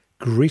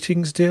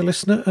Greetings, dear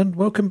listener, and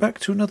welcome back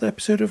to another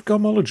episode of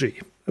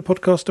Garmology, a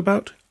podcast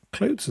about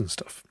clothes and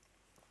stuff.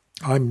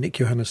 I'm Nick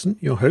Johannesson,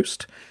 your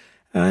host,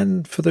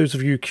 and for those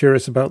of you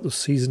curious about the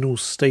seasonal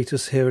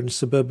status here in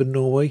suburban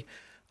Norway,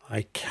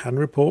 I can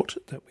report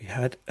that we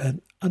had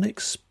an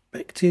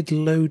unexpected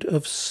load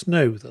of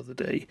snow the other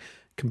day.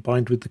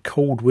 Combined with the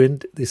cold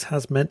wind, this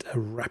has meant a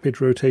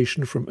rapid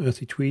rotation from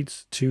earthy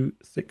tweeds to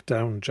thick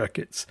down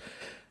jackets.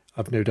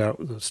 I've no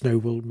doubt the snow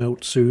will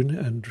melt soon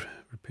and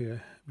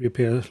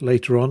reappear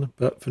later on,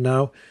 but for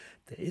now,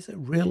 there is a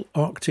real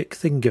Arctic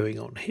thing going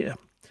on here.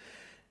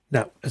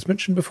 Now, as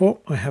mentioned before,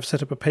 I have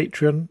set up a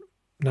Patreon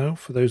now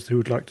for those who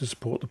would like to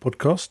support the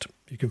podcast.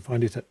 You can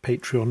find it at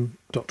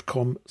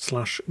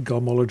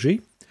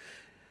patreon.com/garmology.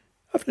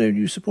 I've no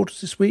new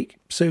supporters this week,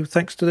 so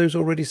thanks to those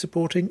already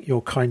supporting.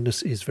 Your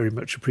kindness is very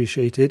much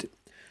appreciated.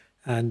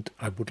 And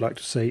I would like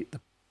to say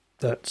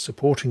that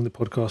supporting the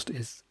podcast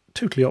is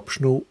totally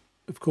optional,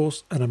 of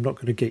course, and I'm not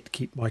going to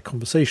gatekeep my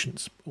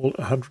conversations. All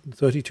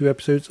 132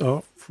 episodes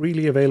are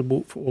freely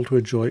available for all to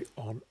enjoy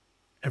on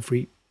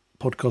every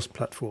podcast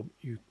platform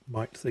you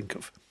might think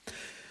of.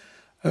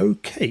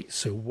 Okay,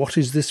 so what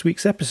is this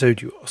week's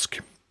episode, you ask?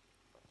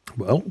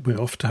 Well, we're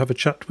off to have a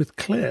chat with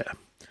Clare.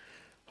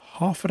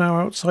 Half an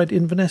hour outside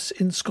Inverness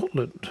in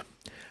Scotland.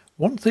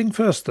 One thing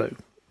first, though.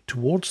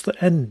 Towards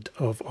the end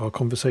of our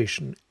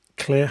conversation,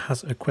 Clare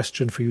has a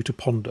question for you to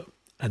ponder,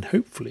 and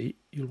hopefully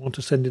you'll want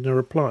to send in a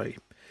reply.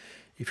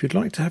 If you'd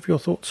like to have your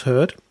thoughts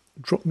heard,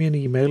 drop me an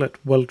email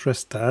at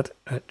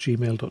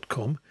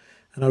welldresseddad@gmail.com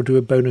and I'll do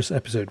a bonus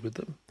episode with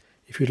them.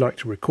 If you'd like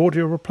to record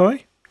your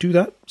reply, do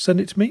that, send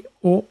it to me,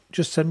 or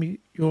just send me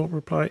your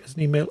reply as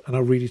an email and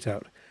I'll read it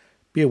out.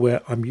 Be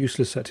aware I'm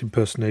useless at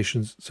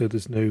impersonations, so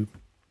there's no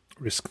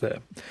risk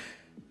there.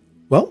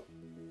 Well,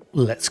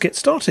 let's get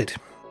started.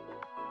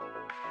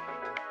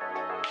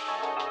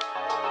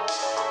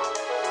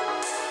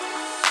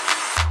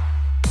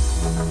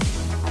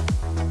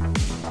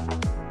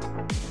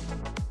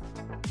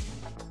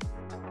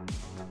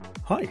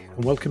 Hi,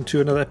 and welcome to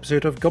another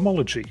episode of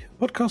Garmology,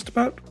 a podcast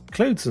about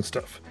clothes and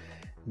stuff.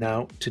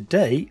 Now,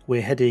 today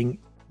we're heading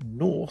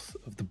north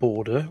of the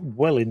border,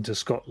 well into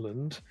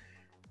Scotland,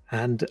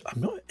 and I'm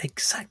not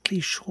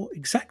exactly sure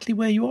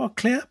where you are,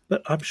 Clare,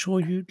 but I'm sure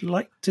you'd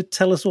like to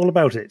tell us all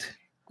about it.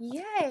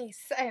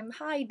 Yes.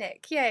 Hi,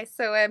 Nick. Yeah.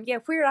 So,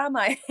 where am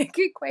I?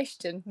 Good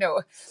question.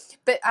 No,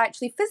 but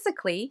actually,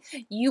 physically,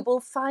 you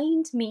will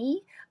find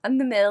me and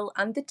the mill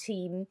and the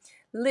team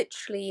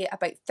literally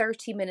about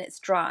 30 minutes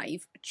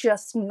drive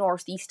just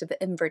northeast of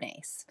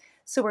Inverness.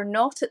 So we're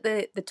not at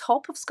the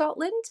top of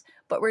Scotland,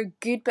 but we're a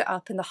good bit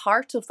up in the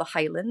heart of the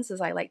Highlands,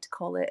 as I like to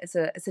call it, as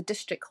a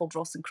district called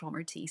Ross and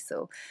Cromarty.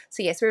 So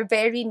yes, we're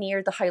very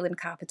near the Highland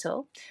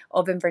capital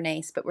of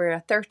Inverness, but we're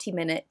a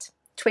 30-minute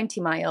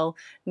 20-mile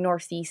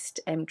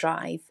northeast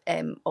drive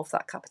of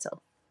that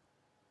capital.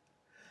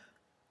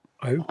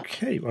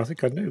 Okay, well, I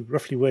think I know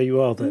roughly where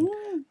you are then.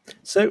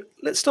 So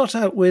let's start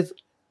out with,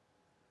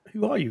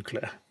 who are you,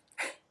 Clare?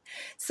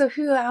 So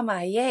who am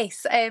I?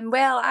 Yes.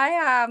 Well, I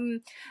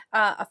am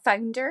a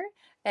founder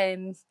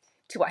to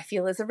what I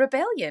feel is a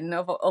rebellion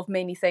of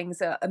many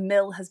things. A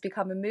mill has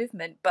become a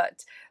movement,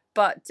 but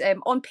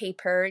on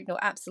paper,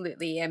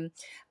 absolutely. In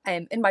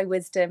my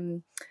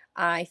wisdom,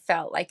 I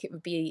felt like it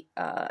would be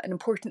an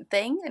important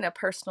thing and a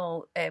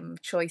personal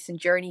choice and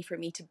journey for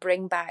me to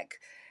bring back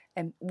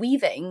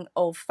weaving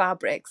of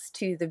fabrics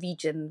to the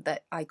region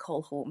that I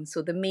call home.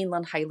 So the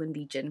mainland Highland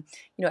region,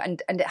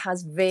 and it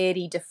has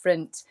very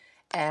different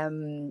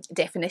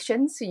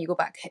definitions. So you go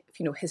back,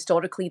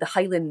 historically, the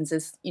Highlands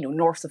is,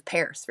 north of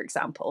Perth, for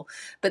example.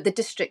 But the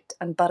District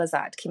and Boroughs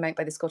Act came out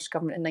by the Scottish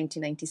Government in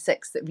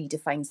 1996 that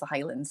redefines the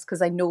Highlands,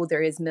 because I know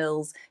there is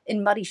mills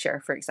in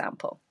Murrayshire, for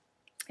example,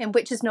 and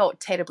which is not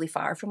terribly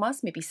far from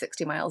us, maybe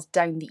 60 miles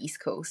down the east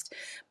coast.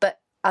 But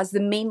as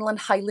the mainland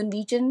Highland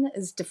region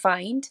is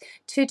defined,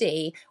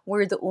 today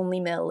we're the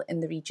only mill in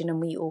the region, and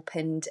we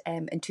opened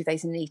in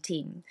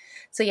 2018.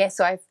 So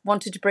I've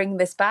wanted to bring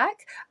this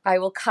back. I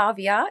will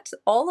caveat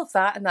all of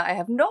that and that I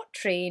have not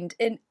trained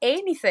in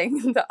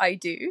anything that I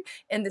do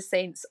in the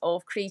sense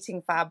of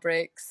creating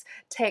fabrics,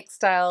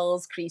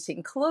 textiles,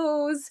 creating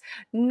clothes,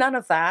 none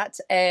of that.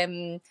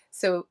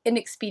 So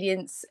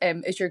inexperience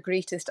is your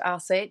greatest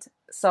asset.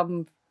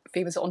 Some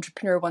famous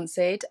entrepreneur once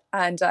said,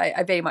 and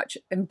I very much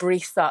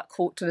embrace that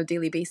quote on a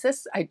daily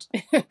basis. I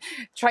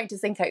trying to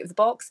think out of the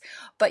box.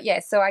 But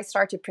so I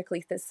started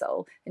Prickly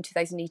Thistle in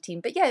 2018.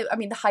 But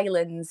the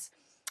Highlands,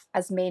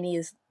 as many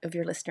of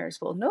your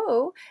listeners will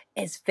know,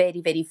 is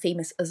very, very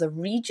famous as a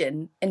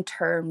region in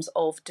terms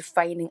of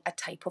defining a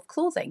type of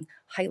clothing,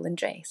 Highland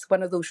dress,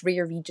 one of those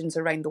rare regions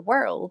around the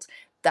world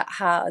that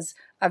has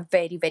a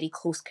very, very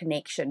close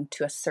connection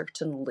to a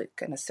certain look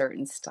and a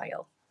certain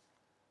style.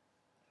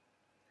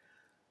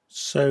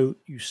 So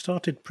you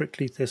started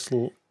Prickly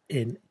Thistle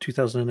in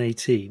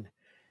 2018.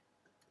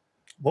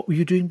 What were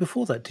you doing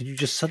before that? Did you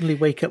just suddenly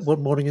wake up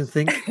one morning and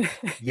think,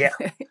 yeah,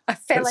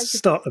 let's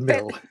start a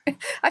mill?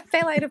 I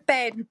fell out of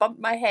bed and bumped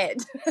my head.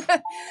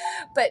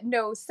 But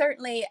no,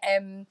 certainly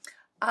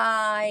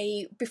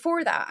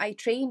Before that, I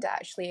trained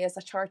actually as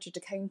a chartered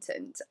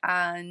accountant,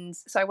 and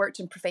so I worked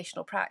in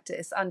professional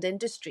practice and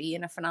industry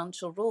in a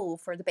financial role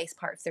for the best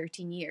part of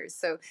 13 years.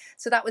 So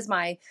that was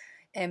my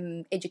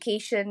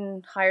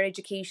education, higher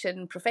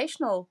education,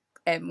 professional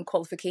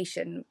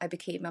qualification. I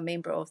became a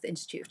member of the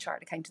Institute of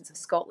Chartered Accountants of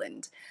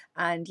Scotland,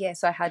 and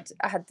so I had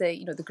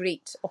the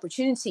great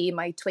opportunity in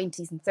my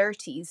 20s and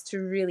 30s to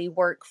really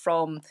work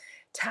from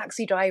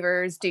taxi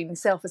drivers doing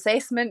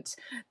self-assessment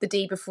the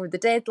day before the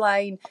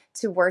deadline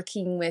to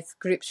working with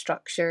group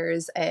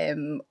structures,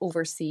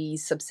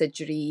 overseas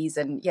subsidiaries,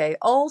 and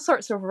all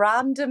sorts of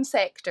random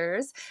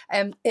sectors.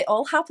 It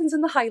all happens in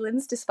the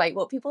Highlands, despite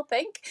what people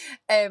think.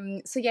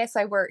 So yes,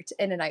 I worked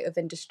in and out of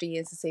industry,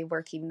 as I say,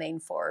 working then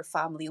for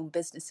family-owned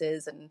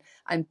businesses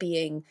and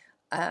being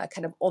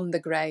kind of on the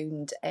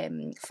ground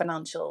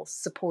financial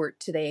support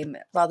to them,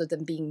 rather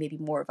than being maybe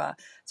more of a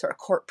sort of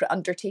corporate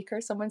undertaker.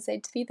 Someone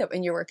said to me that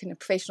when you're working in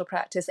professional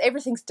practice,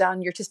 everything's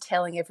done. You're just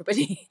telling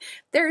everybody,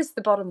 there's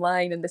the bottom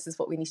line, and this is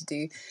what we need to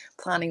do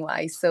planning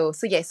wise. So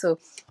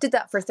did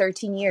that for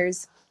 13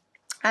 years.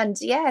 And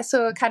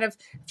so kind of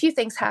a few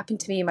things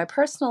happened to me in my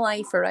personal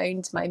life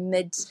around my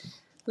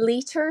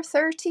later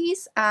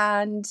 30s.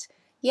 And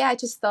I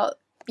just thought,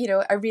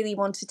 I really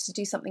wanted to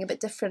do something a bit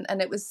different.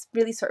 And it was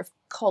really sort of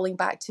calling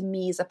back to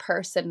me as a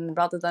person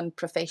rather than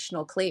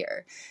professional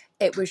Clare.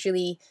 It was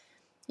really,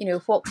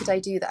 what could I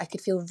do that I could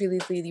feel really,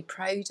 really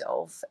proud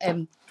of?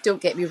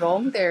 Don't get me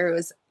wrong, there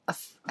was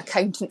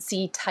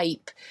accountancy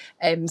type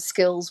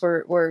skills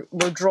were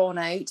drawn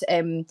out,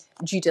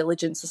 due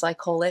diligence as I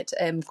call it,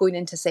 going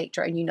into a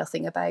sector I knew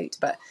nothing about.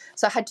 But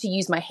so I had to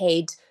use my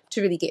head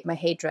to really get my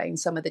head around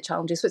some of the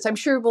challenges, which I'm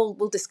sure we'll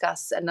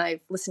discuss. And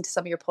I've listened to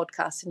some of your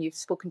podcasts and you've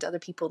spoken to other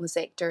people in the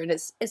sector, and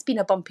it's been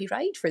a bumpy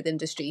ride for the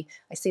industry.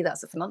 I say that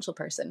as a financial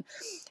person.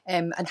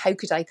 And how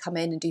could I come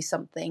in and do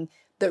something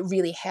that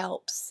really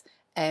helps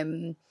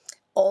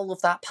all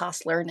of that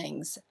past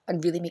learnings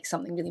and really make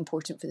something really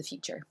important for the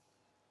future?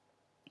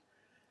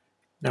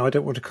 Now, I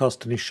don't want to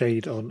cast any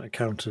shade on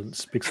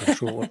accountants because I'm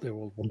sure they're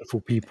all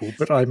wonderful people,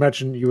 but I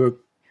imagine you were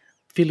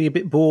feeling a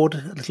bit bored,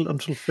 a little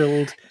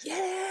unfulfilled.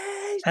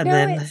 And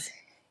then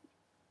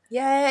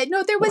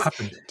there was. What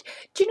happened?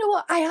 Do you know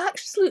what? I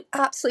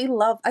absolutely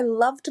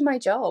loved my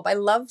job. I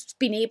loved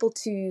being able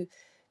to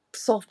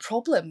solve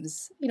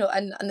problems,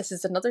 and this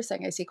is another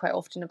thing I say quite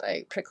often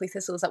about Prickly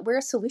Thistle, is that we're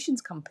a solutions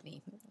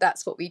company.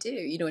 That's what we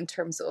do, in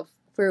terms of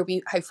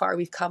how far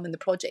we've come in the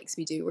projects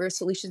we do. We're a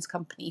solutions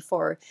company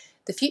for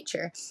the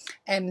future.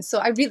 So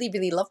I really,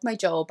 really loved my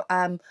job.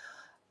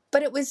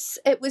 But it was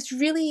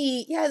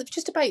really, it was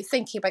just about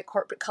thinking about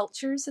corporate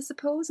cultures, I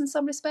suppose, in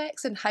some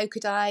respects, and how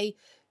could I,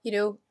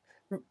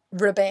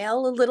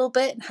 rebel a little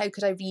bit, and how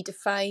could I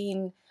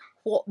redefine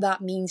what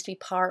that means to be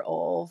part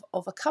of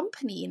a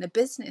company and a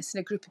business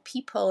and a group of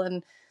people.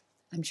 And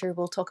I'm sure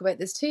we'll talk about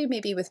this too,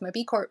 maybe with my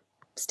B Corp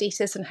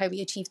status and how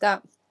we achieve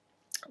that.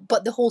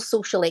 But the whole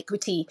social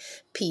equity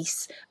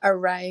piece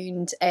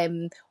around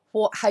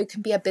how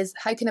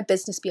can a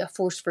business be a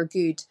force for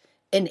good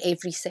in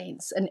every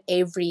sense and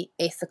every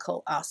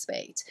ethical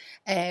aspect.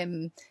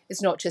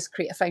 It's not just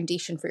create a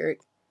foundation for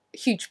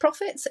huge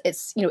profits,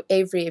 it's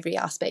every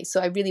aspect.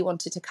 So I really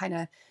wanted to kind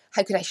of,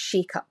 how could I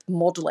shake up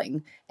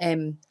modelling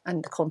and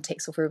the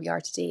context of where we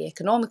are today,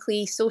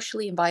 economically,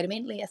 socially,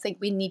 environmentally. I think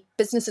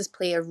businesses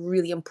play a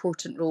really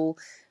important role.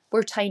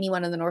 We're a tiny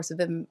one in the north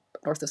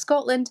of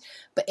Scotland,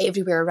 but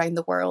everywhere around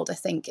the world, I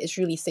think, is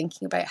really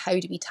thinking about how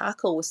do we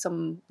tackle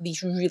some of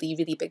these really,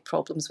 really big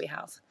problems we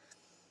have.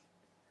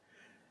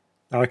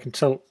 Now I can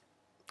tell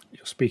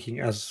you're speaking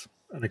as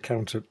an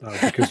accountant now,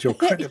 because you're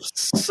kind of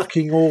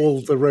sucking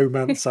all the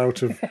romance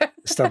out of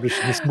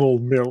establishing a small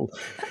mill.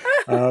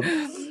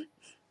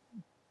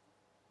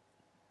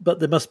 But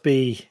there must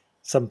be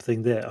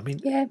something there. I mean,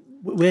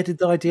 where did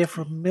the idea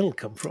for a mill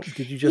come from?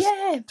 Did you just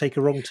take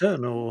a wrong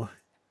turn, or?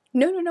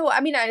 No. I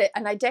mean, I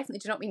definitely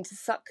do not mean to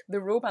suck the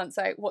romance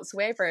out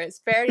whatsoever.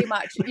 It's very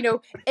much,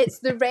 it's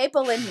the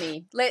rebel in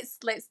me. Let's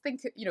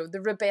think,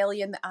 the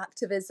rebellion, the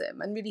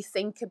activism, and really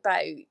think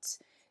about,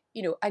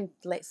 and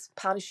let's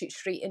parachute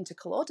straight into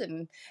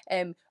Culloden.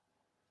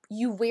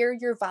 You wear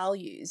your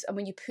values, and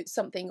when you put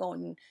something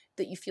on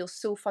that you feel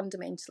so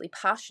fundamentally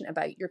passionate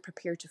about, you're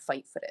prepared to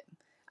fight for it.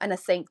 And I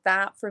think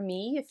that for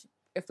me,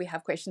 if we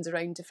have questions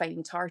around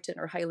defining tartan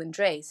or Highland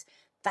dress,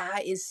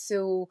 that is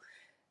so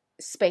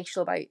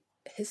special about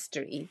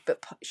history,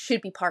 but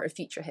should be part of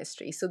future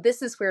history. So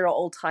this is where it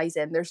all ties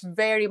in. There's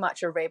very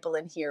much a rebel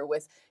in here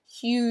with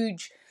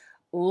huge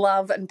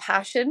love and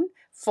passion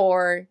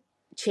for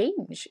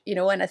change,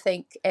 and I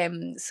think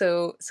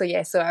so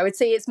I would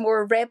say it's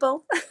more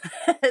rebel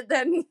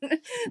than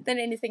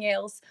anything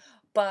else.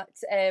 But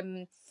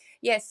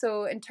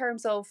so in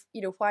terms of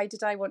why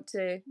did I want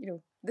to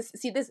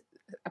this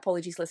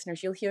apologies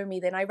listeners, you'll hear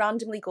me then I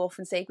randomly go off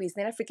in segues and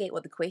then I forget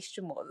what the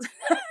question was.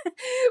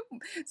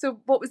 So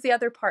what was the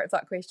other part of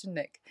that question,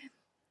 Nick?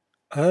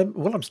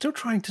 Well, I'm still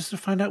trying to sort of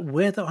find out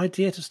where the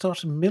idea to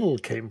start a mill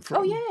came Oh,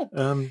 from,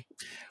 yeah.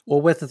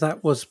 or whether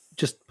that was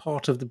just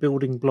part of the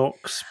building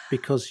blocks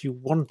because you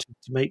wanted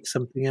to make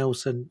something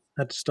else and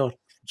had to start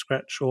from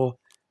scratch, or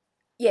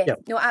Yeah, yeah.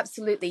 no,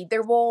 absolutely.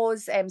 There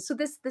was so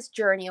this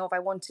journey of I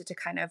wanted to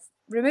kind of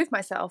remove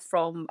myself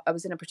from I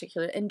was in a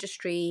particular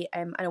industry,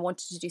 and I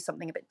wanted to do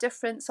something a bit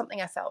different,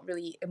 something I felt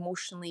really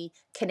emotionally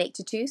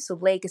connected to. So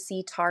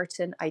legacy,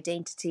 tartan,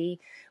 identity.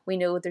 We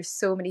know there's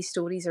so many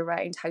stories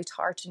around how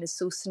tartan is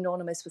so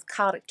synonymous with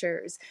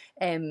characters.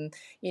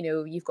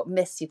 You've got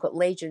myths, you've got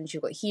legends,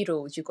 you've got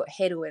heroes, you've got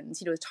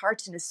heroines.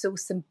 Tartan is so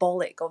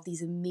symbolic of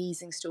these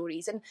amazing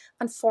stories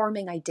and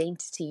forming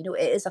identity.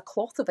 It is a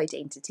cloth of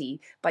identity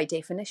by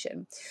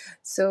definition.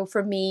 So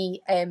for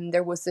me,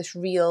 there was this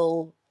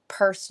real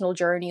personal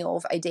journey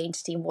of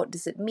identity and what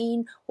does it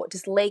mean? What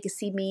does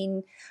legacy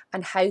mean?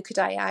 And how could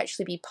I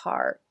actually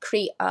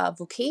create a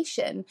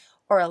vocation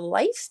or a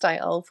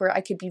lifestyle where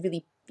I could be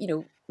really,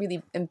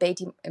 really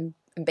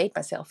embed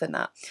myself in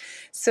that.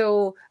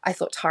 So I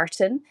thought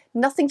tartan,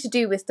 nothing to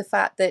do with the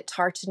fact that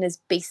tartan is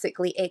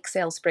basically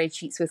Excel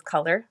spreadsheets with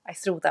colour. I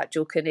throw that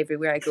joke in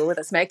everywhere I go.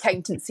 That's my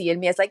accountancy in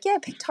me. I was like, yeah,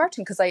 pick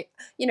tartan because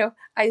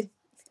I'm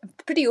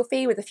pretty au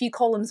fait with a few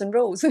columns and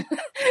rows. So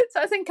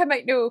I think I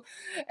might know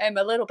a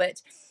little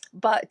bit.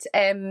 But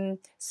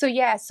so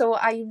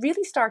I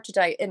really started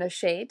out in a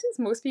shed, as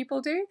most people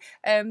do,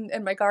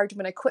 in my garden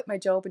when I quit my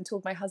job and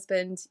told my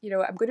husband,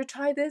 I'm going to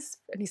try this.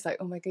 And he's like,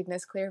 oh my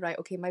goodness, Claire, right,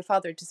 okay, my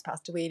father just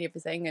passed away and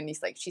everything. And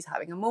he's like, she's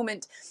having a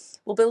moment.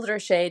 We'll build her a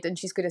shed and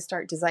she's going to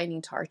start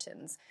designing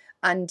tartans.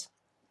 And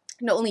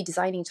not only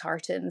designing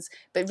tartans,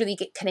 but really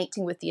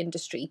connecting with the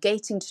industry,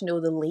 getting to know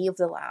the lay of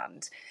the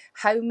land.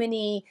 How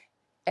many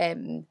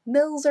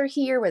mills are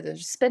here, whether they're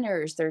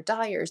spinners, they're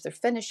dyers, they're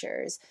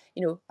finishers.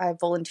 I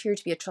volunteered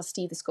to be a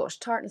trustee of the Scottish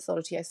Tartan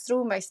Authority. I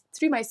threw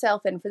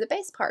myself in for the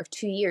best part of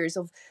 2 years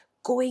of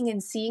going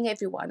and seeing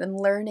everyone and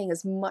learning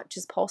as much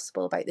as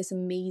possible about this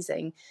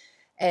amazing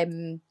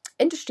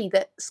industry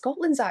that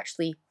Scotland's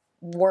actually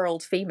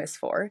world famous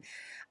for.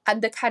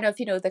 And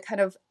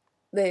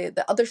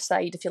the other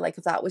side, if you like,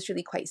 of that was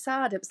really quite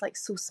sad. It was like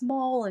so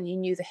small, and you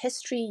knew the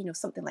history.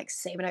 Something like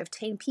 7 out of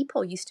 10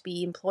 people used to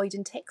be employed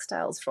in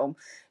textiles, from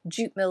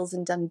jute mills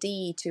in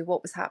Dundee to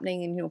what was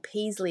happening in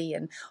Paisley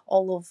and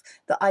all of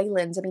the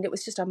islands. I mean, it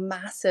was just a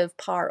massive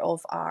part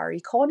of our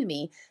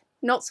economy.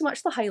 Not so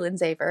much the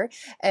Highlands ever,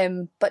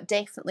 but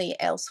definitely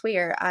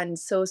elsewhere. And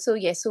so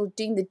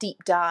doing the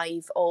deep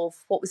dive of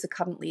what was the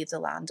current lay of the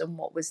land and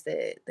what was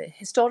the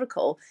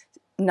historical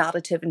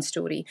narrative and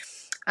story.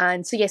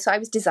 And so I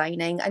was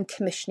designing and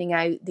commissioning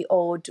out the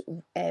odd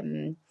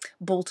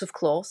bolt of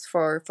cloth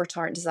for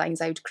tartan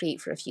designs I would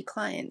create for a few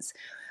clients.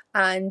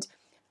 And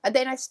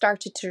then I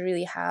started to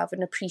really have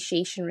an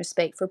appreciation,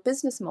 respect for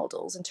business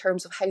models in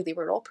terms of how they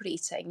were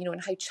operating,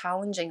 and how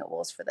challenging it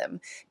was for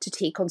them to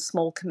take on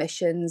small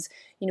commissions.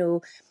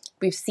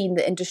 We've seen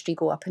the industry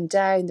go up and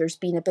down. There's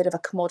been a bit of a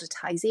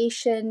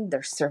commoditization.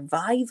 There's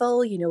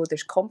survival,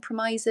 there's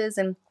compromises.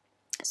 And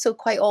so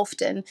quite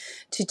often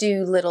to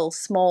do little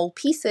small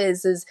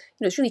pieces is,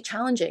 it's really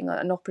challenging at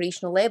an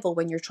operational level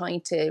when you're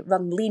trying to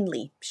run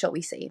leanly, shall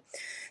we say.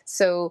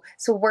 So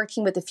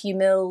working with a few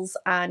mills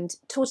and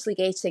totally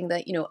getting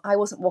that, I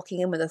wasn't walking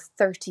in with a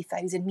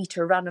 30,000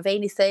 metre run of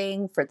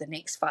anything for the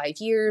next 5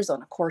 years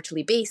on a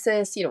quarterly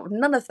basis,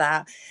 none of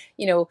that.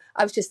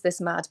 I was just this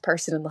mad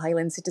person in the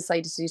Highlands who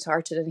decided to do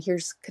tartan, and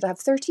could I have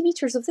 30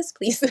 metres of this,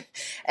 please?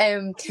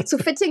 So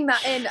fitting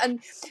that in.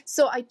 And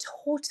so I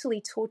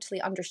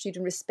totally understood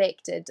and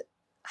respected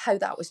how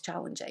that was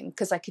challenging,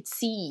 because I could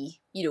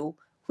see,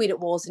 where it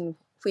was and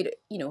where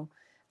it,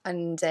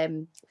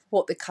 and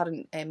what the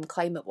current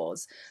climate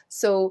was.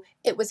 So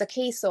it was a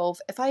case of,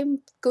 if I'm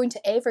going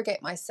to ever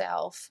get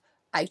myself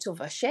out of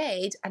a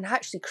shed and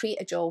actually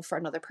create a job for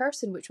another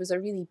person, which was a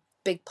really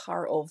big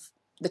part of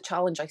the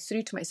challenge I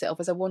threw to myself,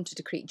 as I wanted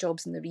to create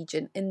jobs in the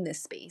region in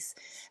this space.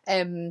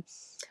 I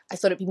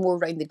thought it'd be more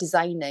around the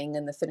designing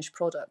and the finished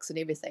products and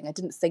everything. I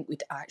didn't think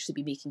we'd actually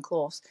be making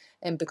cloth,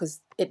 because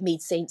it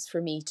made sense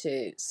for me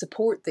to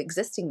support the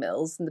existing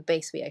mills in the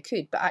best way I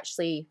could. But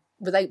actually,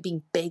 without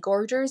being big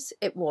orders,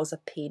 it was a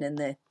pain in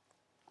the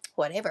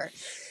whatever.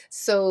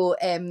 So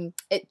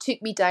it took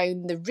me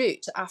down the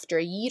route after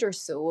a year or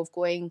so of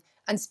going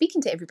and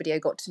speaking to everybody I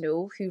got to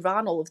know who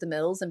ran all of the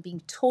mills, and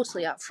being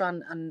totally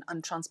upfront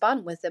and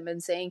transparent with them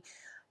and saying,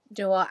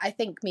 I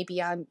think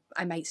maybe I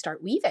might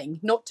start weaving,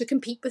 not to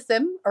compete with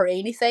them or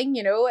anything,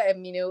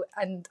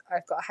 and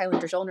I've got a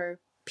Highlanders Honour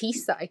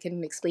piece that I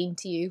can explain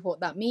to you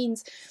what that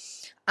means.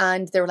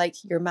 And they were like,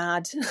 you're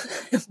mad.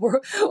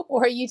 What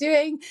are you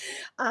doing?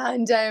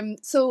 And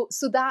so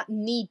that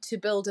need to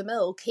build a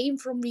mill came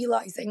from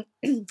realising,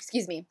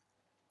 excuse me,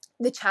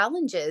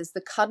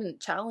 the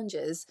current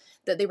challenges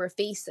that they were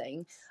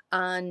facing.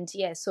 And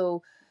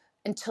so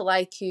until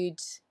I could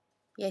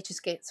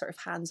just get sort of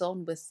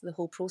hands-on with the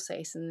whole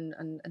process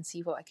and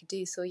see what I could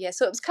do. So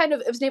so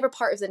it was never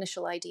part of the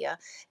initial idea.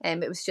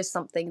 It was just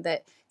something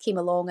that came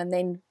along, and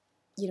then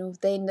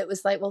then it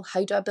was like, well,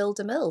 how do I build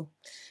a mill?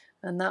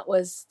 And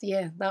that's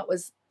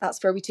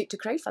where we took to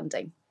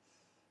crowdfunding.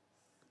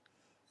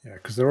 Yeah,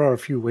 because there are a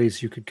few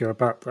ways you could go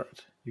about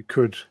that. You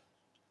could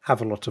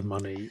have a lot of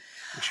money,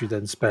 which you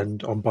then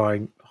spend on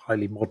buying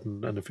highly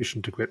modern and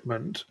efficient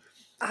equipment.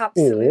 Or,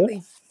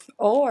 Absolutely.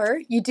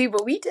 Or you do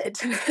what we did.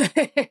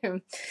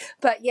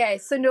 But yeah,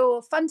 so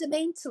no,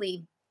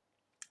 fundamentally,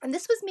 and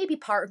this was maybe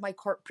part of my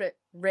corporate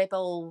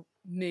rebel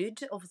mood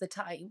of the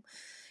time,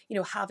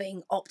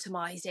 having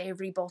optimized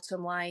every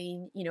bottom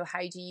line,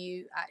 how do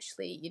you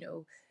actually,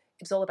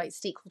 it's all about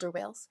stakeholder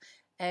wealth,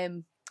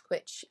 um,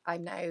 which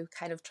I'm now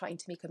kind of trying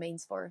to make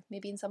amends for,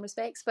 maybe in some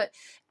respects. But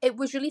it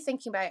was really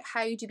thinking about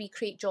how do we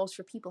create jobs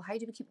for people? How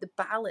do we keep the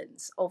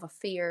balance of a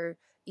fair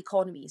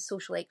economy,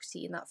 social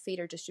equity, and that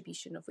fairer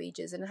distribution of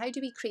wages? And how do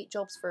we create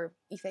jobs for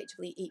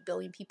effectively 8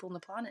 billion people on the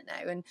planet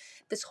now? And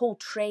this whole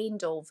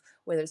trend of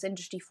whether it's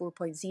industry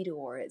 4.0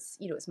 or it's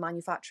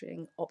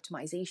manufacturing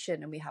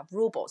optimization, and we have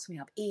robots and we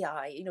have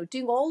AI,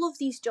 doing all of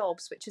these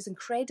jobs, which is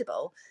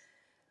incredible.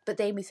 But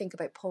then we think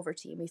about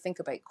poverty and we think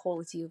about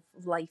quality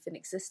of life and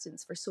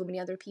existence for so many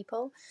other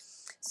people.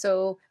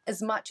 So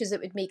as much as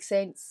it would make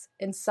sense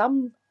in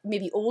some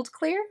maybe old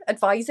Clare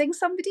advising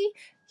somebody,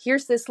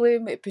 here's this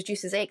loom, it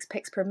produces X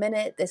picks per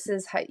minute, this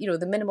is how,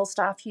 the minimal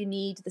staff you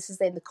need, this is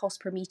then the cost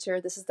per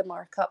meter, this is the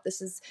markup,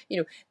 this is,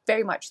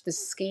 very much the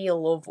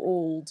scale of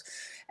old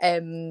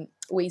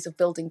ways of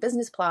building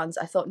business plans.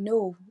 I thought,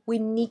 no, we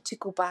need to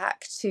go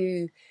back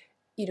to,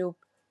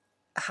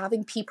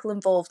 having people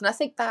involved. And I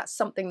think that's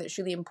something that's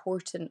really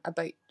important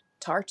about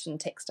tartan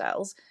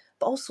textiles,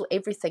 but also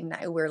everything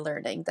now we're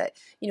learning that,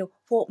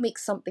 what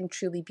makes something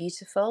truly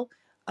beautiful.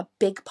 A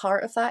big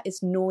part of that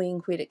is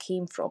knowing where it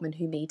came from and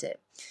who made it.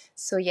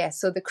 So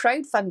so the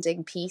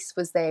crowdfunding piece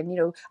was then,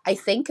 I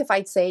think if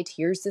I'd said,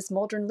 here's this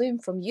modern loom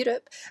from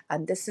Europe,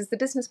 and this is the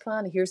business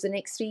plan, here's the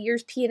next 3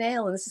 years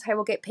P&L, and this is how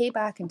we'll get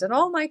payback, and done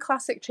all my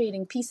classic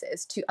training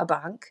pieces to a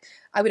bank,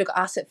 I would have got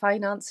asset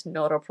finance,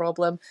 not a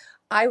problem.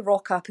 I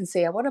rock up and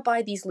say, I want to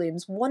buy these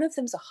looms. One of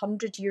them's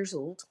 100 years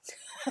old.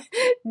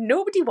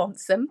 Nobody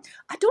wants them.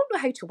 I don't know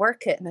how to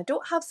work it, and I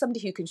don't have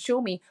somebody who can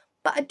show me,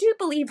 but I do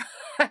believe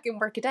I can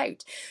work it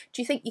out.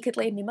 Do you think you could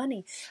lend me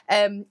money?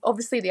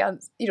 Obviously, the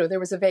answer, there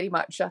was a very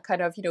much a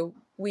kind of,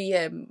 we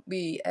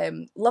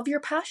love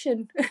your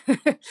passion,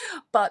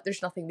 but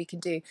there's nothing we can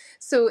do.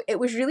 So it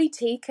was really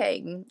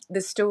taking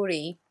the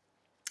story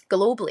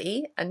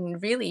globally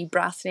and really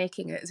brass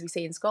necking it, as we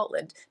say in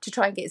Scotland, to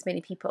try and get as many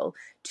people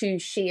to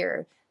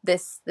share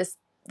this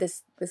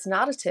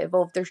narrative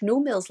of there's no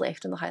mills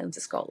left in the Highlands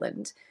of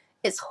Scotland.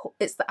 It's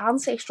the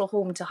ancestral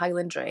home to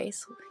Highland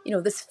dress,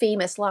 this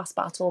famous last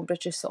battle on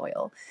British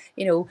soil.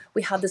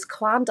 We had this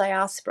clan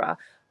diaspora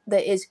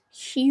that is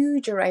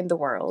huge around the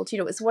world.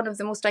 It's one of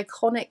the most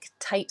iconic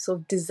types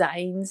of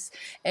designs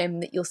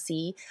that you'll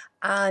see.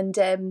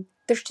 And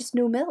there's just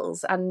no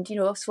mills. And,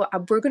 so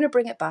we're going to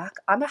bring it back.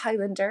 I'm a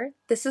Highlander.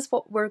 This is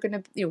what we're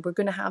going to, we're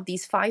going to have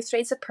these 5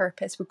 threads of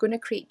purpose. We're going to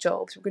create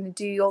jobs. We're going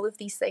to do all of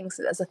these things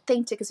as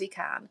authentic as we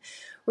can.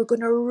 We're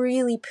going to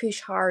really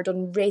push hard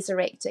on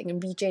resurrecting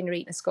and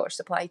regenerating a Scottish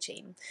supply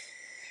chain.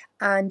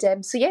 And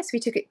we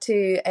took it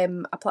to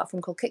a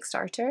platform called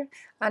Kickstarter.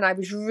 And I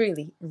was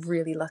really,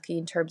 really lucky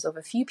in terms of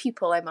a few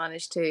people I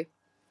managed to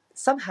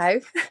somehow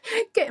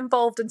get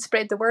involved and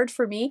spread the word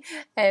for me,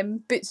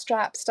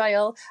 bootstrap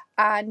style.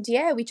 And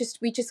we just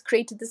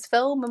created this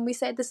film, and we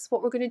said this is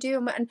what we're going to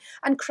do.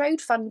 And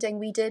crowdfunding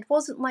we did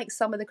wasn't like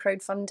some of the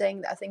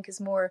crowdfunding that I think is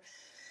more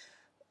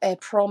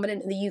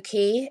prominent in the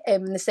UK,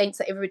 in the sense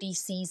that everybody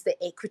sees the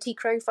equity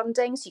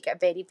crowdfunding, so you get a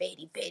very,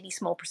 very, very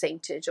small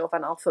percentage of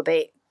an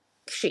alphabet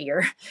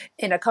share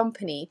in a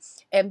company.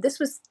 This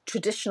was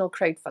traditional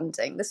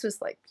crowdfunding. This was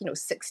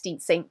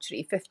 16th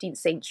century, 15th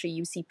century.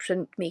 You see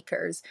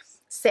printmakers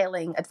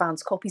selling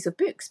advanced copies of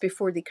books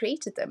before they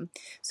created them.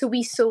 So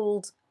we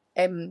sold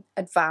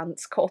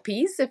advanced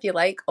copies, if you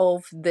like,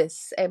 of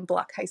this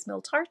Black House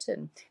Mill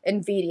tartan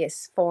in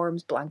various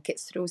forms,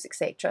 blankets, throws,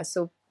 etc.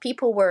 So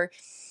people were,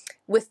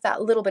 with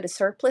that little bit of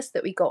surplus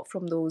that we got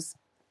from those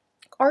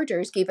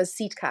orders, gave us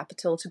seed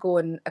capital to go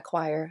and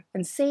acquire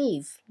and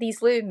save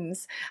these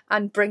looms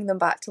and bring them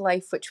back to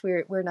life, which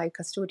we're now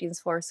custodians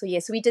for. So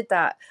so we did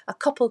that.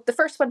 The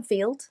first one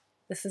failed.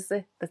 This is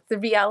the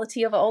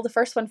reality of it all. The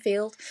first one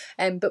failed,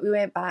 but we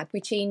went back,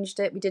 we changed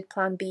it, we did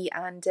plan B,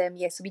 and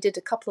so we did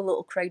a couple of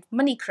little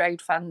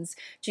crowd funds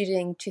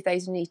during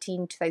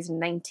 2018,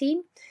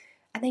 2019.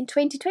 And then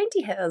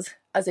 2020 hit us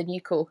as a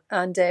NewCo.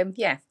 And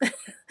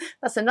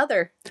that's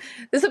another.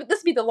 This will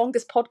be the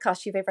longest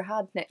podcast you've ever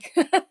had, Nick.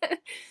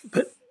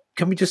 But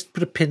can we just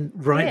put a pin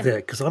right there?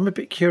 Because I'm a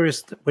bit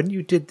curious that when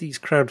you did these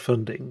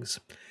crowdfundings,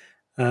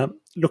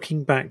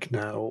 looking back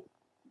now,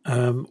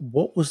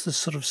 what was the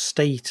sort of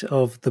state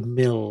of the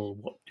mill?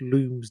 What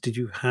looms did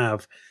you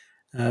have?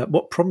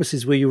 What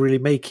promises were you really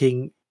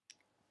making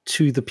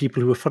to the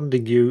people who were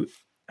funding you?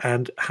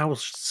 And how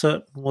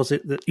certain was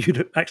it that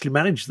you'd actually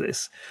manage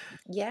this?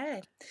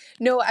 Yeah.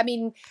 No, I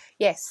mean,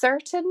 yes,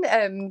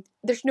 certain.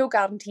 There's no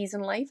guarantees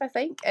in life, I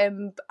think.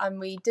 And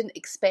we didn't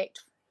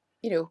expect,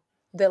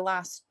 the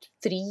last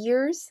 3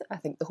 years. I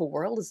think the whole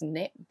world is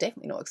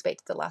definitely not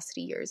expected the last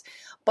 3 years.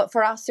 But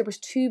for us, there was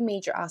two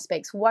major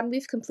aspects. One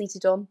we've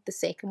completed on, the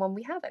second one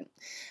we haven't.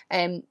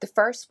 The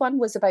first one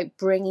was about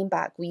bringing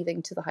back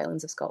weaving to the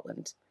Highlands of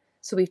Scotland.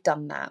 So we've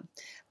done that.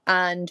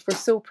 And we're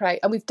so proud.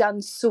 And we've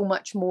done so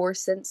much more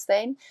since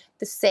then.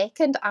 The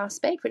second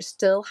aspect, which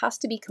still has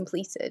to be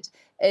completed,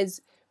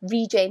 is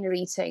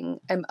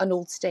regenerating an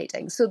old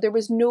steading. So there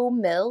was no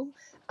mill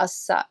as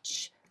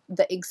such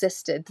that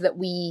existed that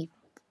we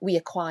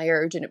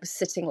acquired, and it was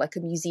sitting like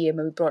a museum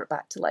and we brought it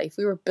back to life.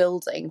 We were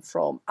building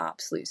from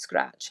absolute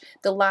scratch.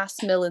 The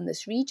last mill in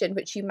this region,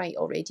 which you might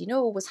already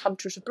know, was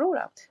Hunters of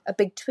Brora, a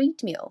big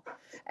tweed mill.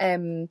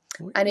 And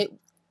it,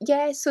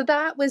 so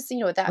that was,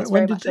 that's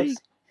when very did much they?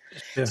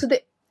 Yeah. So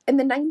in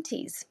the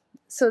 90s.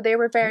 So they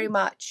were very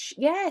much,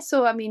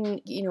 so I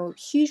mean,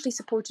 hugely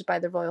supported by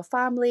the royal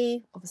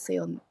family, obviously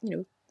on,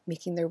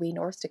 making their way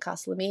north to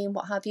Castlemay and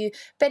what have you,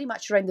 very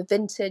much around the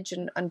vintage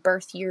and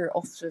birth year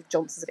of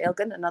Johnsons of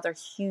Elgin, another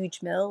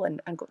huge mill,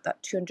 and got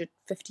that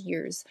 250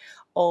 years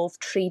of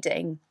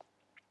trading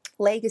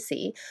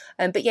legacy.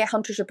 But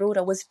Hunters of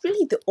Brora was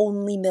really the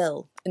only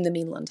mill in the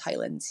mainland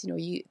Highlands.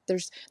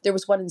 There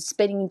was one in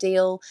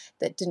Spinningdale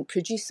that didn't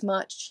produce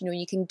much.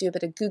 You can do a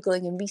bit of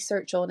Googling and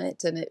research on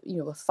it, and it,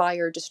 a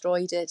fire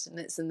destroyed it, and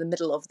it's in the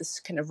middle of this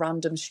kind of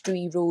random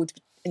Stree road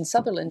in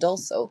Sutherland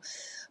also.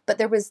 But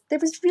there was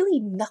really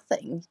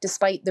nothing,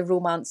 despite the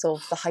romance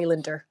of the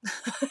Highlander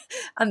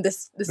and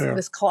this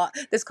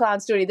clan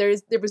story.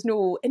 There was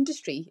no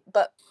industry.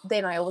 But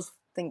then I always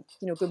think,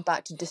 going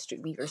back to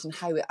district weavers and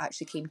how it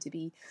actually came to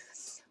be.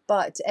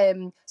 But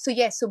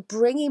so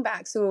bringing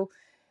back, so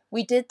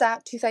we did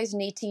that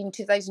 2018,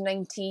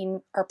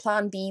 2019. Our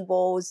plan B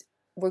was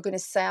we're going to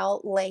sell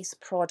less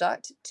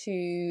product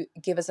to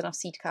give us enough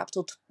seed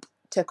capital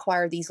to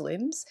acquire these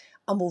looms,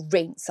 and we'll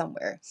rent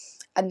somewhere.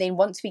 And then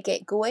once we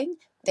get going,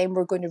 then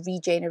we're going to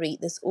regenerate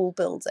this old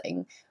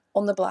building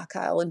on the Black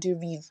Isle and do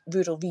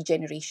rural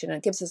regeneration, and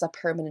it gives us a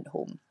permanent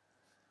home.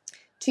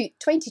 To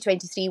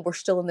 2023, we're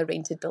still in the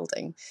rented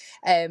building.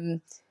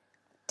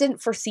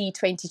 Didn't foresee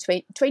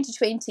 2020.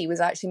 2020 was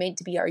actually meant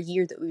to be our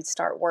year that we would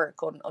start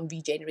work on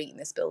regenerating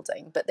this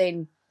building. But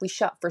then we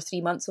shut for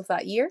 3 months of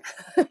that year,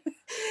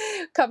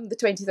 come the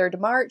 23rd of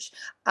March.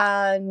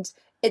 And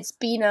it's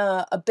been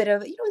a bit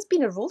of, it's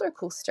been a roller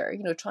coaster,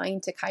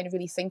 trying to kind of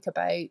really think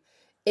about,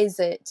 is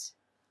it,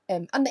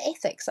 and the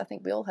ethics. I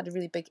think we all had a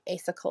really big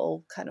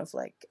ethical kind of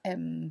like,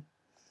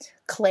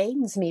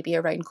 cleanse maybe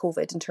around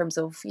COVID in terms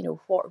of,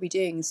 what are we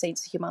doing in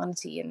sense of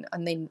humanity,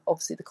 and then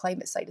obviously the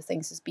climate side of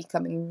things is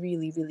becoming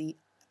really, really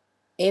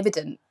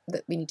evident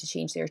that we need to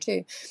change there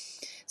too.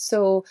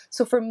 So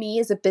for me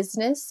as a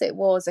business, it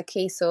was a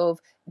case of,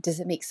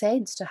 does it make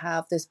sense to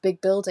have this big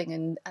building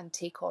and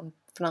take on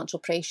financial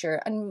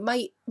pressure, and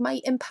might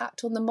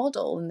impact on the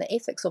model and the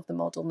ethics of the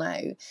model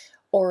now,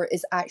 or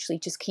is actually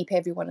just keep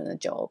everyone in a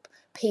job,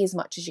 pay as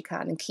much as you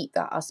can and keep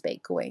that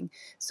aspect going.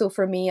 So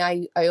for me,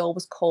 I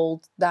always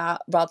called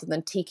that, rather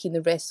than taking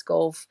the risk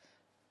of,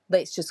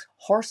 let's just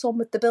horse on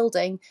with the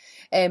building,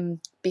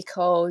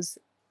 because,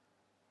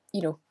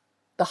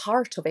 the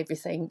heart of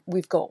everything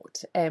we've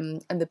got,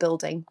 and the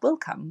building will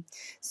come.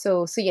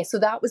 So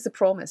that was the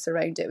promise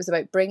around it. It was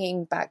about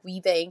bringing back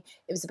weaving.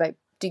 It was about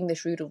doing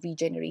this rural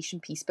regeneration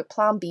piece. But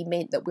Plan B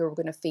meant that we were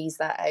going to phase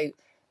that out.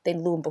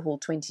 Then lo and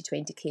behold,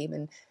 2020 came,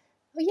 and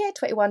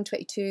 21,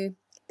 22.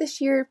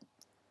 This year,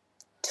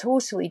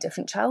 totally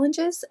different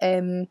challenges.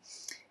 So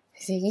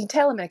you can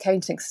tell I'm an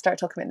accountant, start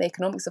talking about the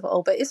economics of it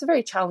all, but it's a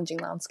very challenging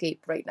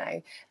landscape right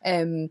now,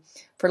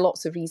 for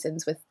lots of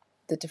reasons, with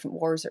the different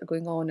wars that are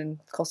going on and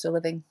cost of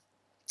living.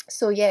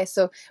 So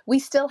we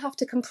still have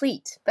to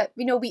complete, but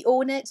we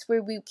own it,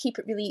 where we keep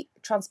it really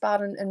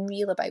transparent and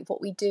real about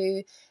what we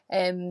do,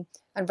 and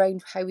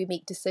around how we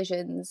make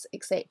decisions,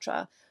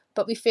 etc.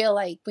 But we feel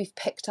like we've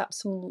picked up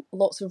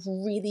lots of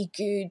really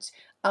good,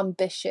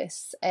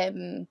 ambitious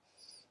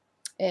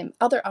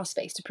other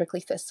aspects to Prickly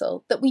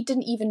Thistle that we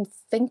didn't even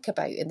think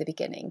about in the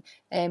beginning.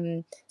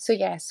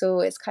 So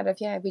it's kind of,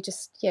 we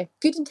just,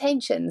 good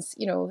intentions,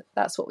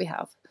 that's what we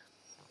have.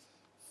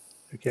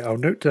 Okay, I'll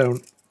note down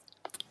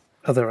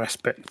other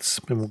aspects,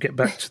 and we'll get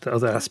back to the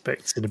other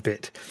aspects in a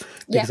bit.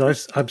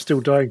 Because I'm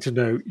still dying to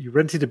know, you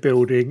rented a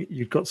building,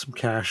 you'd got some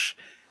cash,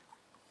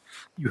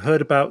 you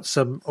heard about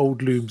some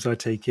old looms, I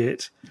take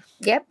it.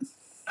 Yep.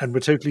 And were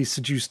totally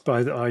seduced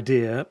by the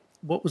idea.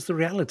 What was the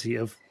reality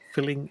of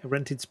filling a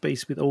rented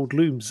space with old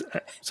looms?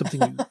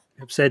 Something you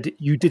have said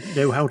you didn't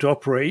know how to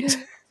operate.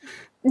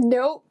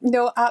 No,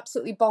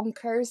 absolutely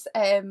bonkers.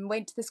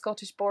 Went to the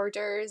Scottish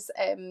borders,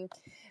 and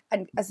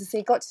as I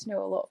say, got to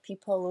know a lot of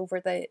people over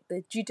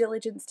the due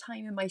diligence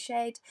time in my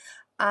shed.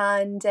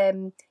 And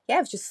I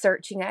was just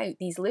searching out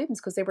these looms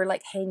because they were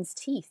like hen's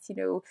teeth.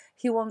 Who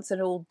wants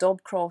an old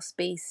Dobcross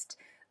based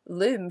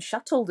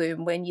shuttle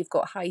loom, when you've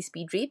got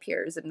high-speed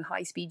rapiers and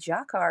high-speed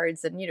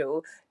jacquards, and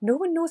no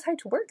one knows how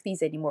to work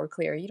these anymore,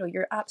 Claire.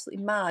 You're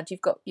absolutely mad.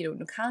 You've got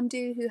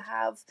Nukandu who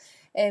have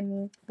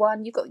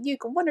one. You've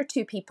got one or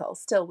two people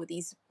still with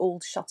these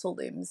old shuttle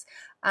looms,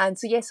 and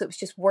so so it was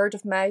just word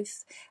of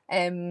mouth.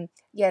 And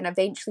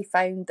eventually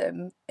found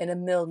them in a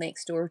mill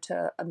next door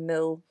to a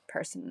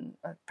person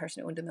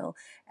who owned a mill,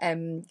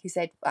 who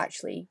said,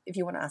 actually, if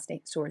you want to ask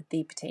next door,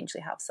 they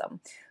potentially have some.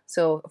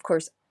 So of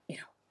course,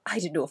 I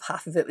didn't know if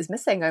half of it was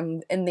missing.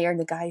 I'm in there and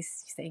the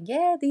guy's saying,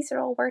 yeah, these are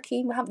all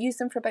working. We haven't used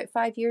them for about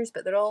 5 years,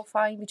 but they're all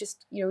fine. We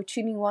just,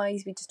 tuning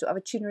wise, we just don't have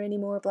a tuner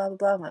anymore, blah, blah,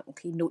 blah. I'm like,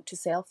 okay, note to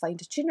self,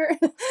 find a tuner.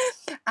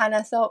 And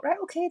I thought, right,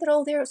 okay, they're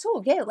all there.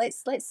 So yeah,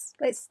 let's,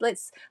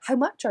 how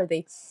much are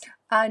they?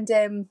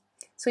 And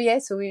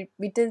so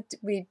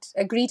we'd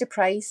agreed a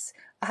price.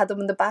 I had them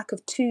on the back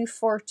of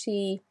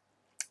 40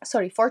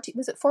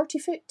 was it 40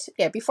 foot?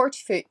 Yeah, it'd be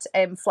 40 foot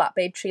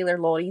flatbed trailer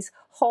lorries,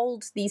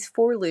 hauled these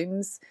 4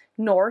 looms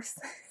north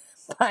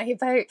by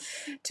about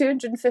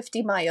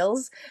 250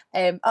 miles.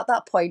 At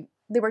that point,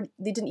 they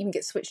didn't even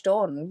get switched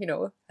on.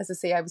 As I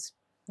say, I was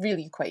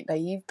really quite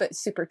naive, but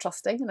super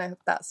trusting, and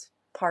that's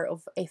part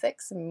of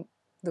ethics and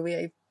the way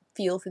I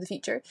feel for the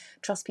future.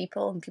 Trust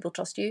people, and people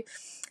trust you.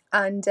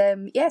 And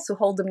so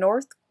hauled them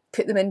north,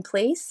 put them in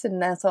place,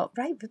 and I thought,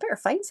 right, we better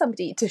find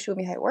somebody to show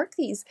me how to work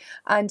these.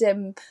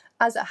 And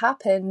as it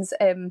happens,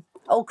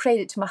 all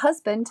credit to my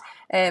husband,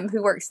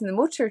 who works in the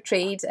motor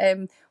trade.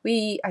 I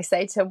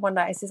said to him one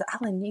night, I says,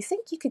 Alan, you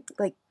think you could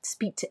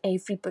speak to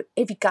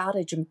every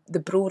garage in the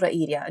Brora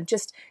area, and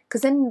just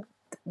because in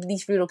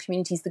these rural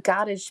communities, the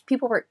garage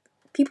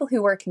people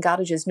who work in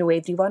garages know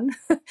everyone.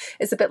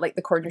 It's a bit like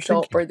the corner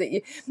shop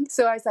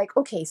so I was like,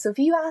 okay, so if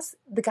you ask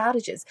the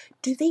garages,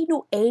 do they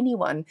know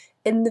anyone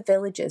in the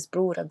villages,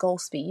 Brora,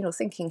 Golspie,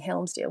 thinking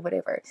Helmsdale,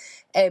 whatever,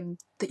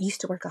 that used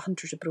to work at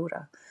Hunters of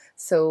Brora?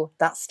 So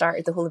that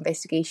started the whole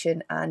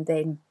investigation, and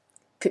then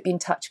put me in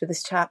touch with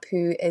this chap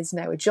who is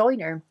now a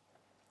joiner.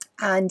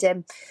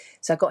 And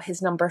so I got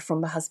his number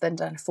from my husband,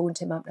 and I phoned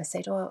him up, and I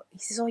said, he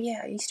says, oh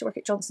yeah, I used to work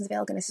at Johnson's of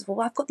Elgin. I says,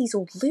 well, I've got these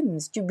old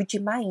looms. Would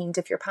you mind,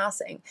 if you're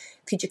passing,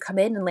 could you come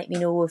in and let me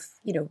know if,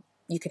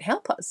 you can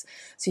help us?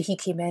 So he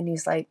came in, he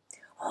was like,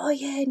 oh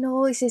yeah,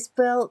 no. He says,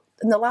 well,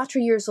 in the latter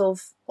years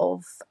of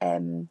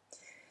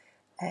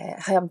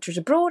Hunters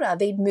of Brora,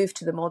 they'd moved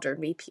to the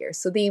modern rapier,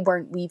 so they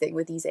weren't weaving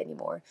with these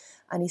anymore.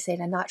 And he said,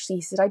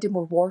 I did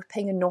more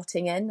warping and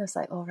knotting in. I was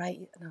like, oh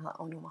right. And I'm like,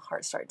 oh no, my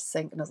heart started to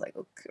sink, and I was like,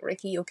 okay,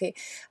 Ricky, okay.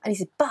 And he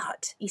said,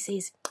 but he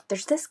says,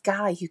 there's this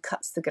guy who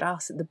cuts the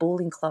grass at the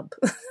bowling club,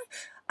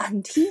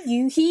 and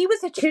he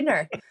was a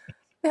tuner.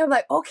 And I'm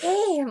like,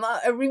 okay.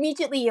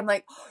 Immediately, I'm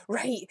like,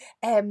 right.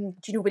 Do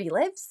you know where he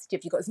lives?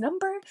 Have you got his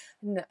number?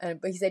 And,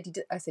 but he said,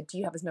 I said, do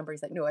you have his number?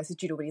 He's like, no. I said,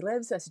 do you know where he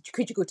lives? I said,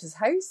 could you go to his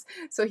house?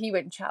 So he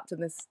went and chapped on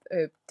this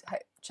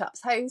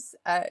chap's house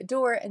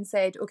door and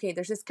said, okay,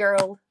 there's this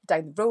girl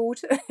down the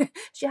road.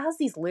 She has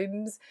these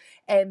looms.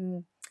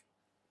 Can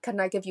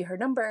I give you her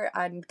number?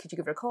 And could you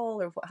give her a call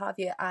or what have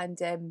you?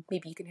 And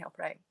maybe you can help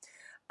her out.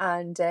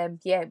 And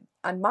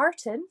and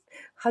Martin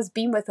has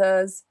been with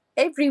us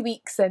every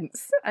week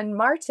since, and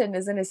Martin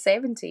is in his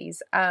 70s,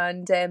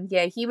 and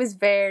he was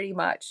very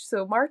much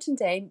so. Martin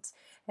Dent,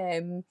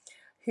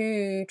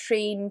 who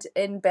trained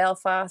in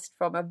Belfast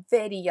from a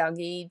very young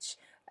age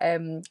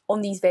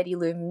on these very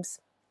looms,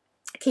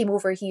 came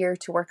over here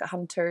to work at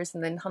Hunters,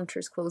 and then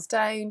Hunters closed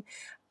down,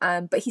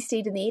 but he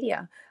stayed in the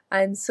area.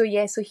 And so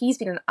he's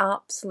been an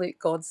absolute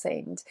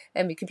godsend.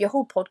 And it could be a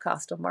whole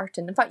podcast on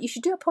Martin. In fact, you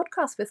should do a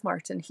podcast with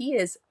Martin. He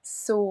is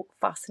so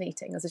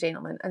fascinating as a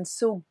gentleman and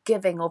so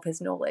giving of his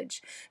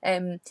knowledge.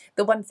 The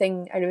one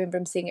thing I remember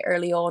him saying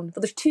early on,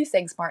 well, there's 2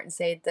 things Martin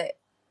said that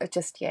it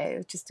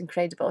was just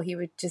incredible.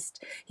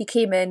 He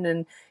came in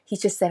and he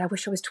just said, I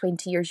wish I was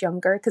 20 years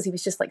younger, because he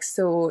was just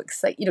so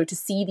excited, to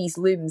see these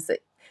looms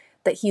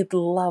that he'd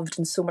loved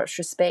and so much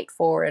respect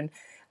for, and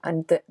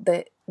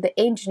the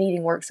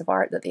engineering works of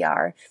art that they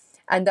are.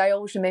 And I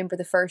always remember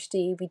the first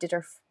day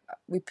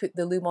we put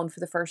the loom on for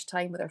the first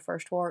time with our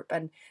first warp,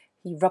 and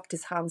he rubbed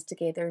his hands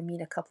together, and me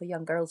and a couple of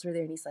young girls were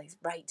there, and he's like,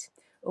 right,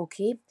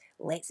 okay,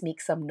 let's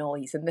make some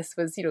noise. And this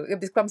was,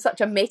 it become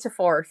such a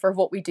metaphor for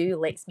what we do,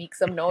 let's make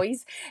some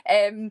noise.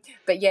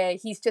 But yeah,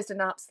 he's just an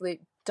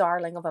absolute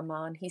darling of a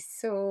man. He's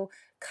so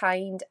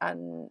kind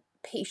and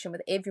patient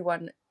with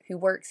everyone who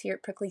works here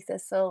at Prickly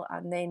Thistle.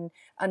 And then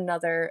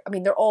they're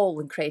all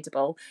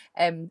incredible.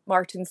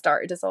 Martin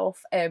started us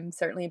off,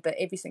 certainly, but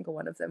every single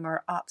one of them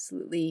are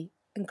absolutely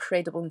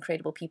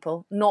incredible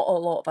people. Not a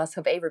lot of us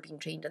have ever been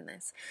trained in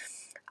this.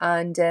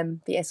 And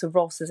so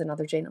Ross is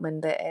another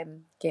gentleman that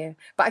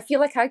but I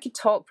feel like I could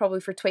talk probably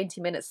for 20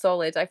 minutes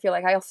solid. I feel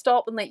like I'll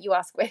stop and let you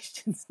ask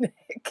questions,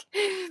 Nick.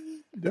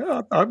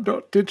 Yeah, I'm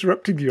not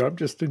interrupting you. I'm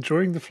just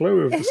enjoying the flow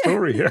of the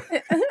story here.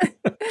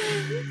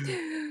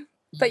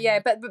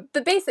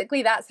 But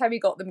basically that's how we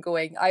got them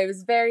going. I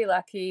was very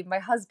lucky. My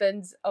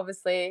husband,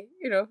 obviously,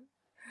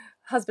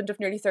 husband of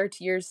nearly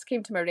 30 years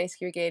came to my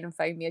rescue again and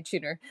found me a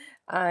tuner.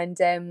 And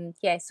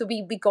so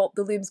we got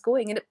the looms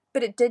going,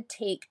 but it did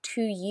take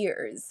 2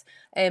 years.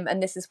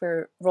 And this is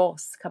where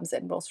Ross comes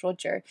in, Ross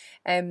Roger,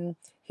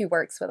 who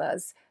works with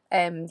us.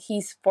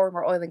 He's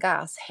former oil and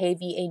gas,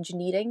 heavy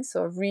engineering,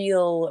 so a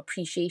real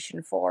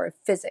appreciation for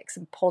physics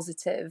and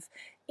positive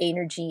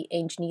energy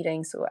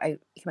engineering. So you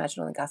can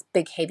imagine oil and gas,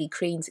 big heavy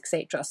cranes,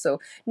 etc. So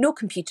no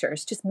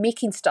computers, just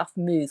making stuff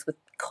move with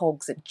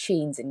cogs and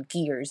chains and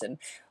gears and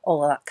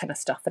all of that kind of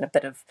stuff, and a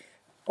bit of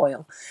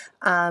oil.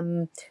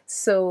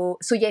 So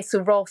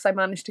Ross, I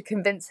managed to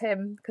convince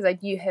him, because I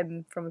knew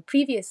him from a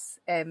previous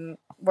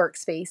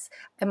workspace.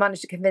 I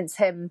managed to convince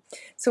him.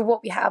 So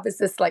what we have is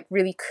this like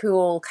really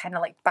cool kind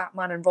of like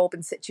Batman and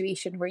Robin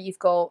situation where you've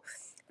got,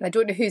 and I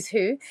don't know who's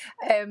who,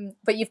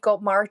 but you've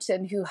got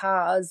Martin, who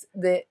has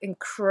the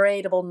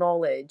incredible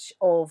knowledge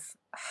of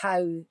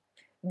how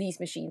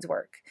these machines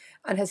work,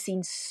 and has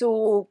seen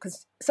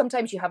because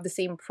sometimes you have the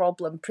same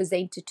problem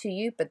presented to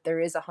you, but there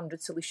is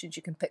 100 solutions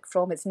you can pick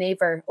from. It's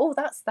never, oh,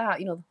 that's that,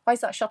 why is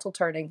that shuttle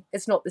turning?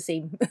 It's not the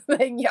same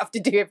thing you have to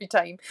do every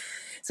time.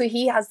 So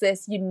he has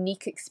this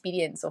unique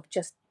experience of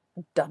just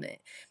done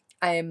it.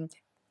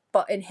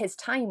 But in his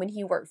time when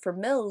he worked for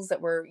mills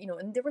that were,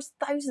 and there was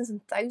thousands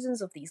and thousands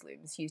of these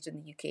looms used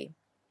in the UK.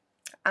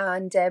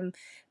 And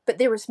but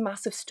there was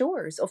massive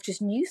stores of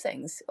just new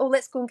things. Oh,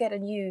 let's go and get a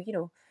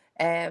new,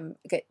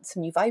 get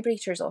some new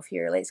vibrators off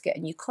here. Let's get a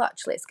new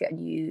clutch. Let's get a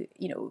new,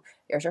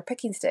 there's our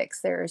picking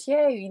sticks. There's,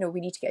 we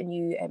need to get a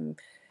new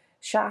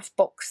shaft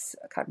box.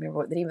 I can't remember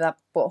what the name of that,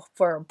 but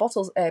for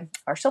bottles,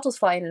 our shuttles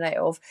flying in and out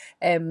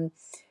of.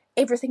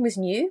 Everything was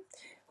new.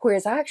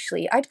 Whereas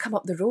actually, I'd come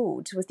up the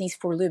road with these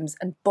 4 looms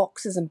and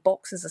boxes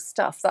of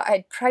stuff that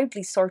I'd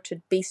proudly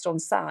sorted based on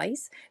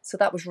size. So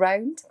that was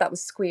round, that was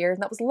square,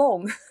 and that was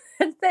long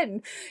and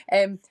thin,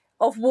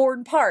 of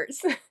worn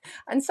parts,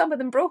 and some of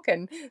them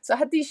broken. So I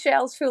had these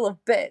shelves full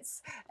of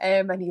bits,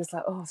 and he was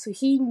like, oh, so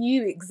he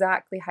knew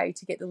exactly how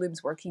to get the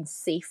looms working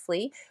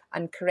safely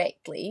and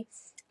correctly.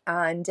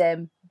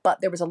 And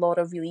but there was a lot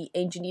of really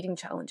engineering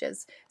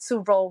challenges. So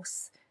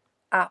Ross,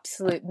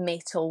 absolute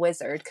metal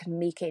wizard, can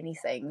make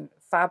anything,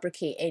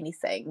 fabricate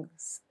anything,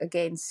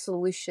 again,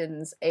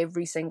 solutions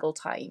every single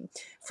time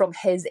from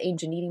his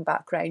engineering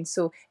background.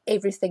 So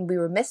everything we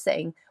were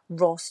missing,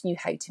 Ross knew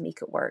how to make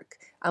it work.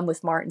 And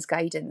with Martin's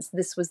guidance,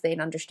 this was then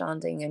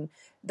understanding and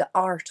the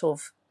art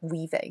of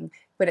weaving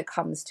when it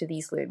comes to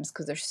these looms,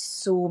 because there's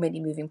so many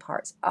moving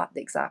parts at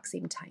the exact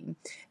same time.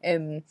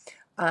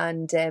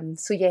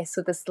 So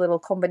this little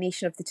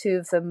combination of the two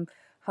of them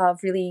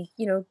have really,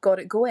 got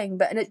it going.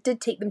 And it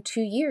did take them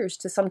 2 years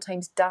to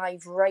sometimes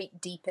dive right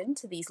deep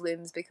into these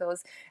looms,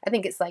 because I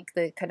think it's like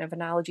the kind of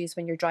analogies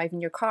when you're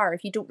driving your car.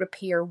 If you don't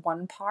repair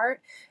one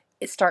part,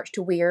 it starts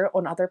to wear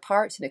on other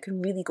parts, and it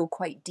can really go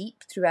quite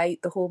deep throughout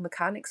the whole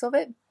mechanics of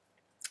it.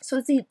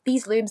 So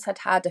these looms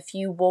had a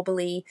few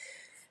wobbly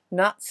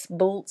nuts,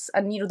 bolts,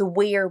 and, the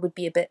wear would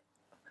be a bit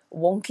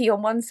wonky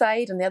on one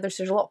side, and the other,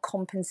 so there's a lot of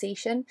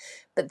compensation.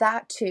 But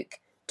that took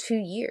 2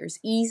 years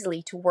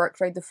easily to work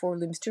around the 4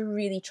 looms, to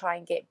really try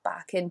and get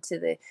back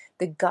into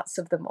the guts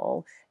of them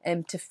all,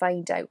 and to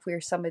find out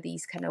where some of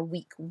these kind of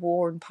weak,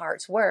 worn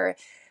parts were,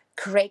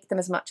 correct them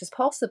as much as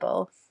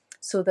possible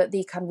so that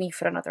they can weave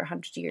for another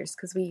 100 years.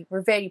 Because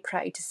we're very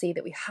proud to say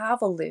that we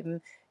have a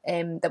loom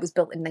that was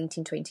built in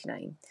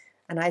 1929.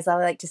 And as I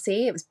like to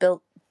say, it was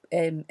built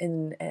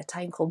in a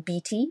time called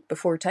BT,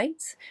 before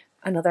tights.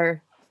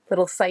 Another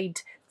little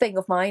side thing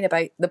of mine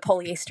about the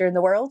polyester in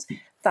the world,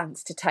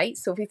 thanks to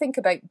tights. So if we think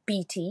about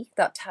BT,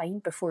 that time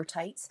before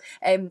tights,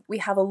 we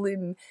have a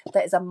loom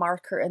that is a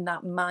marker in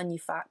that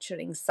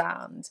manufacturing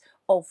sand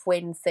of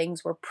when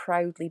things were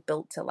proudly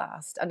built to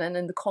last. And then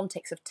in the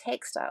context of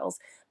textiles,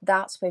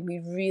 that's when we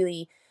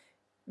really,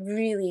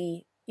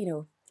 really,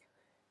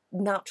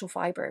 natural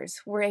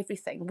fibers were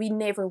everything. We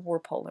never wore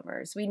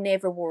polymers. We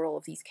never wore all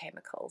of these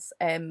chemicals.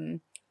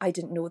 I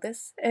didn't know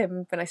this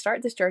when I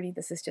started this journey.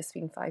 This has just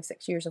been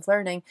 5-6 years of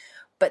learning.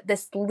 But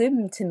this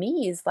loom to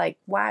me is like,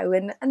 wow.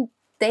 And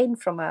then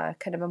from a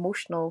kind of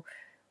emotional,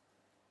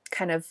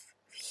 kind of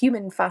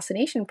human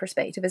fascination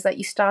perspective, is that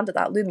you stand at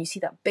that loom, you see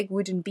that big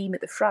wooden beam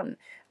at the front,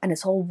 and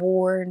it's all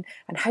worn.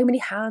 And how many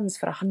hands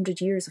for 100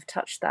 years have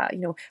touched that?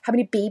 How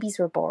many babies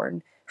were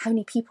born? How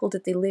many people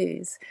did they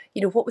lose?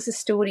 What was the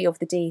story of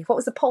the day? What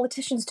was the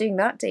politicians doing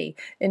that day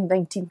in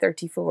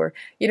 1934?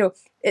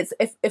 It's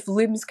if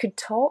looms could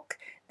talk,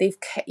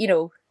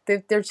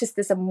 there's just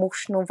this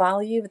emotional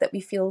value that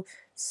we feel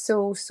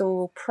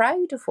so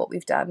proud of what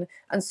we've done,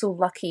 and so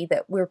lucky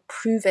that we're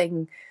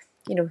proving,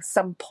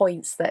 some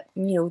points that,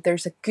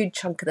 there's a good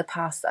chunk of the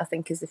past that I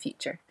think is the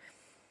future.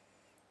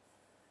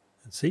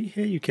 And see,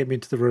 here you came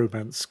into the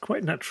romance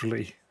quite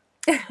naturally.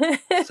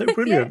 So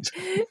brilliant.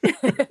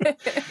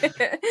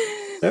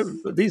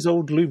 These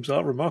old looms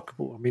are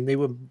remarkable. I mean,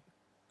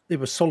 they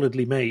were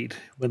solidly made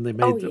when they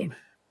made them.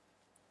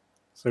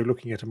 So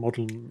looking at a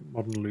modern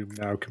loom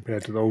now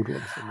compared to the old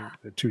ones, I mean,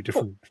 they're two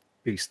different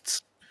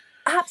beasts.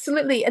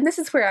 Absolutely. And this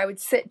is where I would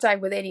sit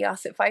down with any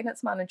asset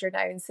finance manager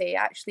now and say,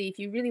 actually, if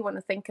you really want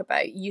to think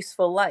about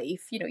useful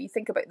life, you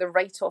think about the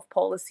write-off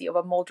policy of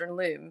a modern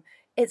loom.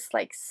 It's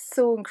like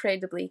so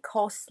incredibly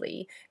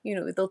costly.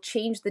 They'll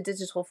change the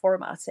digital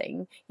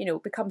formatting,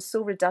 become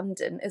so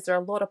redundant. Is there a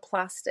lot of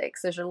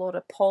plastics? There's a lot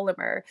of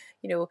polymer,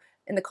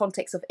 in the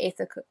context of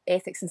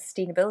ethics and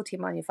sustainability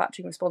and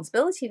manufacturing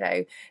responsibility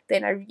now,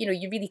 then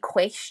you really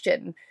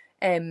question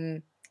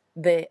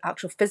the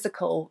actual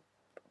physical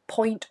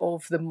point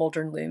of the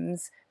modern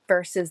looms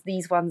versus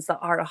these ones that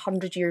are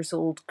 100 years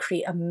old,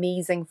 create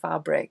amazing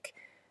fabric,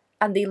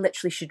 and they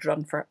literally should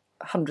run for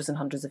hundreds and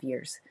hundreds of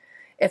years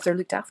if they're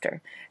looked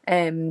after.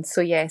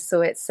 So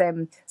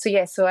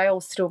I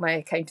always throw my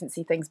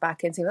accountancy things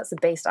back in, saying that's the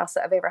best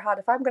asset I've ever had.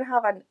 If I'm going to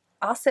have an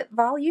asset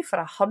value for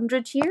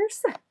 100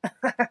 years,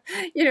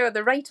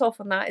 the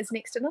write-off on that is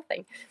next to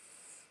nothing.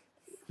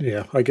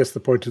 Yeah, I guess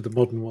the point of the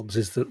modern ones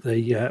is that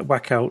they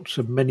whack out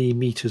many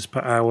meters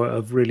per hour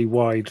of really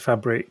wide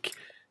fabric,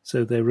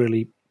 so they're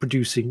really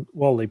producing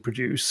while they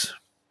produce,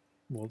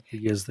 well, the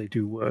years they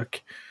do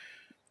work.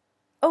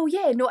 Oh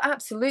yeah, no,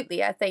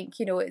 absolutely. I think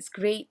it's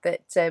great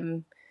that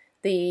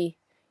they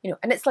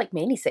and it's like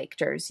many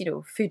sectors,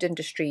 food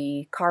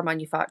industry, car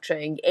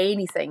manufacturing,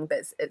 anything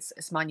that's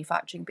it's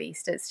manufacturing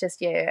based. It's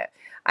just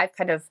I've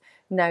kind of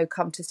now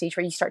come to a stage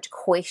where you start to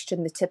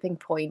question the tipping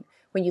point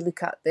when you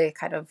look at the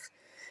kind of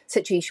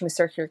situation with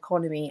circular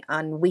economy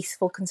and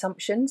wasteful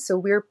consumption.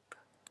 So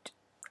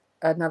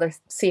another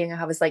saying I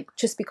have is like,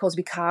 just because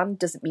we can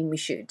doesn't mean we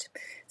should.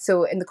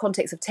 So in the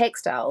context of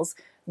textiles,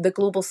 the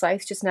global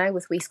south just now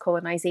with waste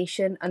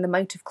colonisation and the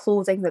amount of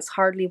clothing that's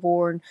hardly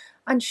worn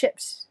and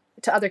shipped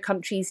to other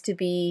countries to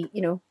be,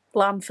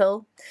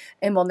 landfill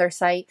on their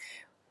site,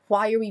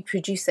 why are we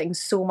producing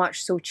so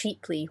much so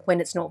cheaply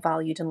when it's not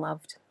valued and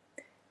loved?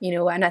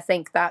 And I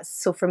think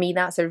for me,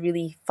 that's a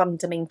really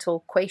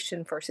fundamental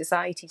question for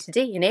society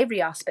today in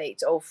every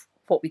aspect of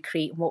what we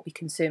create and what we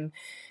consume.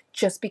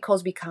 Just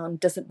because we can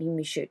doesn't mean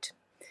we should.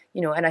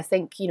 And I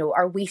think,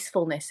 our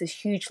wastefulness is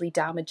hugely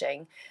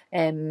damaging.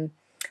 And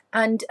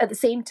at the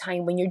same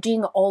time, when you're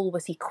doing it all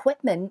with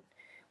equipment,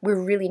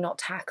 we're really not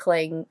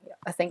tackling,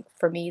 I think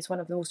for me, is one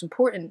of the most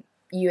important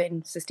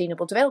UN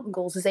Sustainable Development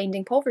Goals is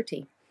ending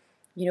poverty,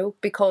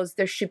 because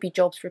there should be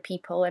jobs for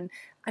people. And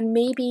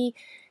maybe,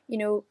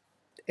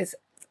 it's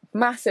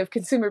massive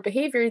consumer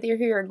behavior there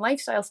here and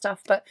lifestyle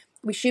stuff, but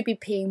we should be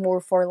paying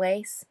more for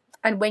less.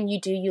 And when you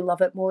do, you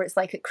love it more. It's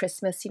like at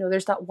Christmas,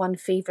 there's that one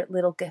favourite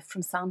little gift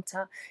from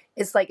Santa.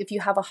 It's like if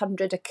you have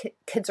 100,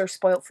 kids are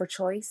spoilt for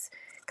choice.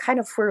 Kind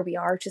of where we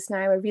are just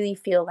now. I really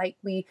feel like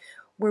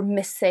we're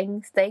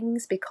missing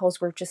things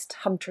because we're just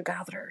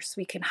hunter-gatherers.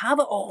 We can have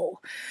it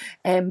all,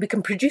 and we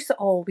can produce it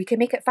all. We can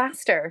make it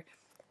faster.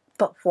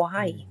 But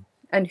why?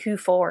 And who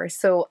for?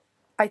 So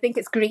I think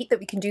it's great that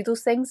we can do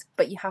those things,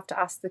 but you have to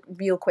ask the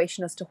real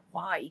question as to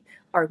why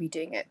are we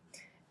doing it?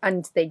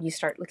 And then you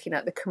start looking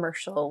at the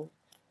commercial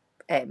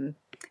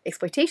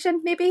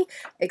exploitation, maybe,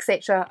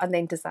 etc. And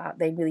then does that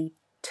then really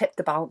tip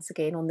the balance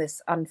again on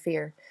this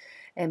unfair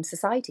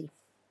society?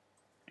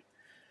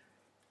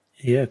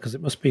 Yeah, because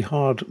it must be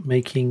hard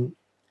making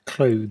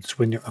clothes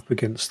when you're up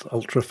against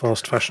ultra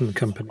fast fashion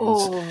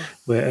companies,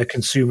 where a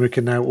consumer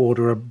can now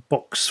order a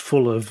box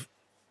full of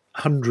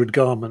 100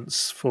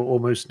 garments for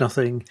almost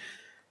nothing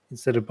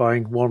instead of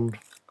buying one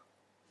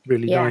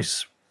really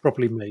nice,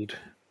 properly made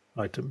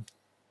item.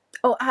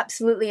 Oh,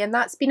 absolutely. And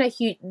that's been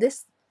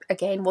this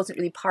again wasn't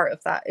really part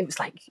of that. It was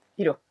like,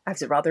 I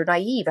was rather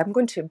naive. I'm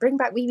going to bring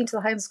back weaving to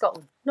the Highlands of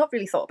Scotland. Not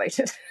really thought about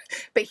it.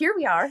 But here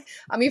we are,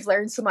 and we've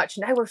learned so much.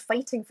 Now we're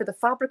fighting for the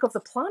fabric of the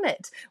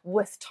planet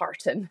with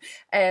tartan.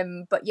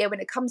 But yeah,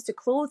 when it comes to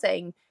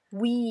clothing,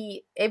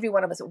 every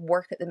one of us at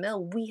work at the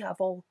mill, we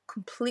have all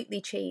completely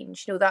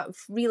changed. That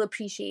real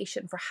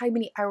appreciation for how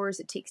many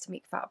hours it takes to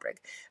make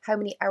fabric, how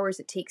many hours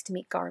it takes to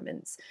make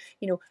garments,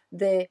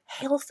 the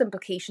health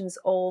implications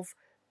of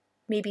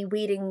maybe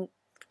wearing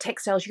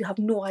textiles you have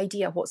no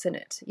idea what's in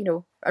it,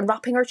 and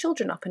wrapping our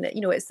children up in it.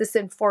 It's this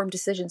informed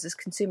decisions as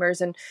consumers,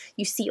 and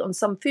you see it on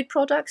some food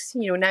products.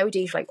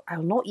 Nowadays, like,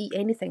 I'll not eat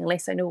anything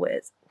unless I know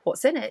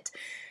what's in it.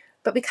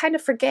 But we kind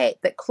of forget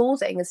that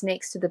clothing is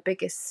next to the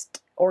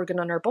biggest organ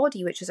on our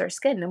body, which is our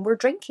skin, and we're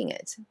drinking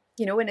it.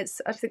 And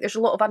I think there's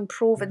a lot of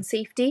unproven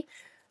safety.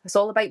 It's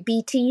all about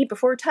BT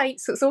before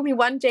tights. So it's only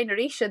one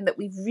generation that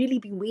we've really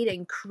been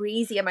wearing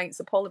crazy amounts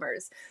of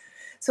polymers.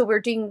 So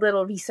we're doing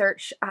little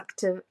research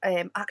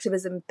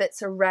activism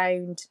bits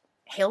around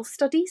health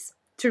studies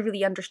to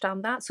really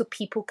understand that, so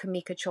people can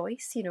make a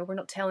choice. We're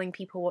not telling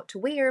people what to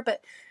wear,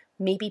 but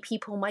maybe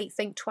people might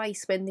think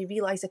twice when they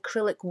realise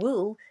acrylic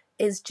wool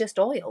is just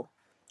oil.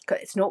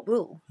 It's not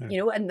wool,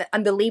 and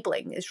the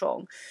labelling is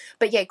wrong.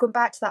 But yeah, going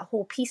back to that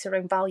whole piece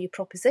around value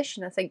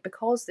proposition, I think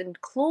because in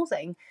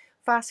clothing,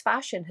 fast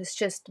fashion has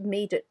just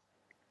made it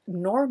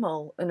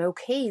normal and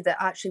okay that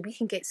actually we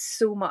can get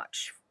so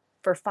much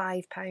for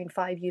 £5, €5,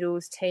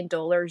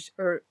 $10,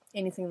 or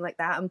anything like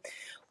that. And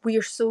we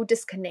are so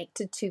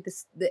disconnected to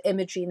the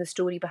imagery and the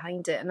story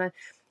behind it. And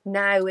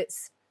now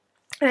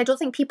and I don't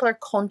think people are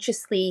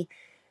consciously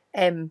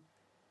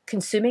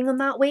consuming in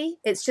that way.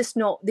 It's just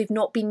not, they've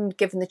not been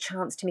given the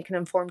chance to make an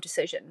informed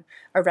decision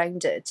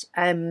around it.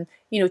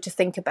 To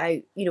think about,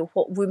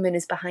 what woman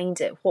is behind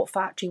it. What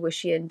factory was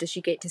she in? Does she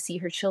get to see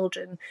her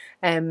children?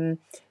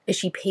 Is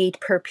she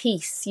paid per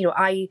piece?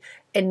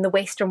 In the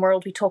Western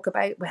world, we talk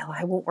about, well,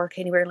 I won't work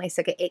anywhere unless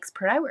I get X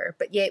per hour.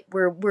 But yet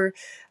we're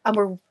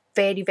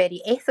very,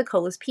 very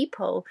ethical as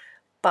people,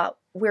 but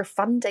we're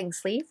funding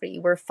slavery.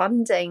 We're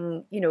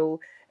funding,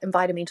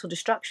 environmental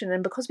destruction.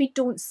 And because we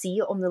don't see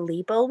it on the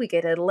label, we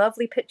get a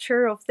lovely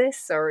picture of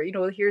this, or,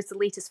 here's the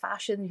latest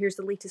fashion, here's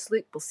the latest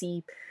look. We'll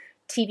see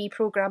TV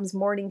programs,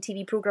 morning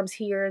TV programs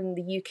here in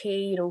the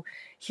UK,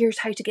 here's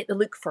how to get the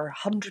look for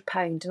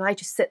 £100. And I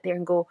just sit there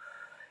and go,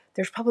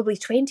 there's probably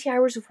 20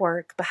 hours of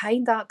work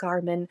behind that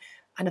garment.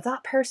 And if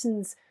that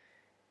person's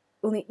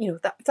only,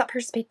 that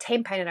person's paid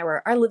 £10 an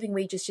hour, our living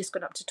wage is just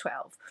gone up to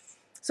 12.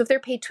 So if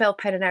they're paid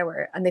 £12 an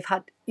hour and they've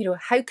had,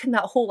 how can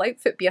that whole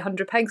outfit be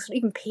 £100? It's not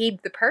even paid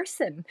the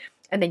person.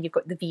 And then you've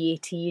got the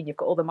VAT and you've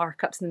got all the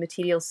markups and the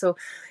materials. So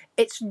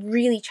it's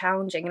really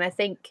challenging. And I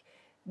think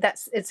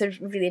it's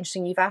really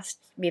interesting you've asked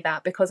me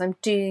that, because I'm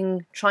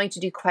trying to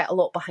do quite a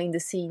lot behind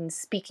the scenes,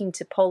 speaking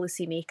to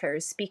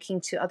policymakers,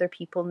 speaking to other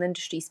people in the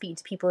industry, speaking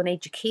to people in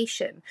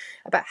education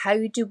about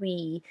how do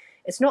we,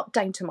 it's not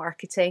down to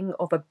marketing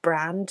of a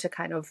brand to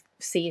kind of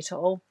say it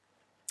all.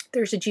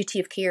 There's a duty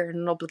of care and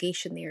an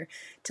obligation there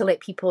to let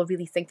people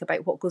really think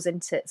about what goes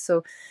into it.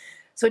 So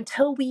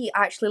until we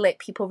actually let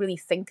people really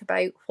think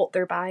about what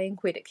they're buying,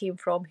 where it came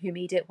from, who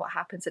made it, what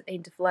happens at the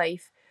end of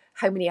life,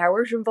 how many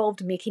hours are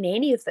involved in making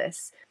any of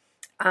this,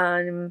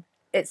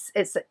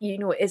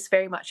 it's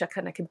very much a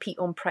kind of compete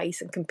on price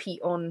and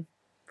compete on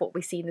what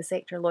we see in the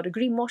sector, a lot of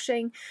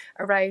greenwashing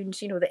around,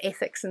 the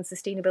ethics and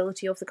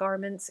sustainability of the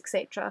garments,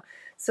 etc.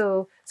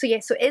 So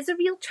it is a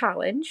real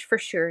challenge for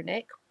sure,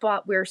 Nick,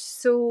 but we're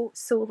so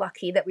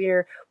lucky that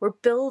we're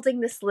building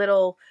this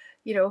little,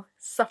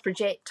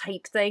 suffragette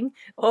type thing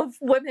of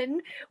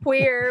women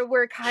where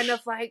we're kind of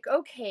like,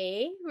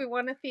 okay, we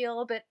want to feel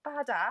a bit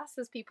badass,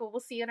 as people will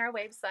see on our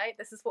website.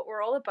 This is what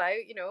we're all about,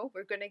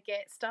 we're going to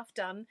get stuff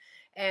done.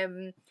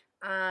 And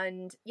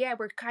yeah,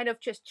 we're kind of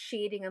just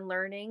sharing and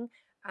learning.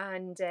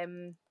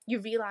 And you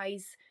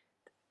realise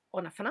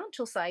on a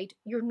financial side,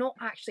 you're not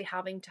actually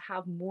having to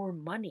have more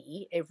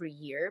money every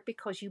year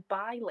because you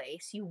buy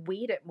less, you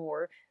wear it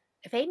more.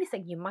 If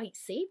anything, you might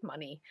save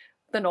money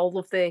than all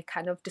of the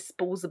kind of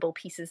disposable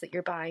pieces that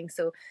you're buying.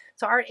 So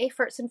our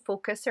efforts and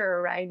focus are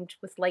around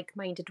with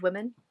like-minded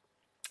women,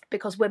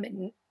 because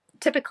women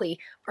typically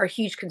are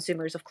huge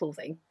consumers of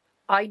clothing.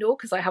 I know,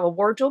 because I have a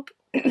wardrobe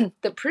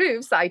that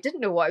proves that I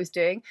didn't know what I was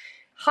doing.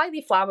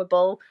 Highly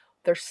flammable.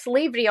 There's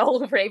slavery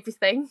all over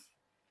everything,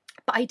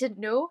 but I didn't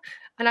know.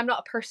 And I'm not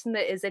a person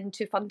that is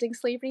into funding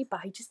slavery, but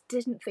I just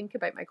didn't think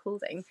about my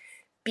clothing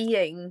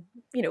being,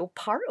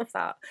 part of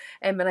that.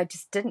 And I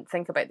just didn't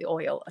think about the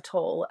oil at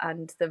all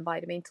and the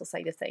environmental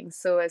side of things.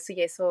 So I've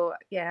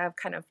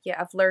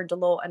learned a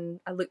lot, and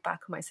I look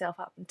back on myself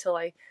up until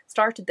I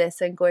started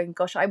this and going,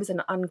 gosh, I was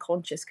an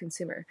unconscious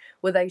consumer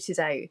without a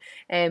doubt.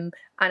 And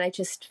I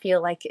just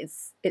feel like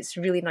it's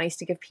really nice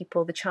to give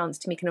people the chance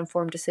to make an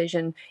informed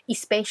decision,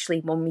 especially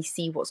when we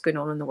see what's going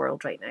on in the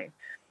world right now.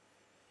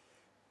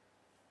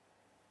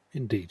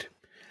 Indeed.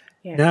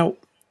 Yeah. Now,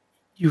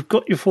 you've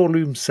got your 4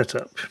 looms set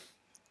up.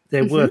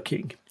 They're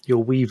working. You're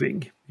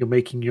weaving. You're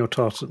making your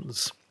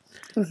tartans.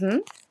 Mm-hmm.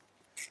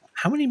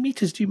 How many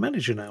meters do you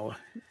manage an hour?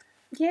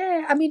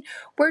 Yeah, I mean,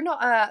 we're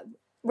not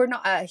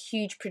a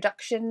huge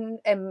production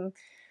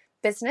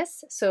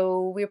business, so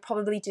we'll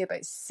probably do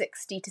about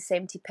 60 to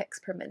 70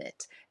 picks per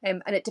minute,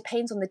 and it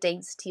depends on the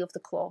density of the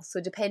cloth. So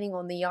depending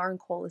on the yarn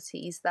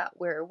qualities that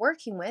we're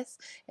working with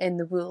in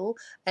the wool,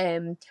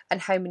 and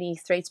how many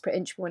threads per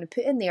inch we want to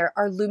put in there,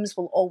 our looms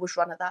will always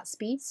run at that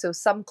speed. So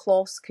some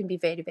cloths can be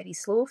very, very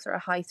slow if they're a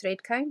high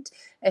thread count.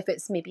 If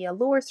it's maybe a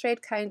lower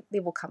thread count, they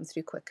will come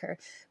through quicker.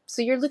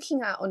 So you're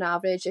looking at, on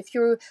average, if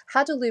you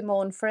had a loom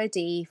on for a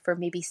day for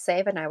maybe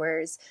 7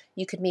 hours,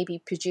 you could maybe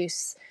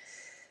produce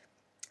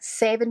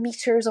 7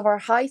 meters of our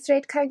high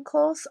thread count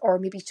cloth, or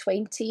maybe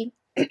 25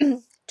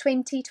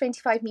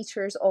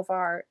 meters of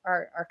our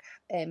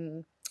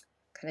kind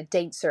of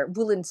denser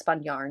woolen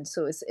spun yarn.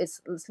 So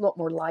it's a lot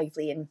more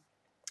lively, and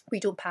we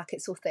don't pack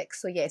it so thick.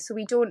 So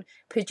we don't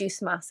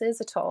produce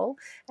masses at all.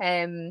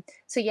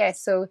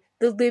 So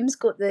the loom's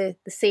got the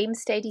same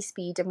steady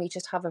speed, and we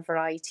just have a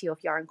variety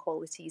of yarn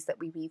qualities that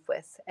we weave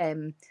with.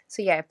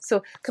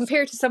 So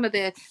compared to some of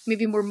the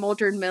maybe more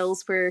modern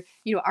mills where,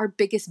 our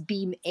biggest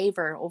beam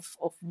ever of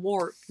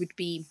warp would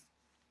be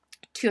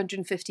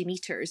 250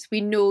 meters.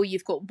 We know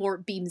you've got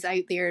warp beams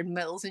out there in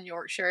mills in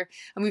Yorkshire,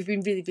 and we've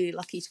been really, really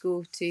lucky to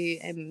go to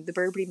the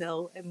Burberry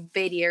mill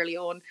very early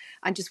on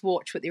and just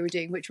watch what they were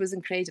doing, which was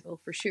incredible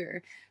for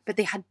sure. But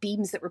they had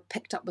beams that were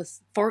picked up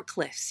with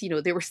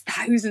forklifts. There were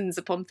thousands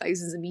upon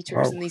thousands of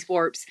meters in these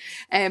warps,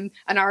 and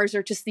ours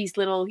are just these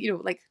little,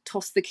 like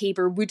toss the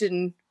caber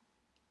wooden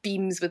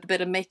beams with a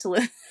bit of metal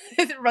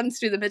that runs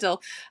through the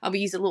middle, and we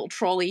use a little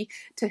trolley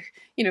to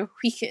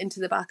wheek it into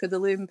the back of the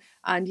loom.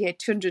 And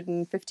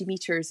 250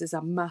 meters is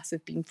a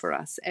massive beam for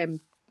us.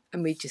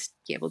 and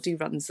we'll do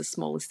runs as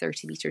small as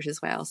 30 meters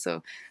as well.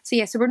 So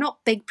we're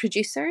not big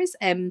producers,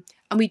 and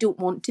we don't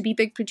want to be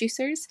big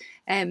producers.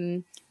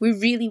 We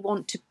really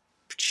want to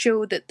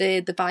show that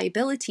the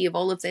viability of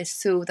all of this,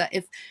 so that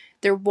if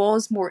there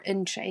was more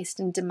interest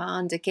and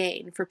demand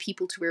again for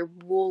people to wear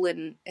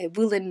woolen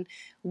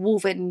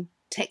woven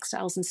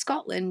textiles in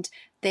Scotland,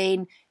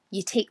 then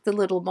you take the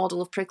little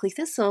model of prickly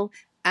thistle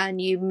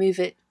and you move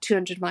it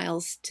 200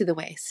 miles to the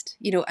west,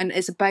 and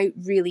it's about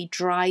really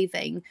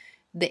driving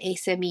the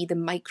SME, the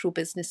micro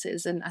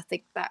businesses. And I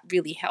think that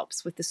really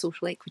helps with the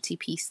social equity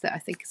piece that I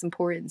think is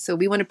important. So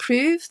we want to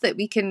prove that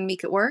we can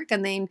make it work,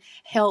 and then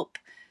help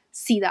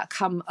see that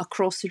come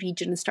across the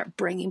region and start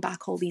bringing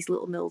back all these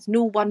little mills.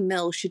 No one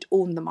mill should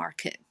own the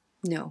market.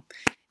 No,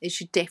 it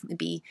should definitely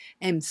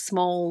be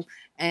small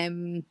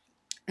and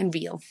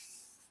real.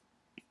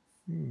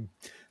 It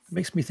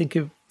makes me think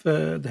of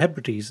the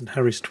Hebrides and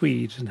Harris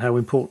Tweed and how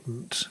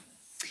important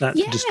that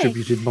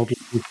distributed model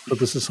is for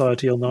the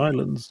society on the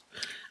islands.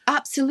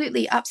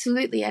 Absolutely.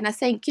 And I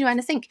think,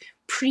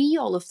 pre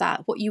all of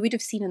that, what you would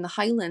have seen in the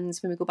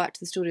Highlands, when we go back to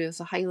the story of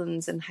the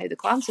Highlands and how the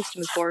clan system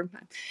was born,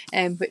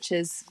 which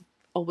is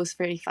always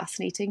very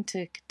fascinating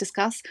to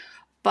discuss.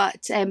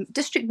 But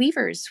district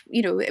weavers,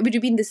 it would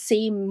have been the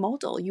same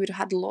model. You would have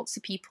had lots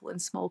of people in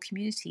small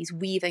communities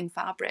weaving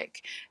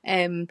fabric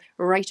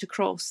right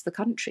across the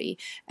country.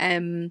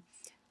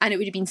 And it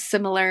would have been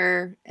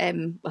similar, it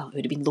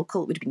would have been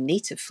local, it would have been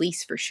native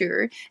fleece for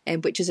sure,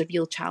 which is a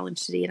real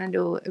challenge today. And I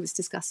know it was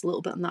discussed a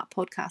little bit on that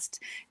podcast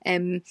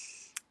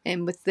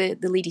with the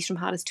ladies from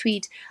Harris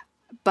Tweed.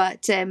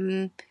 But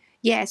so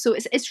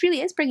it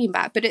really is bringing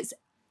back, but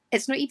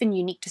it's not even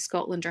unique to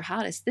Scotland or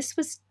Harris. This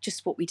was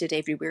just what we did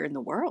everywhere in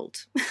the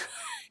world.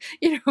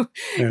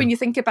 When you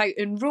think about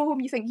in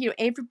Rome, you think,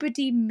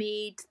 everybody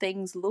made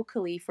things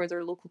locally for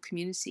their local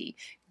community,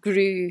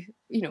 grew,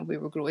 we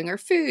were growing our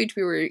food,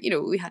 we were,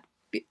 we had,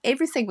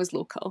 everything was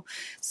local.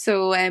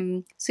 So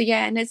and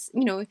it's,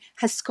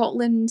 has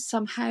Scotland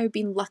somehow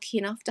been lucky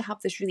enough to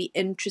have this really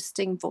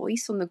interesting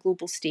voice on the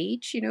global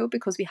stage,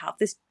 because we have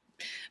this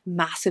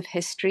massive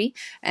history,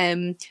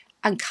 and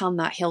can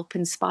that help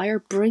inspire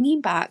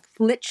bringing back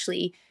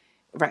literally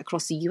right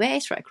across the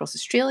US, right across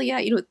Australia,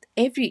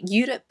 every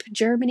Europe,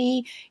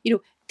 Germany,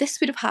 this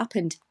would have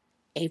happened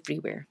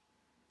everywhere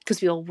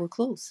because we all wore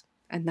clothes.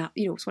 And that,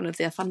 it's one of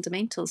the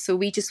fundamentals. So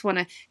we just want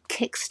to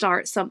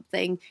kickstart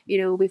something.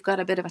 We've got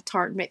a bit of a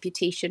tartan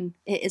reputation.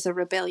 It is a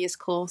rebellious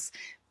cause.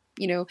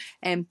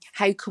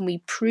 How can we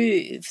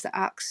prove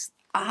that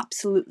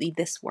absolutely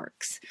this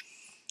works?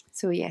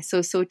 So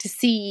so to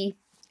see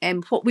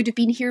what would have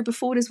been here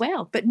before as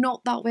well, but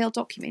not that well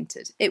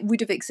documented. It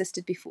would have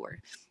existed before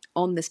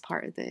on this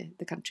part of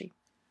the country.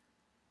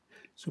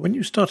 So when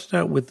you started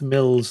out with the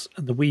mills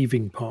and the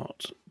weaving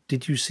part,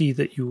 did you see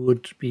that you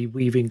would be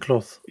weaving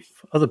cloth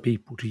for other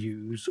people to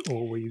use,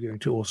 or were you going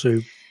to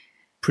also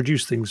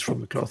produce things from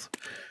the cloth?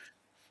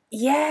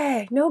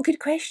 Yeah, no, good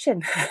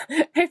question.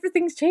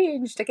 Everything's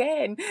changed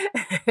again.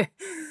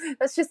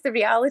 That's just the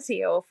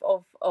reality of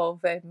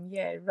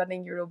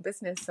running your own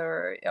business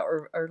or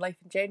life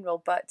in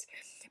general. But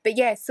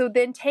yeah, so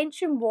the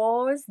intention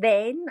was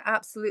then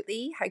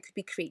absolutely how could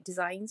we create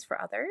designs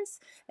for others,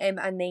 and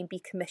then be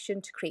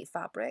commissioned to create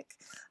fabric.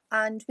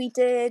 And we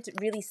did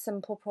really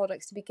simple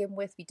products to begin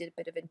with. We did a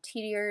bit of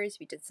interiors,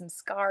 we did some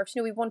scarves.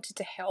 We wanted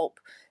to help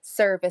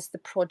service the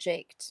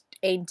project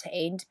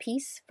end-to-end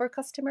piece for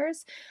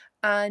customers.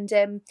 And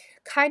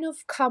kind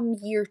of come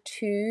year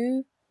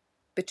 2,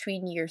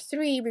 between year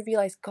 3, we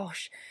realised,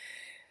 gosh,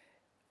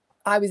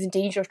 I was in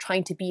danger of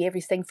trying to be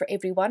everything for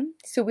everyone.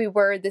 So we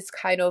were this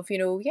kind of,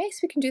 yes,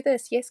 we can do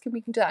this. Yes,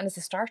 we can do that. And as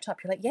a startup,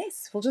 you're like,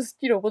 yes, we'll just,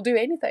 we'll do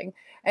anything.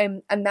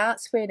 And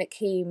that's when it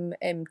came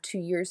 2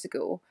 years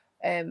ago,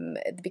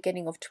 at the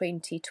beginning of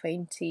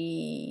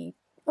 2020,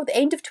 the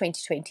end of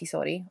 2020,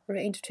 sorry, or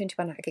end of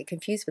 21. I get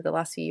confused with the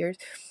last few years.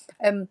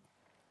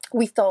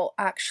 We thought,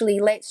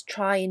 actually, let's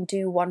try and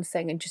do one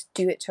thing and just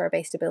do it to our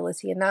best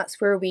ability. And that's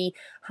where we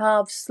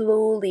have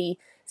slowly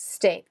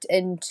stepped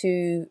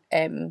into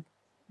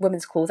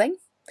women's clothing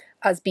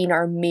as being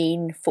our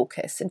main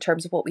focus in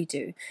terms of what we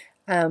do.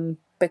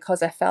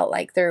 Because I felt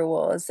like there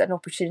was an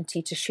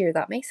opportunity to share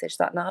that message,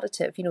 that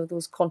narrative,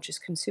 those conscious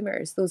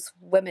consumers, those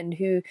women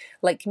who,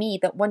 like me,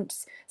 that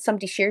once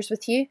somebody shares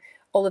with you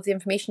all of the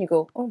information, you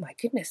go, oh my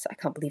goodness, I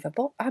can't believe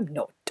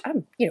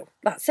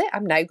that's it.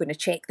 I'm now going to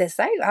check this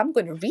out. I'm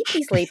going to read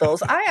these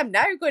labels. I am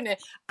now going to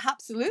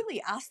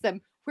absolutely ask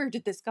them, where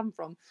did this come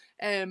from?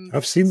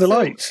 I've seen the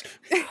light.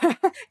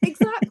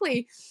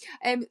 Exactly.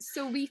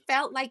 So we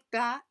felt like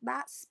that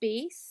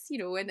space,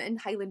 in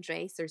Highland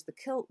dress, there's the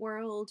kilt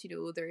world,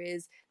 there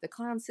is the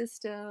clan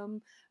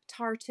system,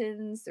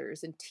 tartans,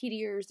 there's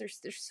interiors,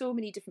 there's so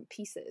many different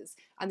pieces,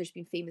 and there's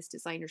been famous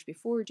designers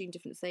before doing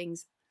different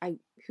things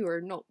who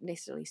are not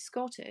necessarily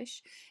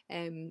Scottish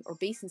or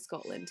based in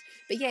Scotland.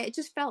 But yeah, it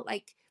just felt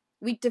like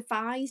we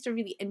devised a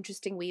really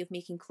interesting way of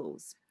making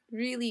clothes.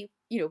 Really,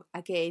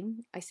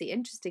 again, I say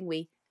interesting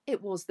way,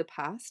 it was the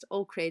past.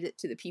 All credit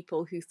to the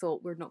people who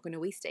thought we're not going to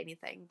waste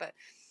anything. But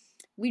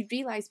we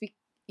realised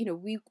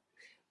we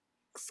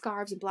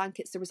scarves and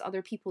blankets, there was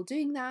other people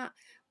doing that,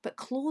 but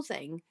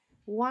clothing,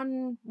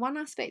 one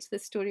aspect of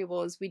this story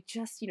was we'd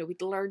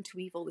learned to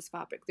weave all this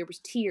fabric. There was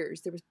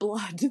tears, there was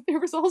blood, there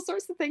was all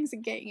sorts of things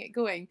in getting it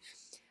going.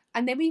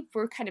 And then we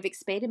were kind of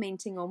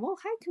experimenting on, well,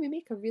 how can we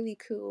make a really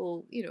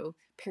cool,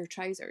 pair of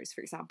trousers,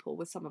 for example,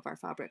 with some of our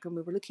fabric? And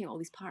we were looking at all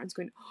these patterns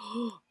going,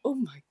 oh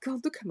my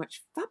God, look how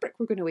much fabric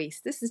we're going to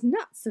waste. This is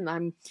nuts. And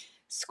I'm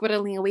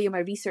squirreling away in my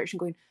research and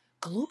going,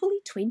 globally,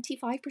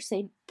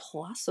 25%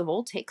 plus of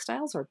all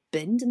textiles are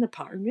binned in the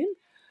pattern room.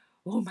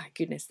 Oh my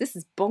goodness, this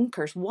is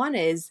bonkers. One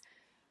is,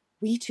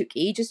 we took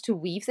ages to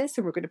weave this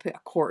and we're going to put a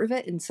quarter of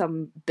it in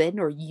some bin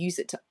or use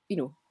it to,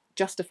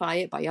 justify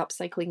it by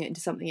upcycling it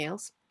into something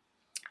else.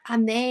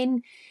 And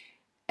then,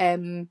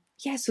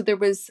 so there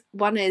was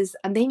one is,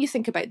 and then you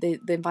think about the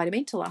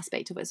environmental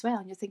aspect of it as well.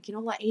 And you're thinking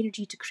all that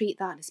energy to create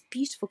that, and it's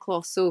beautiful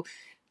cloth. So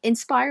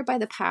inspired by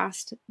the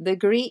past, the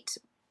great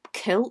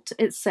kilt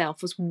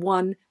itself was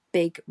one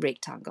big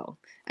rectangle.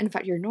 And in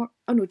fact,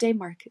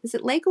 Denmark. Is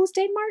it Lego's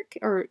Denmark?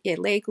 Or, yeah,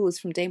 Lego is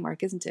from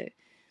Denmark, isn't it?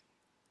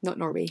 Not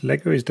Norway.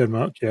 Lego is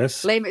Denmark,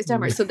 yes. Lego is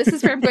Denmark. So this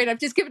is where I'm going. I've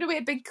just given away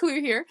a big clue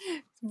here.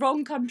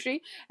 Wrong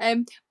country.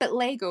 But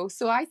Lego.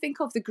 So I think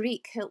of the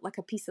great kilt like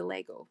a piece of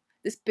Lego.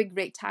 This big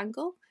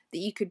rectangle that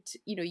you could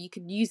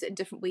use it in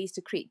different ways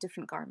to create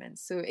different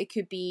garments. So it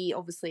could be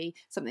obviously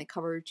something that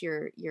covered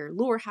your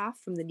lower half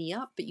from the knee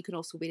up, but you can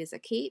also wear it as a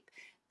cape.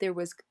 There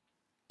was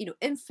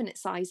infinite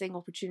sizing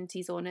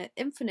opportunities on it,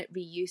 infinite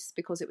reuse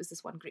because it was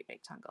this one great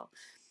rectangle.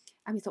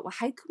 And we thought, well,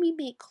 how can we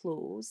make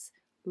clothes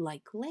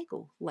like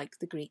Lego, like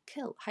the great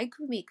kilt? How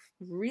can we make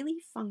really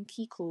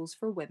funky clothes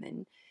for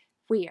women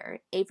where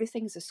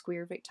everything is a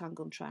square,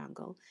 rectangle and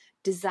triangle,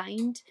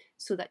 designed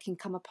so that can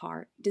come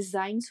apart,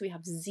 designed so we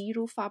have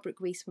zero fabric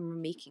waste when we're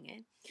making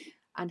it?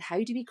 And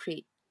how do we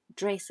create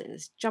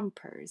dresses,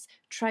 jumpers,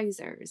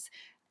 trousers,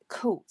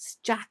 coats,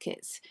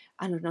 jackets?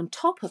 And on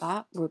top of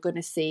that, we're going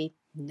to say,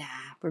 nah,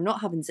 we're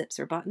not having zips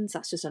or buttons.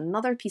 That's just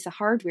another piece of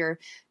hardware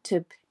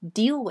to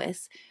deal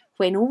with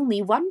when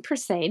only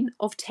 1%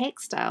 of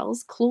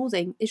textiles,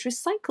 clothing, is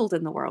recycled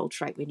in the world.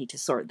 Right, we need to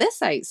sort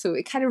this out. So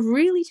it kind of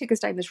really took us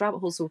down this rabbit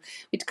hole. So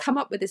we'd come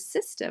up with a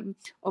system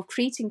of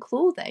creating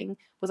clothing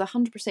with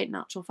 100%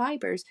 natural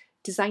fibres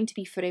designed to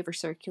be forever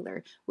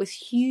circular with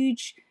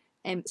huge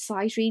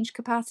size range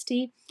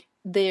capacity.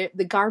 The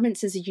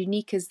garments is as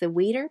unique as the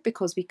wearer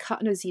because we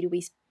cut on a zero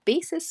waste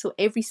basis. So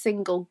every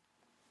single,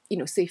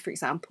 say for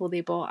example,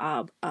 they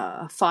bought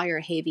a fire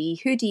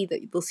heavy hoodie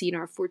that they'll see in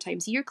our 4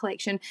 times a year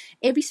collection.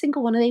 Every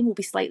single one of them will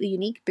be slightly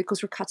unique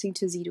because we're cutting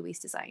to a zero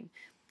waste design.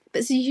 But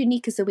it's as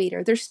unique as the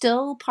wearer. They're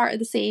still part of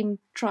the same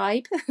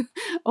tribe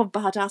of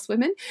badass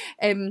women.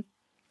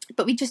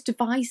 But we just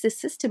devised this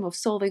system of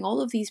solving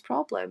all of these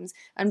problems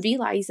and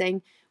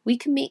realising we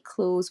can make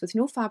clothes with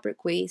no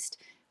fabric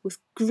waste, with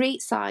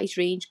great size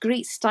range,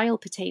 great style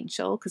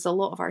potential, because a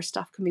lot of our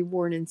stuff can be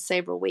worn in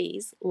several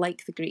ways,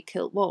 like the great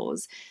kilt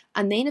was.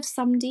 And then if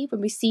someday, when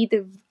we see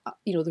the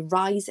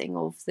rising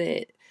of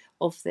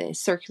the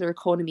circular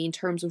economy in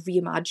terms of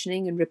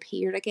reimagining and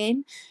repair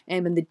again,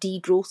 and the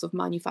degrowth of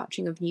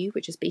manufacturing of new,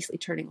 which is basically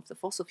turning off the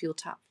fossil fuel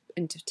tap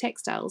into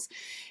textiles,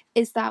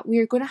 is that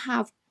we're going to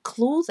have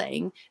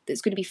clothing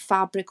that's going to be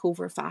fabric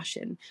over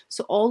fashion.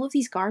 So all of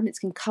these garments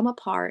can come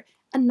apart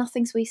and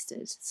nothing's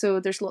wasted. So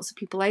there's lots of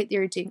people out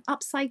there doing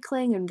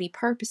upcycling and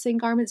repurposing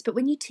garments, but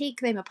when you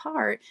take them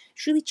apart,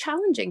 it's really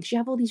challenging because you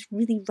have all these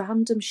really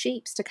random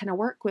shapes to kind of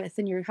work with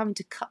and you're having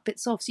to cut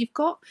bits off. So you've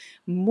got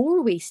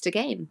more waste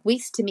again,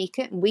 waste to make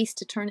it and waste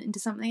to turn it into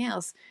something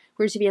else.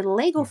 Whereas if you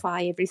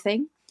Legofy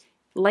everything,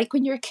 like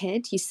when you're a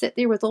kid, you sit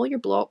there with all your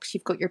blocks,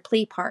 you've got your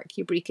play park,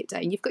 you break it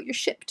down, you've got your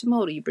ship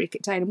tomorrow, you break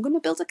it down, I'm going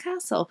to build a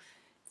castle.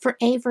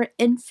 Forever,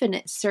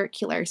 infinite,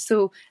 circular.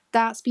 So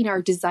that's been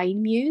our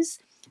design muse.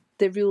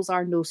 The rules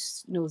are no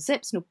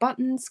zips, no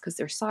buttons, because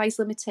they're size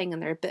limiting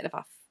and they're a bit of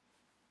a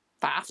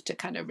faff to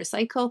kind of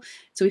recycle.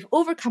 So we've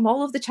overcome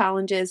all of the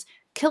challenges.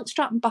 Kilt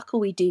strap and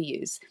buckle we do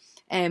use.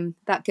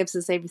 That gives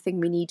us everything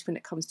we need when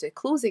it comes to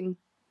closing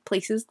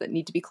places that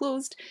need to be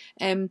closed.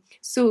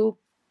 So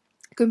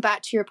going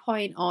back to your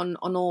point on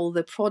all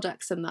the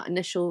products and that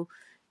initial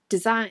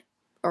design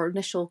or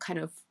initial kind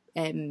of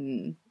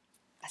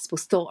I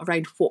suppose thought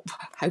around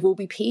how will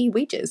we pay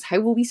wages? How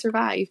will we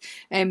survive?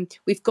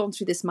 We've gone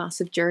through this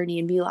massive journey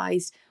and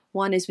realised,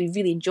 one is we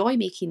really enjoy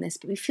making this,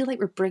 but we feel like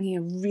we're bringing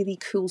a really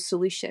cool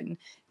solution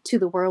to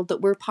the world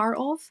that we're part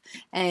of.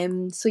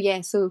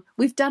 So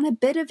we've done a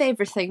bit of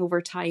everything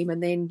over time,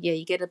 and then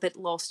you get a bit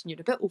lost and you're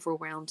a bit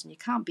overwhelmed and you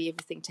can't be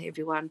everything to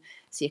everyone.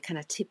 So you kind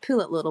of pull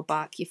it a little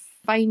back. You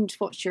find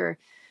what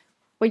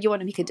you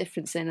want to make a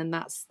difference in, and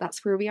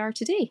that's where we are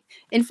today.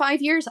 In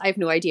 5 years, I have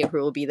no idea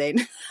where we'll be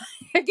then.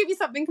 I'll give you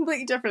something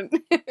completely different.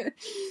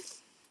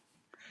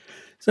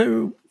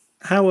 So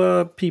how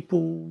are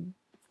people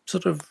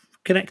sort of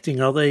connecting?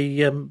 Are they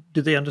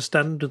do they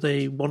understand? Do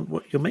they want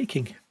what you're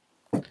making?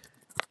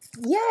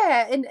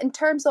 Yeah, in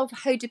terms of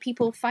how do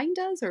people find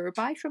us or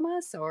buy from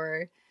us,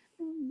 or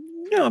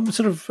Yeah, I'm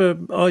sort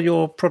of are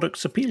your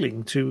products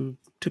appealing to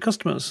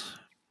customers?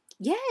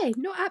 Yeah,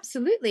 no,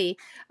 absolutely.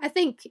 I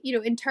think,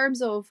 in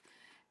terms of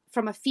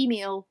from a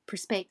female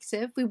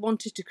perspective, we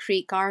wanted to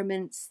create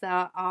garments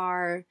that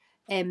are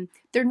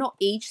they're not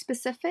age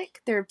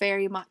specific. They're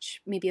very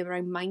much maybe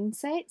around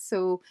mindset.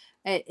 So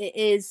it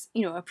is,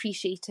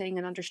 appreciating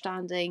and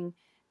understanding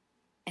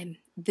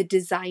the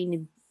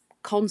design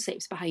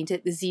concepts behind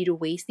it, the zero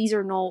waste. These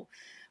are not,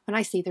 when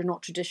I say they're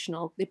not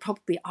traditional, they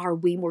probably are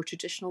way more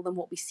traditional than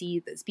what we see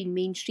that's been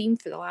mainstream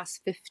for the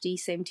last 50,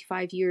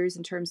 75 years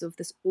in terms of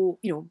this,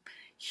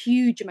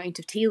 huge amount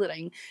of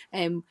tailoring.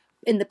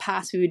 In the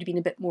past, we would have been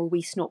a bit more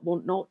waste not,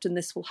 want not, and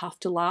this will have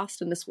to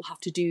last, and this will have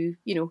to do,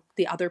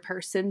 the other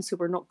person. So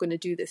we're not going to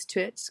do this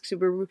to it. So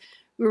we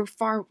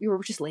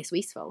were just less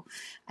wasteful.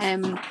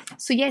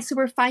 So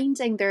we're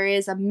finding there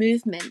is a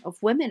movement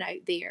of women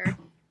out there,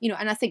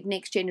 and I think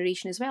next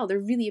generation as well, they're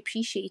really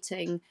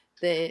appreciating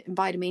the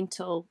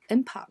environmental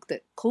impact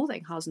that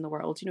clothing has in the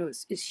world.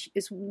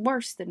 It's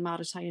worse than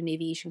maritime and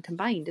aviation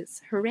combined.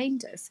 It's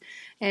horrendous.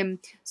 And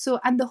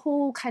the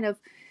whole kind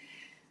of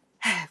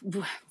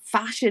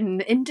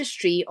fashion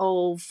industry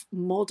of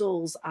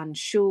models and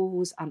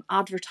shows and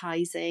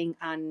advertising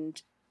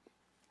and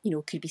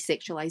could be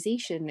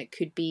sexualization, it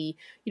could be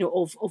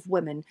of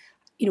women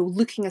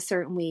looking a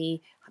certain way,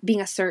 being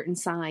a certain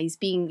size,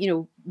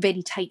 being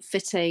very tight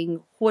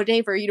fitting,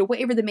 whatever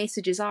the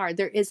messages are.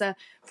 There's a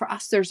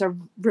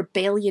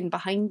rebellion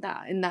behind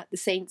that, in that the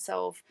sense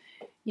of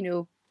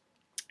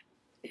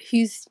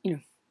who's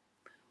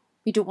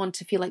we don't want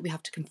to feel like we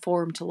have to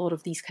conform to a lot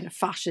of these kind of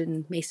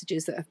fashion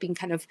messages that have been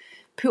kind of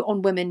put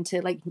on women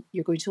to, like,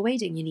 you're going to a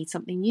wedding, you need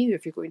something new.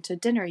 If you're going to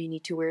dinner, you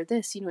need to wear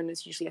this, and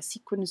it's usually a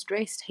sequins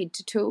dress head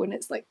to toe. And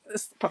it's like,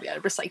 this is probably a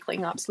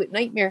recycling absolute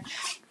nightmare.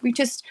 We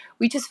just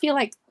feel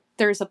like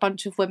there's a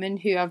bunch of women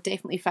who I've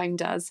definitely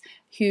found us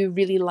who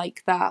really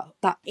like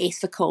that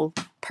ethical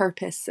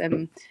purpose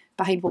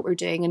behind what we're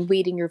doing, and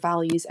wearing your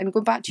values. And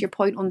going back to your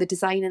point on the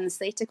design and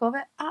aesthetic of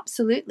it,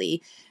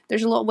 absolutely.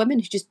 There's a lot of women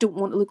who just don't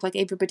want to look like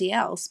everybody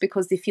else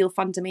because they feel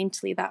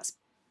fundamentally that's,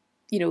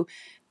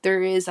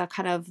 there is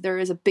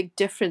a big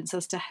difference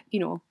as to,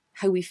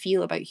 how we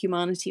feel about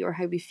humanity, or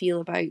how we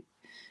feel about,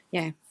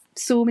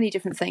 so many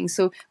different things.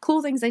 So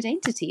clothing's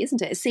identity,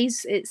 isn't it?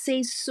 It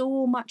says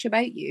so much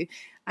about you.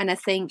 And I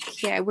think,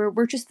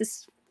 we're just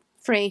this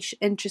fresh,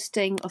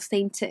 interesting,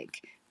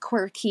 authentic,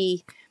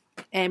 quirky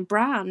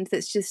brand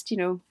that's just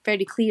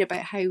very clear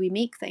about how we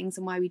make things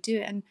and why we do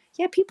it, and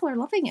people are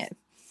loving it.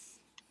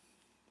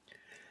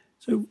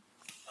 So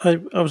I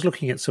was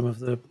looking at some of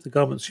the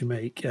garments you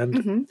make,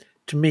 and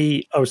to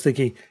me, I was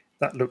thinking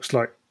that looks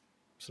like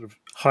sort of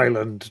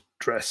Highland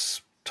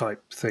dress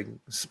type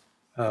things.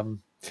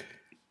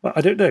 But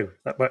I don't know.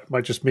 That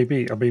might just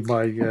be. I mean,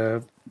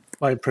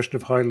 my impression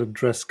of Highland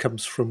dress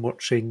comes from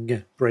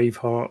watching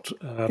Braveheart.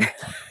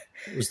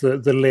 It was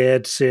the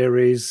Laird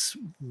series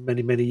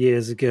many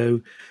years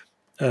ago.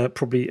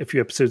 Probably a few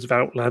episodes of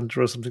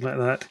Outlander or something like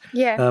that.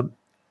 Yeah.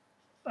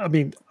 I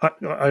mean, I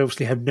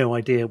obviously have no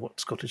idea what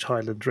Scottish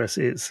Highland dress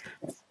is.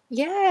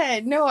 Yeah,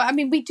 no, I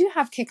mean, we do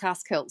have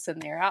kick-ass kilts in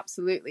there,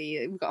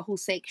 absolutely. We've got a whole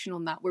section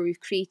on that where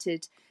we've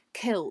created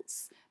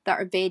kilts that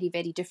are very,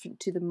 very different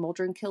to the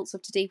modern kilts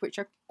of today, which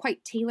are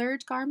quite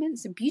tailored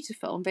garments and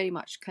beautiful and very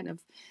much kind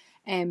of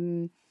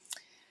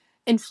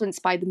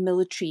influenced by the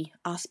military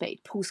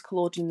aspect,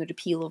 post-colonial, the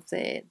repeal of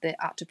the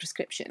Act of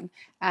Prescription,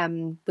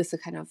 with the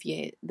kind of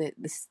the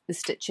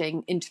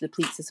stitching into the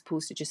pleats as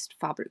opposed to just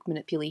fabric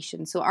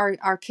manipulation. So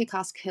our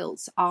kick-ass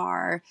kilts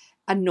are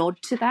a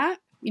nod to that.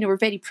 We're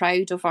very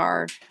proud of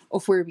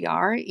where we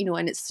are,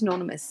 and it's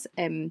synonymous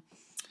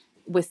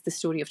with the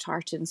story of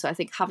tartan. So I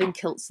think having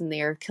kilts in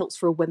there, kilts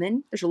for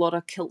women, there's a lot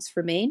of kilts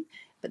for men,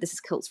 but this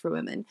is kilts for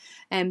women.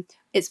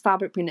 It's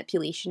fabric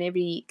manipulation.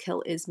 Every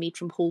kilt is made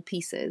from whole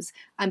pieces,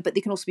 but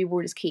they can also be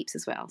worn as capes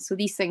as well. So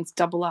these things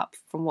double up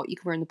from what you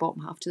can wear in the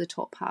bottom half to the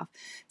top half.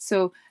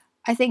 So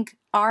I think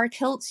our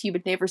kilts, you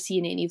would never see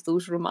in any of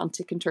those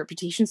romantic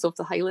interpretations of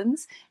the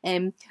Highlands.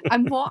 And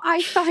what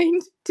I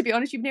find, to be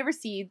honest, you'd never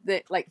see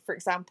that, like, for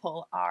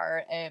example,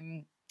 our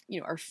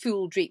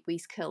full drape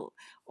waist kilt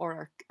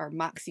or our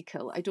maxi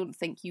kilt. I don't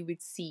think you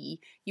would see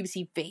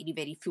very,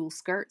 very full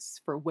skirts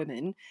for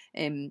women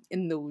in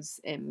those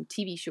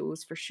TV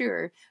shows for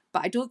sure.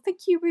 But I don't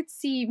think you would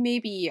see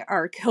maybe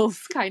our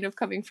kilts kind of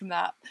coming from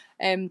that.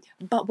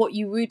 But what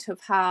you would have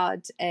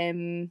had,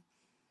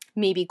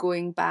 maybe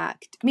going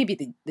back,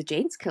 maybe the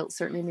gents kilt,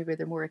 certainly, maybe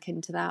they're more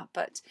akin to that.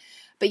 But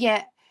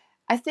yeah,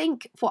 I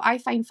think what I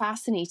find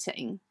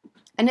fascinating,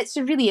 and it's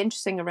a really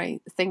interesting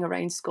thing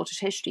around Scottish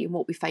history and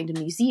what we find in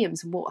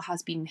museums and what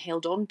has been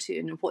held on to,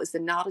 and what is the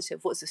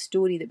narrative, what's the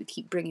story that we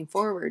keep bringing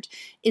forward,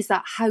 is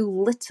that how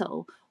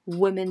little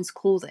women's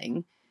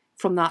clothing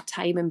from that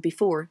time and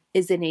before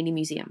is in any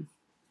museum.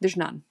 There's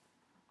none.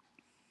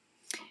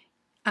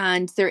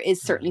 And there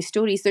is certainly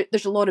stories.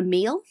 There's a lot of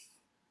male,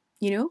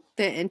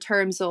 that in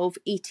terms of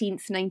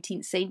 18th,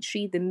 19th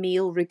century, the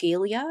male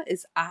regalia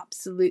is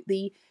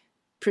absolutely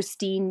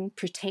pristine,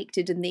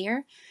 protected in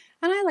there.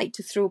 And I like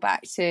to throw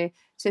back to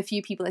a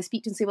few people I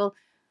speak to and say, well,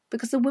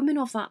 because the women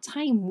of that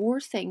time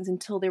wore things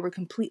until they were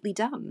completely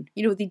done.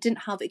 You know, they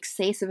didn't have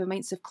excessive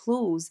amounts of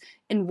clothes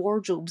in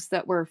wardrobes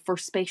that were for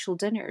special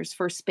dinners,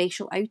 for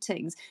special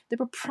outings. They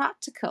were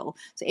practical.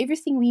 So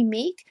everything we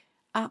make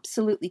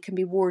absolutely can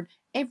be worn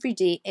every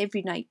day,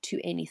 every night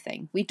to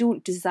anything. We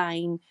don't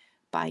design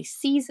by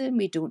season,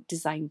 we don't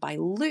design by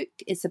look.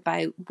 It's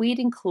about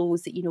wearing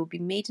clothes that, you know, be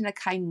made in a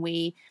kind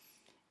way,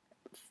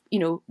 you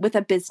know, with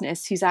a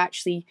business who's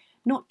actually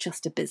not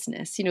just a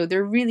business. You know,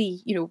 they're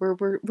really, you know,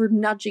 we're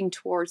nudging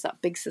towards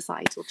that big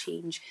societal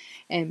change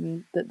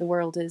that the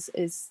world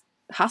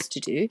has to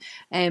do.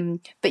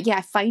 But yeah,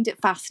 I find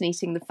it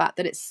fascinating, the fact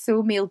that it's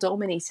so male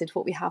dominated,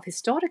 what we have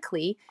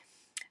historically,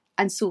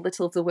 and so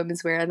little of the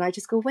women's wear. And I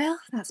just go, well,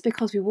 that's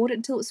because we wore it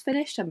until it was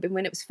finished. And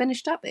when it was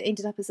finished up, it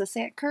ended up as a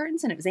set of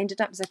curtains, and it was ended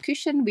up as a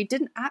cushion. We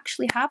didn't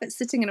actually have it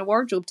sitting in a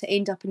wardrobe to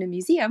end up in a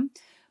museum.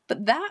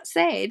 But that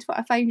said, what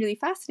I find really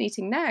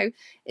fascinating now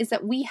is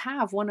that we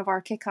have one of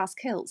our kick-ass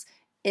kilts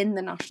in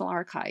the National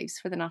Archives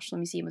for the National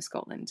Museum of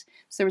Scotland.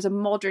 So there was a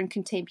modern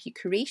contemporary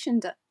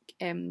curation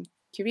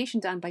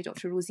done by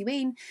Dr. Rosie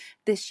Wayne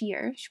this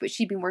year, which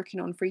she'd been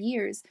working on for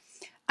years.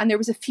 And there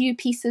was a few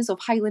pieces of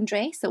Highland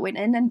dress that went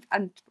in,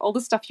 and all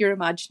the stuff you're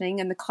imagining,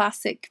 and the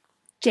classic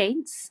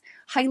gents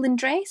Highland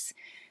dress.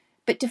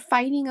 But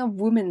defining a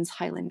woman's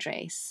Highland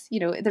dress, you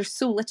know, there's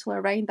so little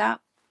around that,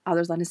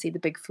 other than, say, the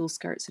big full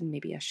skirts and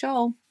maybe a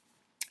shawl.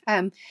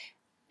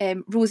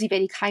 Rosie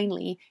very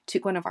kindly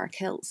took one of our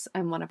kilts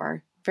and one of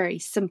our very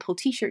simple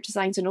t-shirt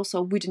designs, and also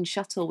a wooden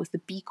shuttle with the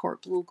B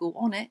Corp logo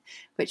on it,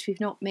 which we've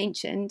not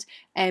mentioned,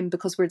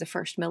 because we're the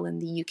first mill in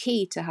the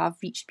UK to have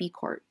reached B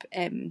Corp,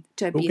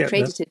 to be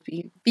accredited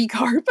B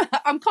Corp.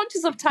 I'm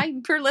conscious of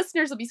time, poor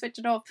listeners will be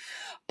switching off,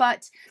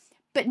 but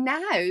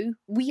now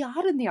we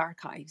are in the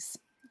archives,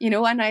 you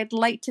know, and I'd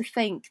like to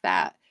think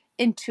that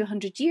in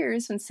 200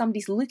 years, when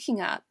somebody's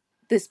looking at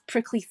this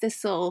prickly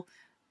thistle,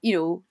 you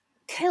know,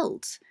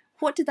 kilt,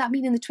 what did that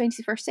mean in the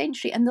 21st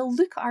century? And they'll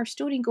look at our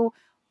story and go,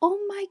 oh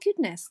my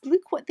goodness,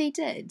 look what they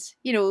did.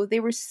 You know, they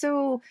were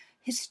so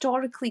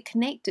historically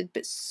connected,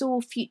 but so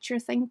future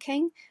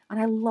thinking. And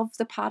I love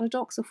the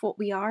paradox of what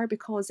we are,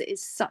 because it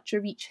is such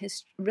a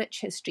rich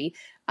history,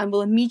 and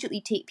will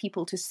immediately take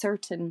people to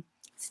certain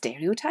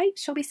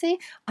stereotypes, shall we say.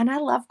 And I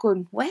love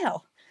going,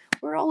 well,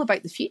 we're all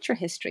about the future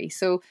history.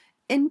 So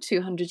in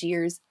 200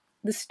 years,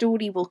 the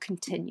story will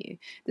continue.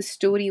 The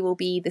story will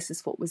be, this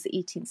is what was the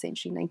 18th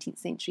century, 19th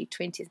century,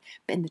 20th.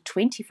 But in the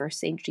 21st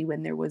century,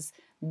 when there was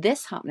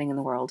this happening in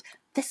the world,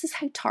 this is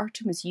how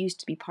tartan was used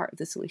to be part of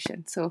the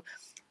solution. So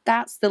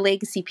that's the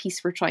legacy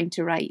piece we're trying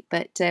to write.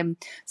 But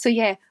so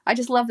yeah, I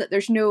just love that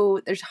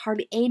there's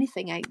hardly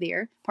anything out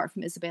there apart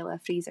from Isabella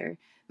Fraser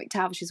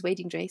McTavish's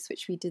wedding dress,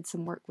 which we did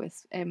some work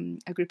with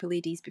a group of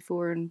ladies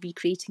before, and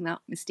recreating that,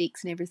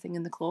 mistakes and everything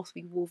in the cloth.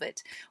 We wove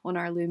it on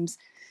our looms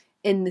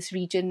in this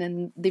region,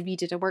 and they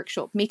redid a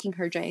workshop making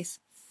her dress.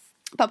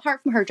 But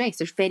apart from her dress,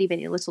 there's very,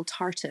 very little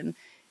tartan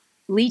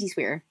ladies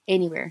wear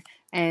anywhere.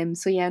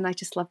 So yeah, and I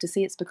just love to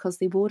say it's because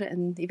they wore it,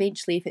 and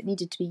eventually, if it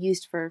needed to be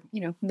used for,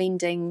 you know,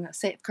 mending a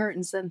set of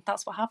curtains, then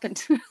that's what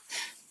happened.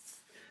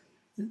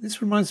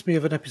 This reminds me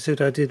of an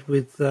episode I did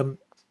with oh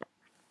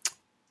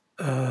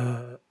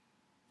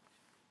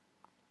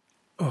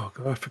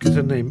God, I forget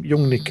her name,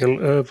 Young Nickel,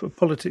 of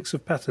Politics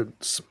of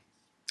Patents.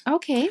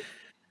 Okay.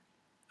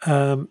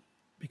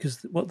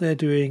 Because what they're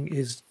doing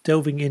is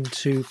delving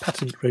into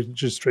patent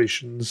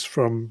registrations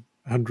from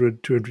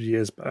 100, 200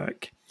 years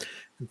back,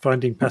 and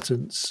finding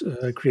patents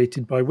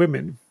created by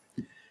women.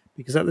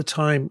 Because at the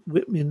time,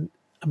 women,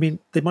 I mean,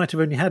 they might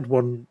have only had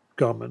one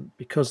garment,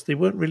 because they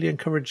weren't really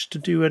encouraged to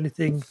do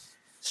anything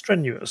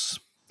strenuous,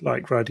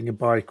 like riding a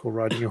bike or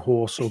riding a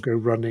horse or go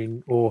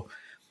running, or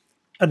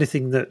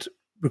anything that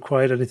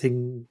required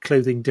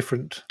clothing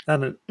different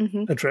than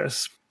a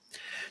dress.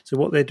 So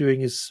what they're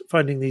doing is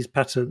finding these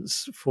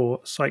patents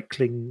for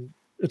cycling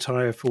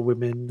attire for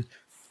women,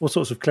 all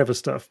sorts of clever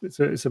stuff. It's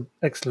an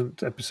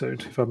excellent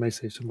episode, if I may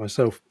say so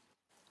myself.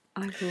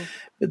 I will.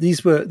 But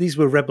these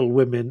were rebel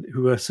women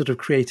who were sort of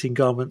creating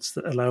garments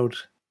that allowed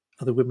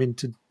other women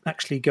to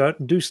actually go out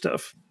and do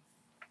stuff.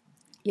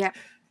 Yeah.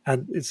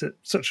 And it's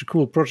such a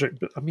cool project.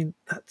 But I mean,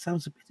 that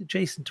sounds a bit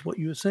adjacent to what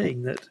you were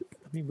saying, that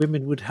I mean,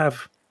 women would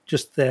have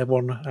just their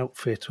one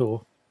outfit,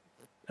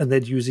 and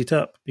they'd use it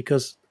up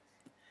because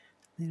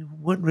they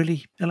weren't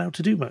really allowed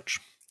to do much.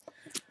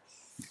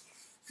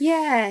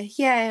 Yeah.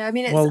 I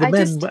mean, While the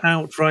men were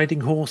out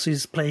riding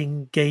horses,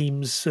 playing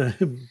games,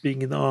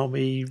 being in the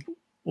army,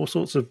 all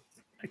sorts of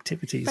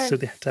activities. So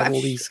they had to have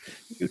all these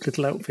cute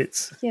little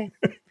outfits. Yeah.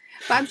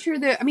 But I'm sure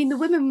the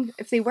women,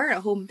 if they were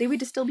at home, they would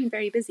have still been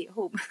very busy at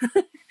home,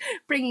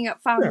 bringing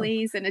up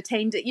families and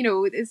attending. You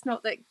know, it's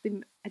not like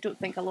I don't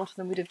think a lot of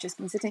them would have just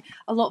been sitting.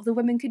 A lot of the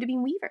women could have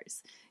been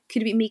weavers,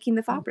 could have been making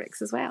the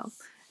fabrics as well.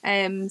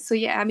 So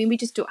yeah, I mean, we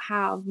just don't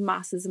have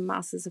masses and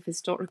masses of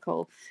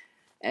historical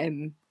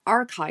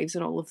archives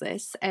and all of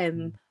this.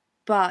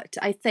 But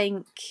I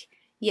think,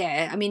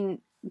 yeah, I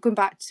mean, going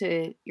back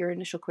to your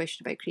initial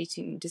question about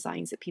creating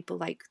designs that people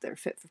like that are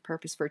fit for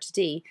purpose for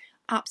today,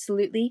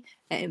 absolutely.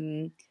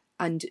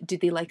 and do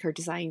they like our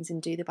designs and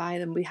do they buy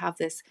them? We have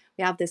this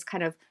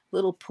kind of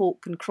little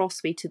poke and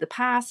crossway to the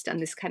past,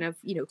 and this kind of,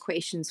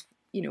 questions,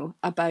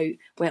 about,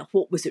 well,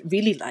 what was it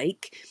really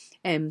like?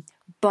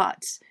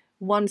 But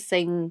one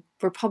thing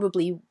we're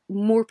probably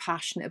more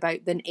passionate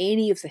about than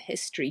any of the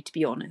history, to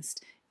be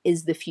honest,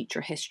 is the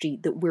future history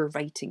that we're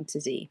writing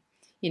today.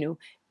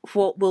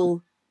 What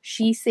will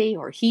she say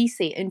or he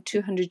say in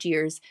 200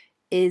 years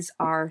is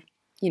our,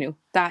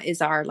 that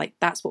is our,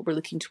 that's what we're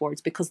looking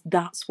towards, because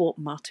that's what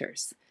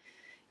matters,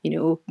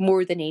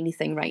 more than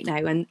anything right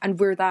now. And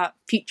we're that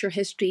future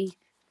history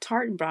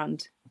tartan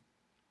brand.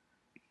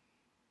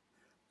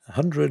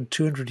 100,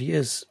 200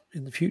 years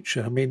in the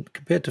future. I mean,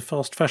 compared to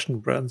fast fashion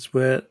brands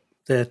where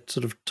their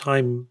sort of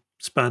time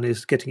span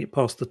is getting it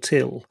past the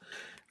till,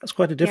 that's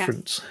quite a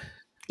difference.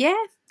 Yeah.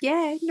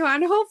 No,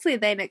 and hopefully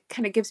then it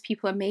kind of gives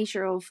people a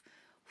measure of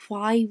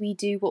why we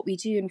do what we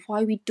do and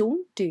why we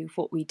don't do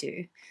what we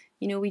do.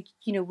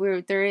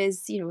 There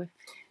is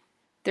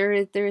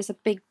a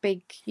big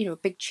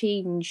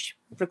change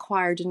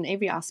required in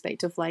every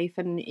aspect of life.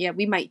 And yeah,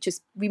 we might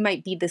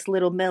be this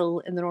little mill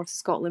in the north of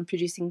Scotland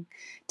producing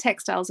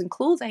textiles and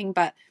clothing,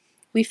 but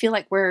we feel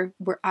like we're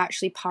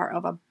actually part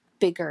of a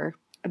bigger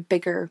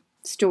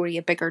story,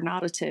 a bigger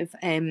narrative.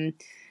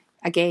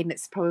 Again,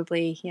 it's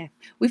probably,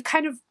 we've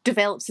kind of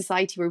developed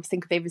society where we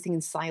think of everything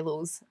in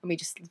silos, and we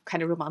just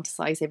kind of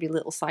romanticize every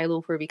little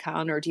silo where we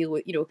can, or deal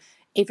with,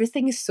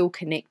 everything is so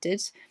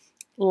connected,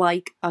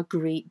 like a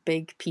great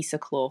big piece of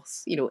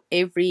cloth.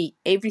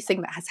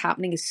 Everything that has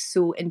happening is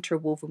so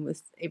interwoven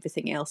with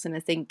everything else. And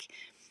I think,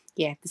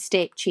 the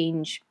step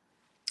change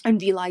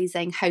and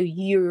realizing how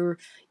your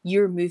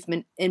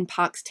movement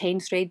impacts 10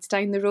 threads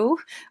down the row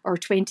or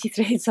 20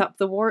 threads up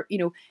the warp,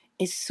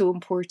 is so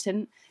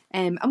important.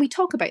 And we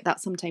talk about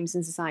that sometimes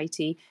in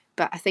society,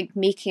 but I think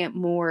making it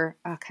more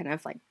kind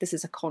of like, this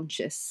is a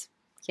conscious,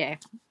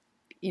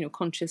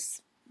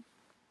 conscious,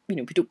 we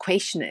don't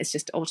question it, it's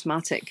just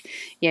automatic.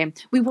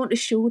 We want to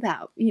show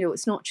that,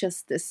 it's not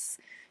just this.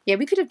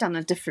 We could have done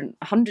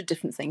 100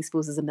 different things, I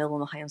suppose, as a mill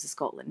on the Highlands of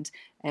Scotland,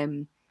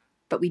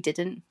 but we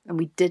didn't, and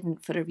we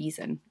didn't for a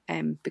reason,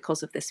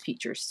 because of this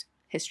future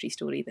history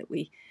story that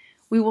we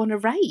want to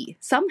write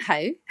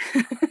somehow.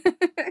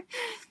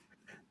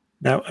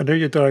 Now, I know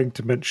you're dying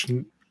to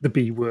mention the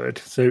B word,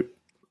 so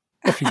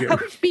off you go.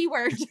 B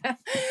word.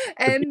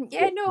 B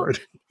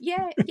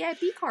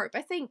Corp.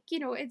 I think,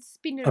 it's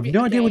been I have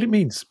no idea what it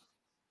means.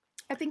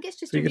 I think it's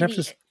just so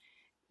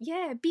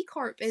B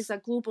Corp is a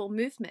global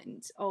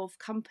movement of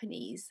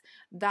companies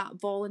that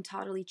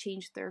voluntarily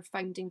changed their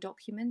founding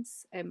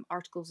documents,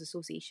 articles of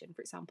association,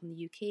 for example, in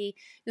the UK.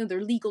 They're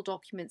legal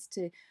documents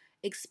to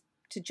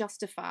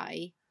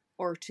justify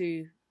or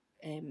to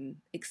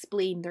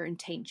explain their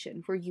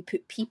intention, where you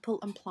put people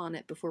and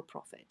planet before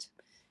profit.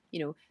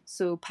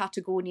 So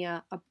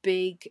Patagonia, a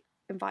big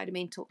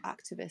environmental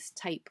activist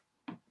type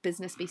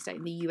business based out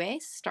in the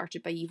US,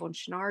 started by Yvon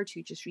Chouinard,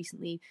 who just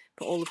recently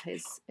put all of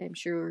his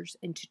shares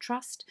into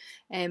trust.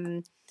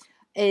 So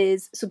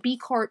B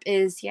Corp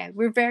is,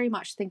 we're very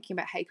much thinking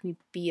about how can we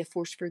be a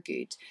force for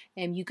good.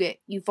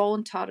 You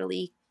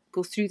voluntarily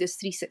go through this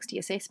 360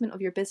 assessment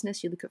of your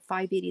business. You look at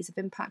 5 areas of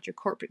impact: your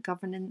corporate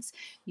governance,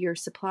 your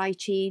supply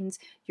chains,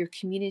 your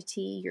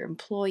community, your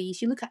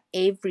employees. You look at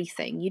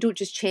everything. You don't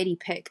just cherry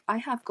pick. I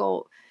have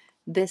got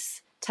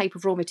this type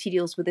of raw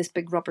materials with this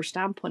big rubber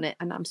stamp on it,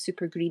 and I'm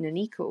super green and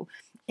eco.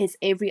 It's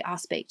every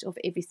aspect of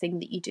everything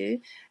that you do.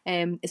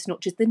 It's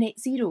not just the net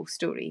zero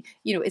story.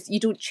 You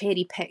don't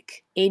cherry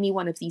pick any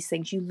one of these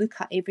things. You look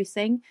at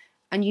everything,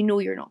 and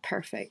you're not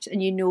perfect,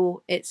 and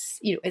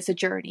it's a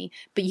journey,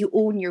 but you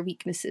own your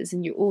weaknesses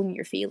and you own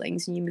your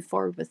failings and you move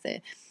forward with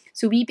it.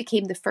 So we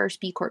became the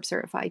first B Corp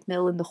certified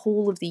mill in the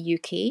whole of the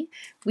UK.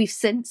 We've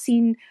since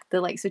seen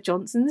the likes of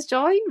Johnson's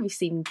join, we've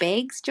seen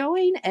Beggs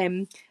join,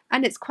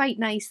 and it's quite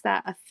nice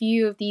that a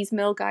few of these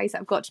mill guys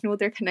that I've got to know,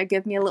 they're kind of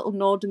give me a little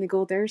nod and they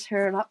go, there's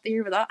her up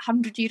there with that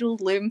 100-year-old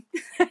loom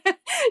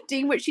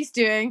doing what she's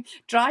doing,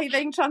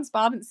 driving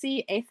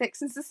transparency,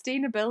 ethics and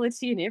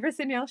sustainability and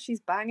everything else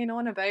she's banging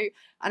on about.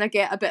 And I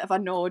get a bit of a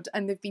nod,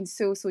 and they've been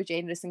so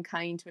generous and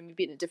kind when we've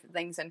been at different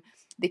things, and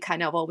they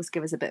kind of always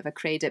give us a bit of a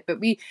credit. But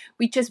we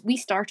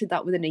started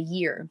that within a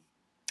year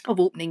of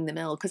opening the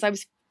mill, because I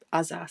was,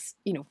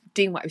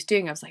 doing what I was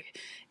doing, I was like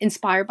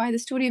inspired by the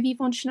story of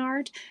Yvon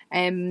Chouinard,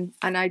 and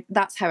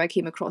that's how I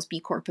came across B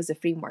Corp as a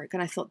framework.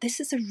 And I thought, this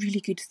is a really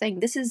good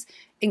thing. This is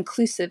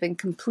inclusive and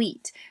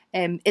complete.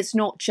 It's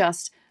not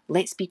just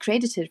let's be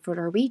credited for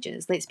our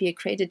wages, let's be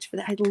accredited for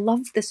that. I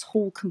love this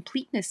whole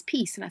completeness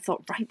piece, and I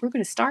thought, right, we're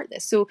going to start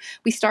this. So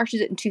we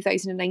started it in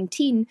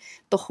 2019.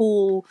 The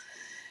whole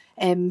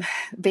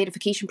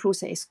verification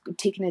process,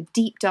 taking a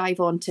deep dive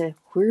onto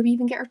where we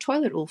even get our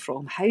toilet roll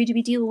from, how do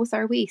we deal with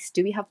our waste,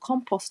 do we have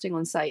composting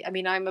on site? I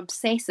mean, I'm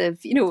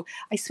obsessive,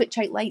 I switch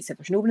out lights if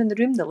there's no one in the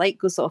room, the light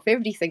goes off,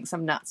 everybody thinks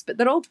I'm nuts, but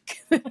they're all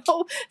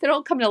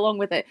coming along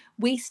with it.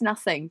 Waste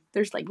nothing.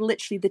 There's like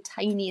literally the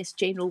tiniest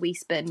general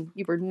waste bin.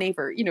 You were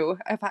never,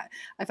 if I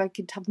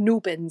could have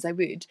no bins, I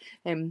would,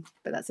 but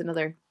that's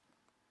another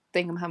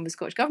Dingham with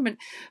Scottish Government.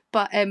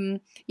 But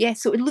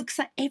so it looks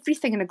at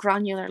everything on a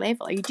granular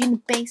level. Are you doing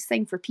the best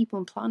thing for people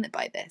and planet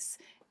by this?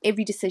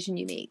 Every decision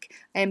you make.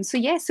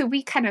 So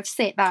we kind of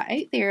set that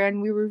out there,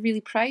 and we were really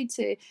proud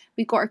to.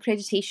 We got our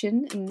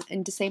accreditation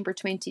in December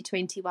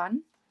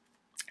 2021,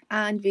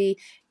 and we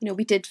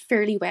did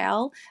fairly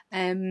well.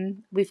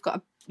 We've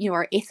got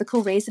our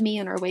ethical resume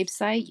on our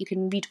website. You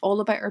can read all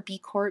about our B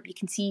Corp. You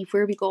can see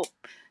where we got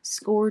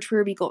scored,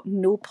 where we got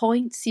no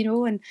points,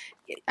 and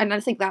I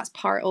think that's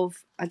part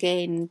of,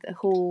 again, the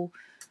whole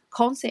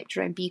concept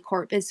around B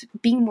Corp is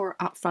being more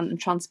upfront and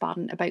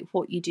transparent about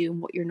what you do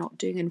and what you're not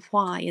doing and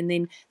why. And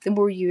then the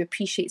more you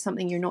appreciate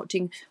something you're not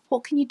doing,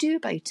 what can you do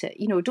about it?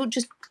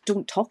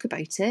 Don't talk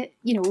about it.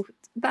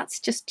 That's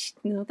just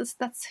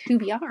that's who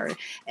we are.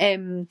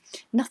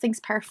 Nothing's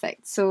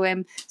perfect.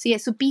 So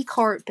B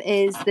Corp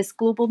is this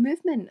global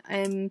movement.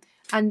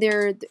 And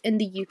they're in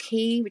the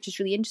UK, which is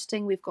really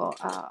interesting. We've got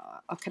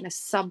a kind of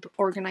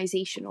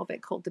sub-organisation of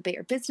it called the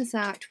Better Business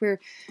Act, where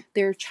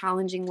they're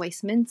challenging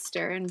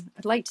Westminster, and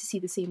I'd like to see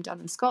the same done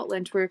in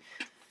Scotland. We're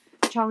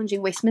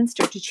challenging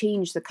Westminster to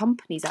change the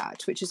Companies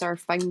Act, which is our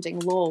founding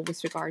law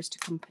with regards to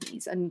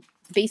companies, and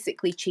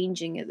basically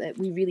changing it that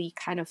we really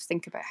kind of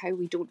think about how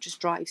we don't just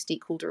drive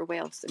stakeholder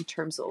wealth in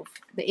terms of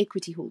the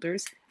equity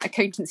holders,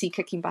 accountancy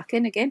kicking back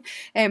in again,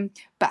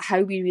 but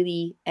how we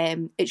really,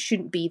 it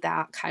shouldn't be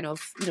that kind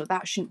of,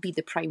 that shouldn't be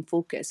the prime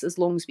focus, as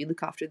long as we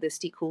look after the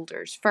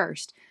stakeholders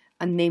first,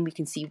 and then we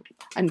can see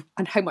and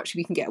how much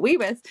we can get away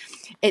with.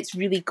 It's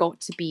really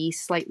got to be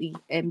slightly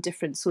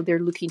different. So they're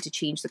looking to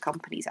change the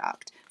Companies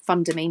Act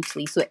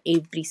fundamentally, so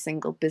every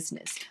single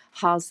business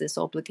has this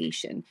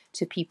obligation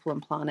to people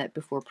and planet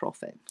before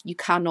profit. You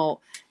cannot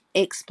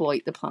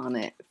exploit the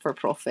planet for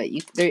profit.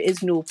 There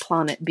is no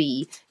planet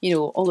B,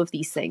 all of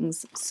these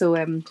things. So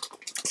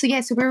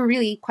we're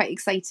really quite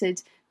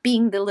excited,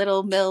 being the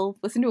little mill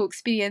with no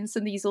experience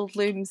in these old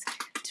looms,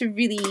 to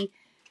really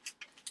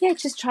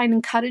just try and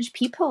encourage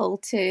people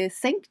to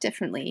think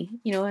differently,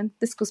 and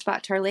this goes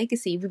back to our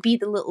legacy. We be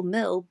the little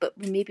mill, but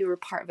maybe we're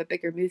part of a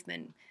bigger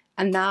movement.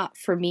 And that,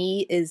 for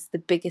me, is the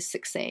biggest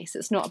success.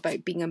 It's not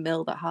about being a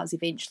mill that has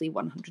eventually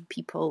 100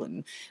 people,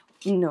 and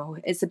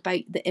it's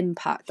about the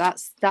impact.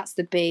 That's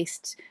the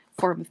best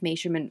form of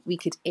measurement we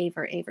could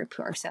ever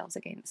put ourselves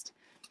against.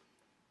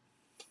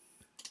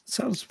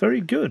 Sounds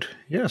very good.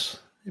 Yes,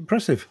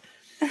 impressive.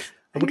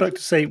 I would like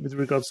to say, with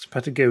regards to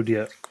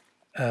Patagonia,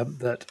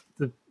 that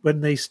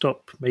when they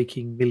stop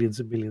making millions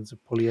and millions of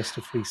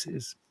polyester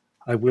fleeces,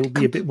 I will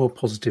be a bit more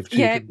positive to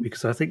them,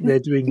 because I think they're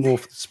doing more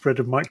for the spread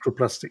of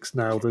microplastics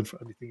now than for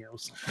anything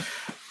else.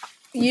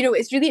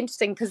 It's really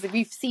interesting because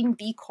we've seen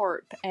B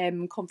Corp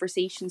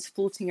conversations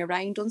floating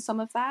around on some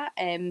of that.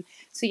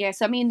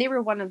 They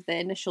were one of the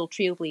initial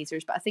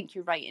trailblazers, but I think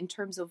you're right in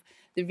terms of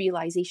the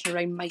realisation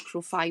around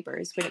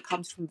microfibres when it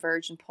comes from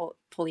virgin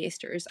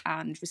polyesters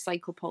and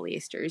recycled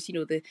polyesters,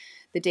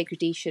 the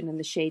degradation and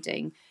the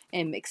shedding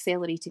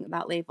accelerating at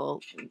that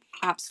level.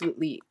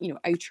 Absolutely,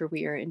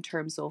 outerwear in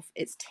terms of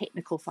its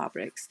technical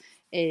fabrics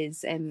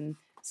is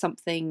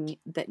something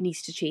that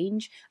needs to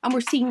change. And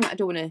we're seeing, I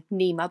don't want to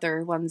name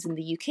other ones in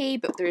the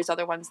UK, but there's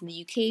other ones in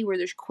the UK where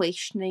there's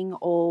questioning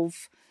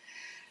of,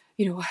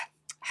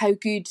 how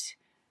good,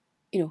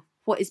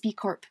 what is B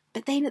Corp?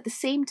 But then at the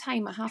same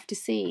time, I have to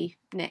say,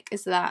 Nick,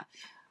 is that,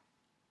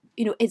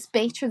 it's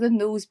better than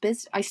those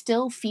I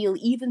still feel,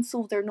 even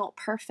though they're not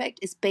perfect,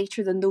 it's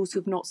better than those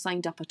who've not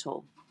signed up at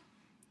all.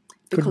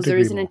 Because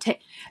there's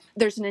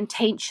an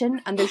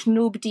intention, and there's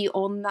nobody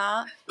on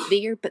that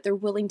there, but they're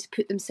willing to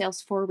put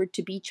themselves forward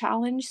to be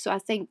challenged. So I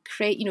think,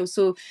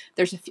 so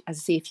there's, as I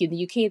say, a few in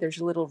the UK, there's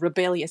a little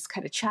rebellious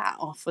kind of chat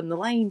off on the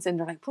lines, and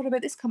they're like, what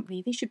about this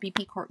company? They should be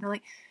B Corp. And I'm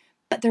like,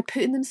 but they're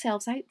putting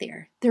themselves out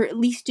there. They're at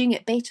least doing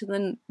it better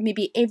than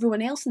maybe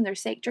everyone else in their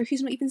sector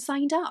who's not even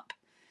signed up.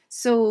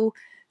 So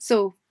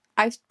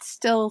I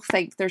still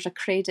think there's a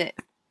credit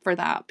for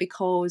that,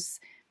 because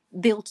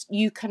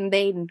you can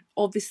then,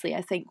 obviously,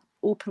 I think,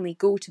 openly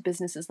go to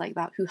businesses like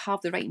that who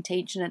have the right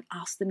intention and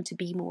ask them to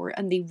be more,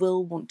 and they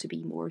will want to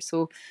be more.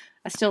 So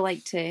I still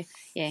like to,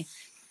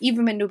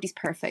 even when nobody's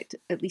perfect,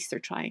 at least they're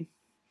trying.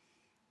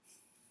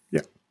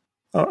 Yeah,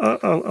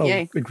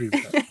 I'll agree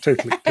with that.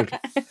 Totally.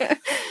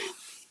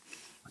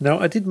 Now,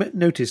 I did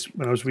notice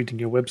when I was reading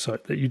your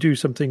website that you do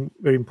something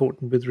very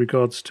important with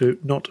regards to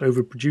not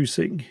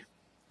overproducing.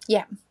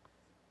 Yeah.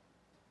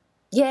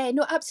 Yeah,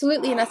 no,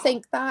 absolutely. And I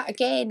think that,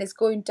 again, is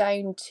going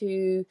down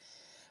to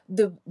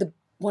the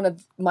one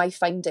of my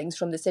findings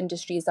from this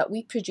industry is that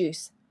we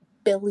produce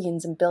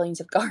billions and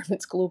billions of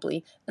garments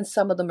globally, and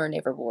some of them are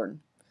never worn.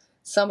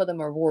 Some of them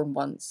are worn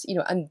once,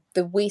 and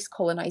the waste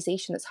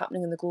colonisation that's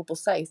happening in the global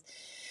south,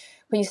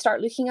 when you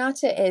start looking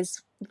at it,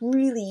 is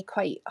really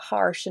quite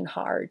harsh and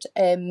hard.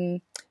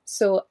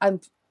 So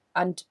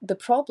And the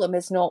problem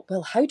is not,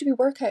 well, how do we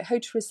work out how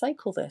to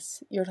recycle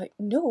this? You're like,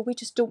 no, we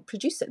just don't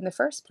produce it in the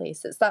first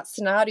place. It's that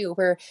scenario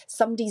where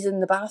somebody's in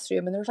the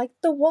bathroom and they're like,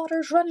 the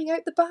water's running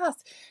out the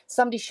bath.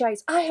 Somebody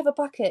shouts, I have a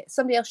bucket.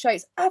 Somebody else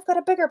shouts, I've got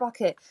a bigger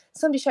bucket.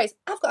 Somebody shouts,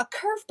 I've got a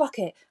curved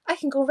bucket. I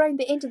can go round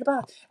the end of the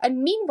bath.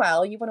 And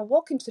meanwhile, you want to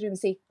walk into the room and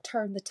say,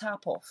 turn the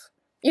tap off.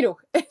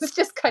 It's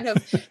just kind of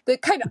the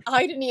kind of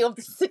irony of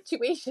the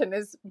situation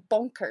is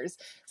bonkers.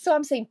 So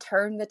I'm saying,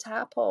 turn the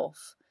tap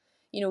off.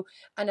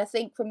 And I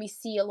think when we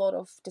see a lot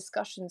of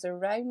discussions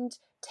around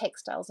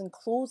textiles and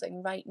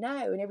clothing right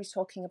now, and everybody's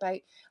talking about,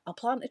 I'll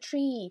plant a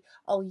tree,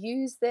 I'll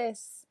use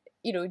this,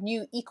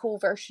 new eco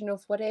version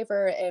of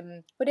whatever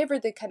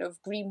the kind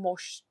of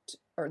greenwashed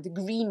or the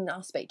green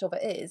aspect of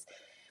it is,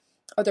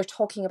 or they're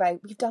talking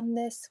about, we've done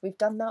this, we've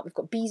done that, we've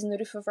got bees in the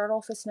roof of our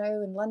office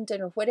now in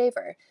London or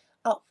whatever.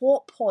 At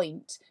what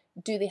point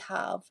do they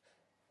have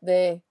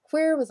the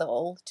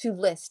wherewithal to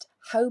list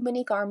how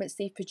many garments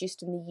they've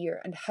produced in the year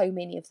and how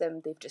many of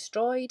them they've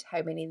destroyed,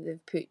 how many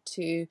they've put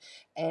to,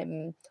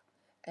 as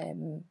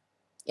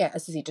I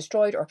say,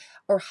 destroyed,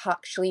 or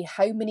actually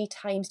how many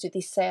times do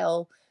they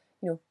sell,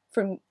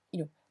 from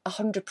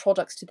 100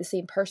 products to the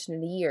same person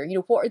in a year?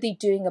 What are they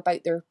doing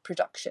about their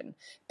production?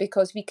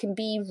 Because we can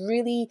be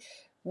really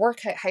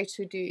work out how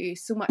to do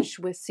so much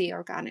with, say,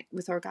 organic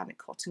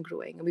cotton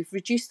growing, and we've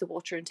reduced the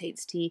water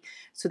intensity,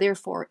 so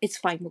therefore it's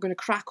fine, we're going to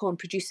crack on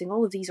producing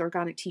all of these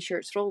organic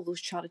t-shirts for all those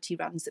charity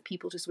runs that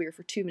people just wear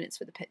for 2 minutes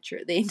for the picture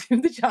at the end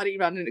of the charity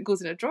run and it goes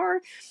in a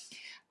drawer.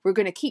 We're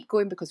going to keep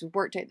going because we've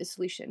worked out the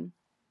solution,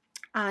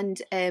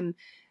 and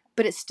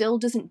but it still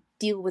doesn't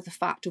deal with the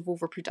fact of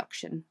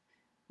overproduction.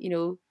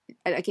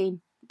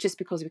 Again, just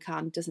because we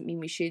can doesn't mean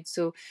we should.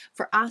 So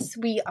for us,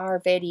 we are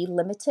very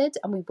limited,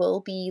 and we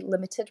will be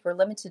limited. We're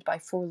limited by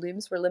 4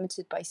 looms, we're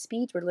limited by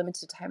speed, we're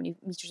limited to how many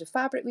meters of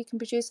fabric we can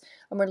produce,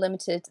 and we're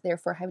limited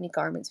therefore how many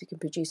garments we can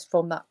produce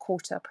from that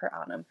quota per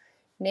annum.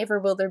 Never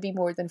will there be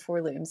more than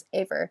 4 looms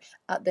ever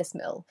at this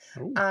mill.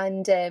 Ooh.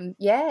 And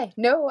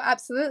no,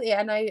 absolutely.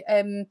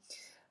 And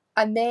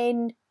and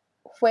then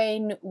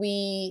when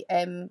we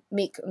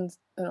make on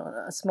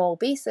a small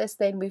basis,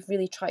 then we've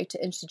really tried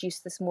to introduce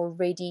this more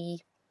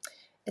ready.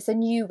 It's a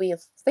new way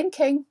of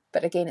thinking,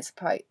 but again, it's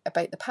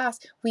about the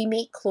past. We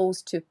make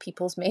clothes to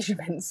people's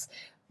measurements.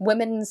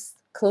 Women's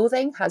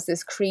clothing has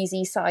this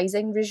crazy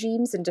sizing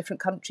regimes in different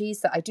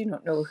countries that I do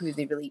not know who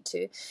they relate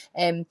to.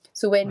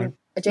 So when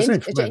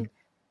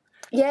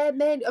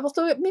men,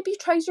 although maybe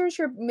trousers,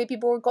 you're maybe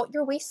more got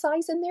your waist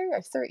size in there,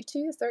 a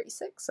 32, a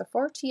 36, a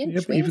 40 inch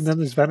waist. But even then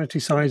there's vanity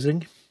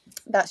sizing.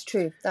 That's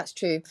true.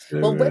 So,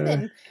 well,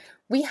 women,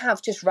 we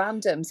have just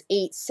randoms,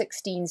 8s,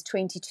 16s,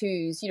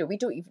 22s. We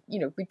don't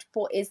even,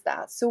 what is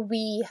that? So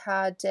we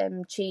had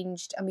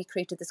changed, and we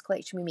created this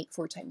collection we make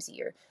 4 times a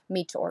year,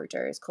 made to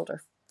order. It's called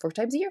our 4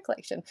 times a year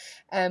collection.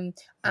 And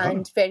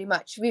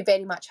we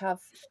very much have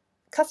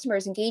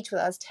customers engage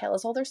with us, tell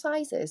us all their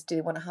sizes. Do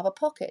they want to have a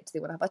pocket? Do they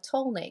want to have a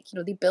tall neck?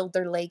 They build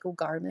their Lego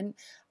garment,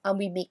 and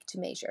we make to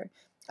measure.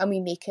 And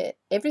we make it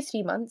every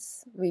 3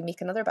 months, we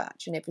make another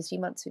batch, and every 3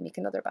 months we make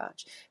another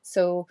batch.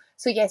 So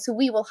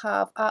we will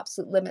have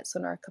absolute limits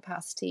on our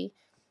capacity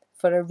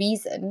for a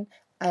reason.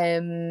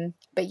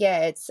 But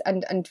yeah,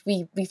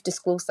 we've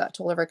disclosed that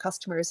to all of our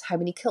customers, how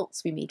many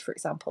kilts we made, for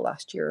example,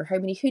 last year, or how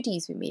many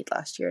hoodies we made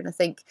last year. And I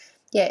think,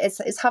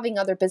 it's having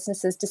other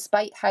businesses,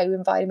 despite how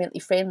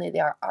environmentally friendly they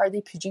are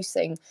they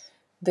producing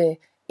the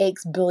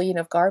X billion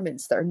of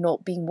garments that are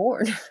not being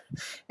worn?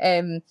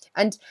 And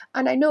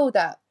I know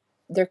that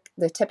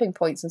the tipping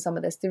points in some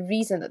of this, the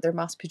reason that they're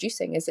mass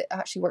producing is it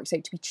actually works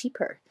out to be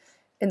cheaper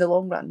in the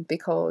long run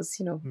because,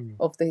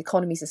 of the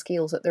economies of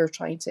scales that they're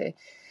trying to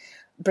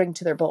bring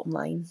to their bottom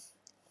line.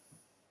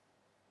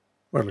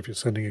 Well, if you're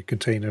sending a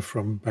container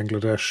from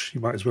Bangladesh,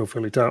 you might as well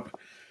fill it up.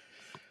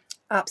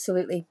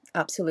 Absolutely.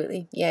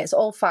 Yeah, it's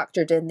all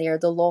factored in there.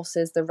 The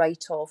losses, the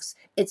write-offs,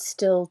 it's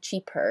still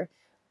cheaper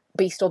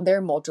based on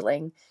their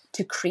modelling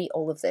to create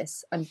all of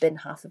this and bin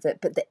half of it.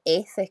 But the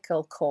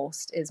ethical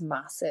cost is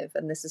massive.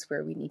 And this is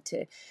where we need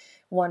to,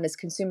 one, as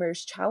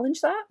consumers,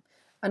 challenge that,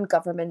 and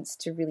governments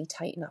to really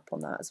tighten up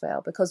on that as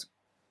well, because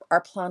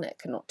our planet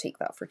cannot take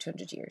that for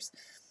 200 years.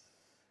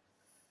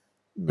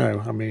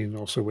 No, I mean,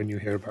 also when you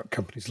hear about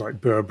companies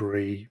like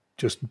Burberry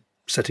just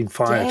setting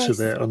fire to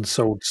their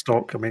unsold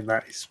stock, I mean,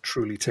 that is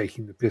truly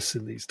taking the piss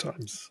in these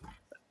times.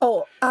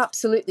 Oh,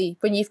 absolutely.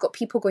 When you've got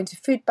people going to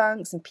food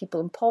banks and people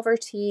in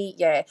poverty,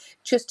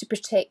 just to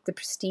protect the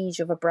prestige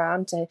of a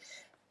brand.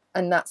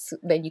 And that's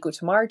then you go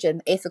to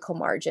margin, ethical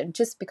margin.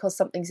 Just because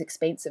something's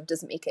expensive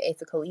doesn't make it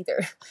ethical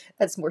either.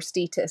 It's more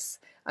status.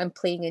 I'm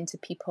playing into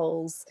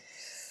people's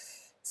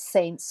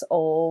sense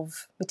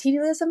of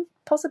materialism,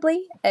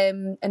 possibly,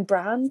 and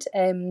brand.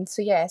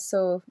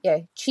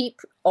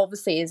 Cheap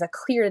obviously is a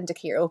clear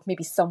indicator of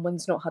maybe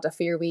someone's not had a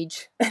fair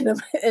wage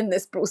in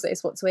this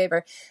process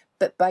whatsoever.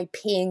 but by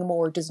paying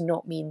more does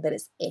not mean that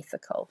it's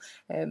ethical.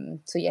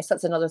 So yes,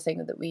 that's another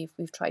thing that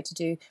we've tried to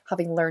do.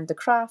 Having learned the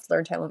craft,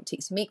 learned how long it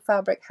takes to make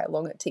fabric, how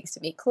long it takes to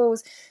make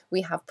clothes,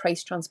 we have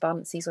price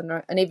transparencies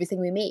on everything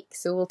we make.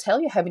 So we'll tell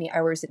you how many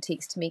hours it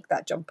takes to make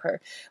that jumper.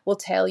 We'll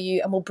tell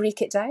you, and we'll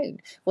break it down.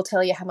 We'll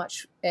tell you how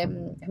much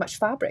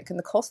fabric and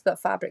the cost of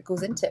that fabric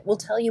goes into it. We'll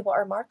tell you what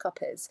our markup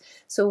is.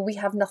 So we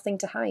have nothing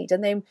to hide.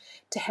 And then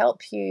to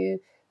help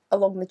you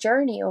along the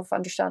journey of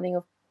understanding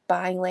of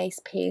buying less,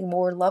 paying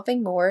more,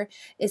 loving more,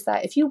 is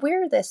that if you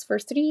wear this for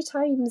 3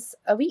 times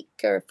a week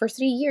or for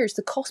 3 years,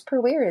 the cost per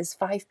wear is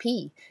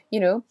 5p,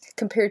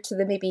 compared to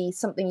the maybe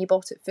something you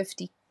bought at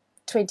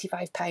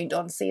 £25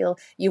 on sale,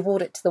 you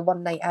wore it to the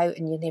one night out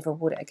and you never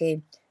wore it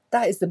again.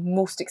 That is the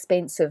most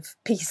expensive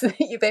piece that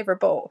you've ever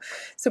bought.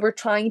 So we're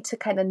trying to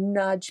kind of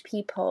nudge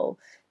people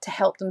to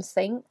help them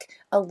think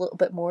a little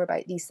bit more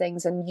about these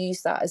things and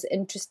use that as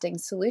interesting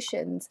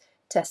solutions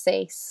to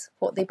assess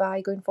what they buy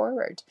going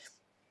forward.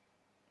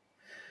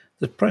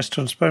 The price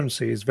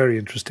transparency is very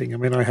interesting. I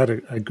mean, I had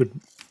a good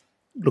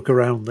look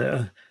around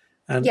there,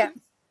 and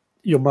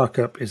your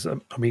markup is,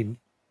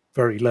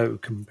 very low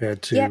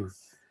compared to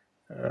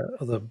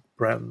other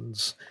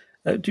brands.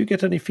 Do you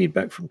get any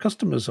feedback from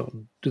customers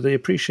on? Do they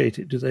appreciate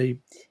it? Do they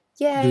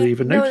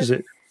even notice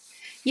it?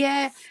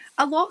 Yeah,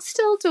 a lot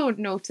still don't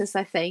notice,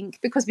 I think,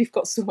 because we've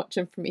got so much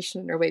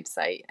information on our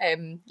website.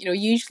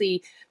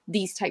 Usually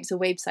these types of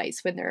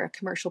websites, when they're a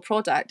commercial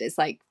product, it's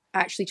like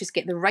actually just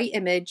get the right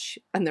image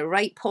and the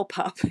right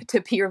pop-up to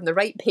appear on the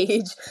right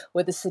page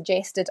with a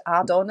suggested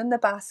add-on in the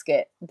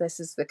basket. This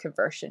is the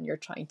conversion you're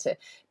trying to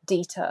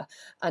data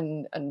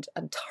and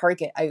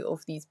target out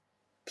of these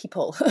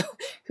people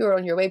who are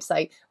on your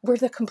website. We're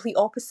the complete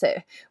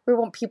opposite. We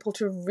want people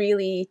to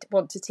really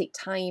want to take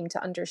time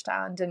to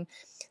understand. And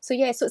so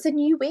it's a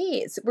new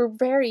way. We're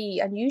very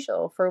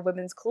unusual for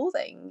women's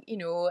clothing,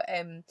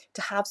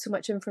 to have so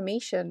much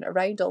information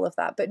around all of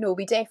that. But no,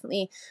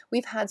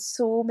 we've had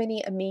so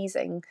many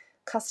amazing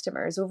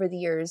customers over the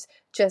years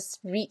just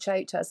reach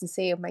out to us and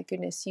say, oh my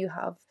goodness, you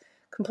have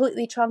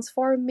completely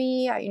transformed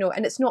me,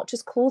 and it's not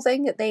just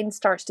clothing, it then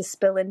starts to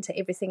spill into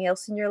everything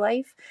else in your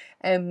life.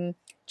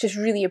 Just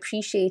really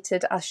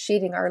appreciated us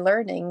sharing our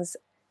learnings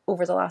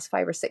over the last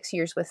 5 or 6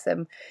 years with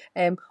them,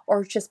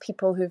 or just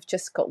people who've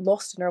just got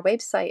lost on our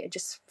website and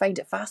just find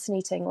it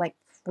fascinating. Like,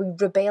 we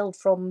rebelled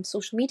from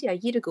social media a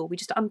year ago. We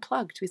just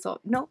unplugged. We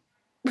thought, no,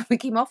 we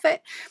came off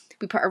it.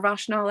 We put our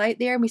rationale out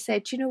there and we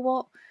said, you know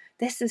what,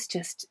 this is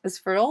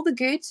for all the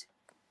good.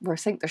 We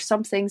think there's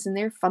some things in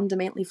there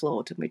fundamentally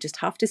flawed, and we just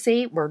have to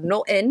say we're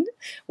not in,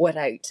 we're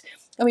out.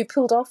 And we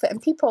pulled off it, and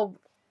people,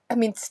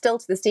 still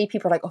to this day,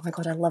 people are like, oh my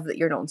God, I love that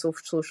you're not on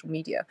social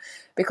media,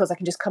 because I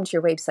can just come to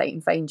your website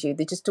and find you.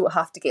 They just don't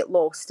have to get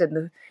lost in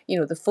the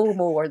FOMO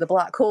or the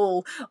black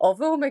hole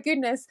of, oh my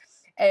goodness.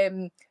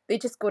 They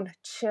just go and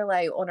chill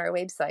out on our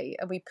website,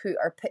 and we put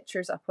our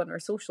pictures up on our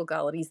social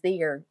galleries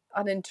there,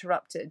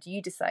 uninterrupted.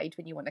 You decide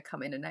when you want to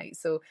come in and out.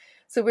 So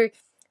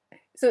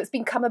it's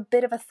become a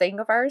bit of a thing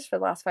of ours for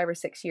the last 5 or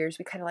 6 years.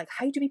 We kind of like,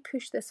 how do we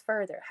push this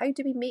further? How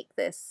do we make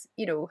this,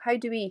 how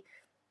do we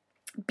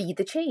be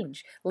the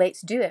change?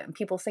 Let's do it. And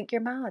people think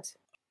you're mad.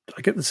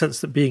 I get the sense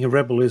that being a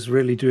rebel is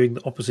really doing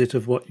the opposite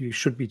of what you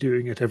should be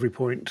doing at every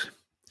point.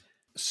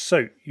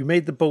 So you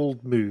made the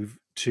bold move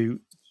to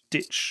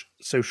ditch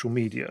social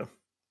media.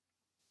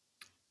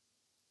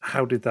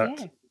 How did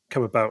that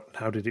come about?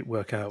 How did it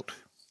work out?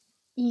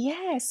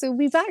 Yeah, so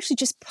we've actually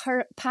just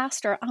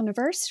passed our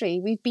anniversary.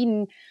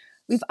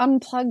 We've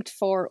unplugged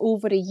for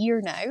over a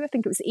year now. I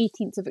think it was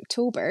 18th of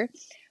October.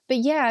 But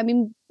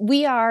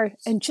we are,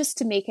 and just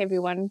to make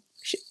everyone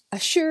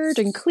assured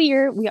and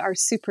clear, we are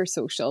super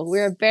social.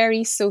 We're a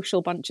very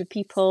social bunch of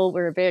people.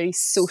 We're a very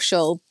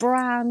social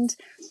brand.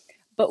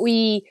 But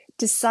we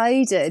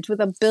decided, with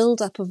a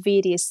build-up of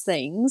various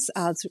things,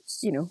 as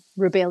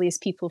rebellious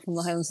people from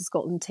the Highlands of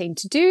Scotland tend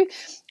to do,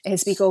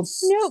 is we go,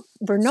 no,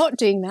 we're not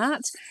doing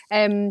that.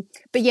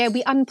 But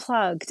we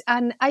unplugged.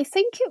 And I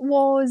think it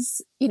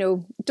was,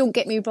 don't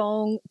get me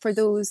wrong, for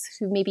those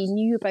who maybe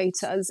knew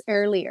about us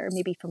earlier,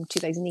 maybe from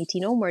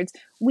 2018 onwards,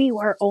 we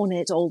were on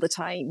it all the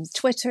time.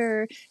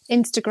 Twitter,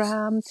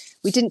 Instagram.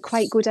 We didn't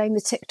quite go down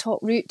the TikTok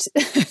route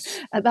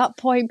at that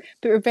point,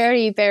 but we're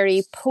very,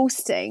 very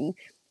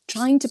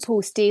trying to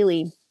post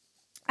daily,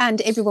 and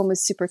everyone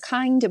was super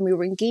kind, and we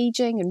were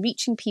engaging and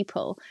reaching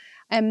people.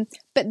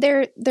 But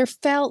there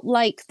felt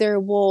like there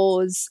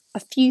was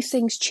a few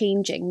things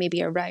changing,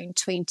 maybe around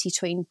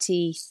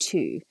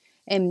 2022.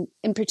 In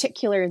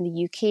particular, in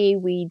the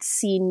UK, we'd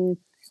seen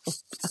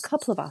a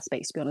couple of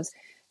aspects, to be honest.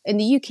 In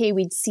the UK,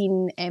 we'd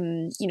seen,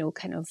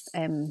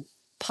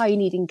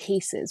 pioneering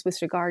cases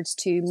with regards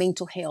to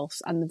mental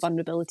health and the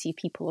vulnerability of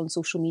people on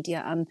social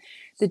media, and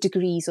the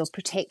degrees of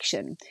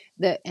protection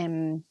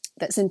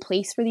that's in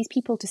place for these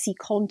people to see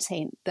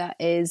content that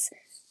is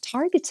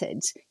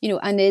targeted,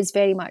 and is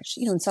very much,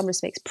 in some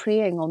respects,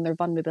 preying on their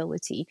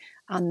vulnerability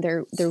and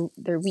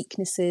their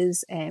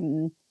weaknesses.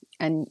 And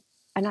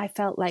I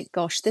felt like,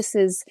 gosh, this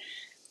is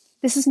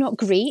this is not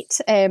great.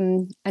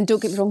 And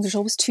don't get me wrong, there's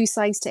always two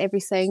sides to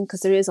everything,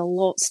 because there is a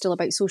lot still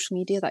about social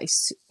media that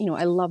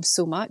I love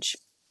so much.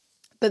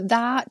 But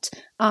that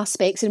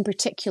aspect, in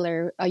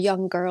particular, a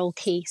young girl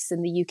case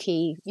in the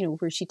UK,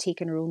 where she'd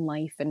taken her own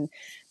life, and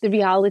the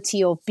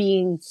reality of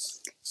being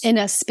in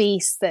a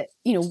space that,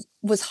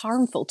 was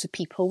harmful to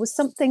people, was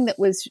something that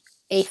was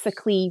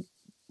ethically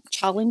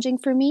challenging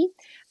for me.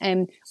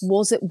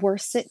 Was it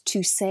worth it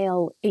to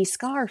sell a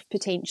scarf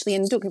potentially?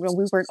 And don't get me wrong,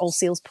 we weren't all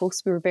sales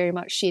posts. We were very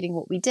much sharing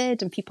what we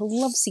did, and people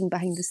love seeing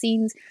behind the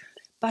scenes.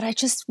 But I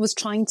just was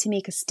trying to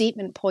make a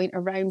statement point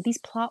around these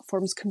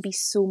platforms can be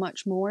so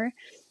much more.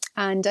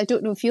 And I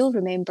don't know if you'll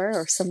remember,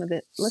 or some of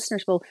the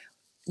listeners will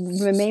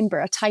remember,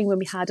 a time when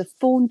we had a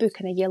phone book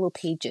and a Yellow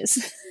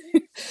Pages.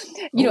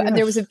 And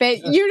there was a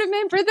bit, you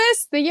remember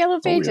this, the Yellow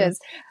Pages?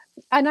 Oh, yeah.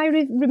 And I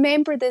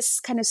remember this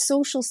kind of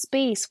social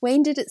space.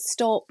 When did it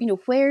stop?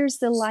 Where's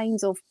the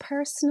lines of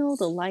personal,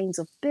 the lines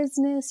of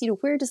business?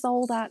 Where does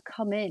all that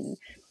come in?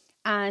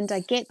 And I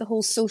get the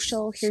whole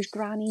social, here's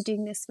Granny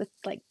doing this with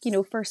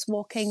first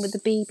walking with the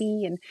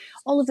baby and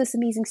all of this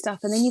amazing stuff.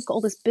 And then you've got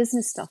all this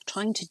business stuff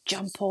trying to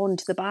jump on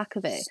to the back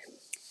of it.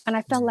 And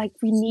I felt like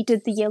we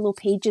needed the Yellow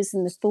Pages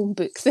and the phone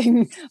book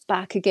thing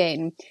back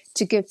again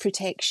to give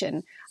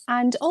protection.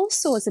 And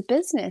also as a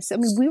business,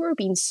 we were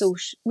being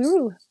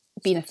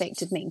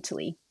affected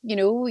mentally.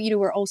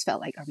 We're always felt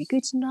like, are we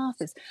good enough?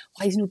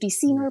 Why has nobody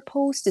seen our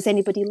post? Does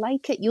anybody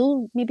like it?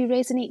 You'll maybe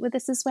resonate with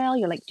this as well.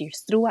 You're like, do you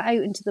just throw it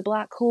out into the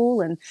black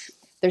hole? And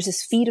there's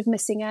this fear of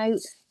missing out.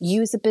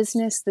 You as a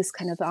business, this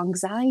kind of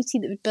anxiety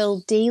that we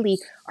build daily.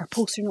 Our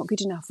posts are not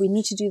good enough. We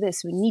need to do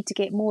this. We need to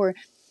get more.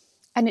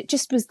 And it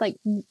just was like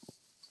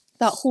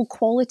that whole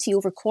quality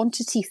over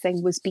quantity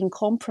thing was being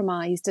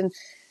compromised. And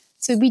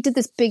so we did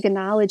this big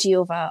analogy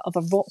of a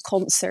rock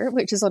concert,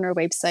 which is on our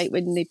website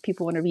when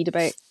people want to read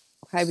about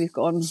how we've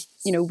gone,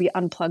 we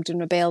unplugged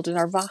and rebelled, and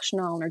our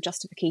rationale and our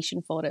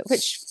justification for it,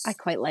 which I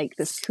quite like,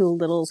 this cool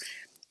little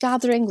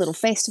gathering, little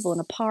festival in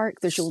a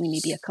park. There's only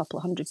maybe a couple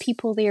of hundred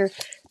people there.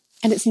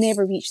 And it's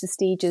never reached the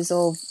stages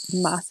of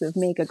massive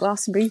mega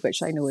Glastonbury,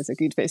 which I know is a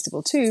good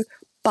festival too.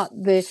 But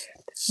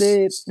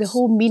the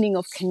whole meaning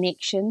of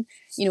connection,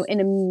 in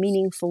a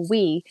meaningful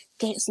way,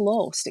 gets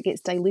lost. It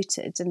gets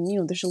diluted,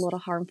 and there's a lot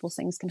of harmful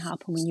things can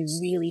happen when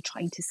you're really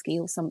trying to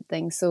scale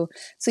something. So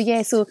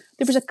there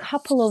was a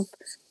couple of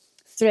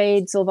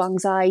threads of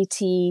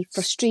anxiety,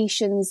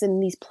 frustrations in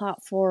these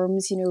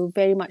platforms.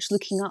 Very much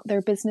looking at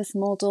their business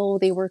model.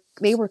 They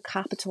were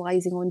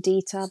capitalizing on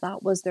data.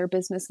 That was their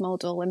business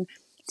model, and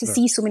to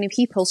see so many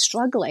people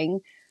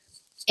struggling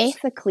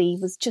ethically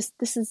was just,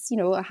 this is,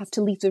 I have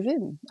to leave the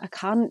room. I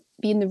can't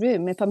be in the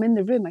room. If I'm in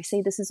the room, I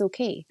say this is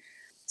okay.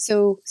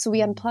 So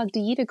we unplugged a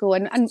year ago,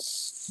 and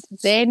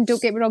then, don't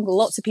get me wrong,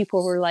 lots of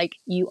people were like,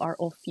 you are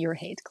off your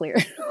head,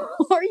 Claire.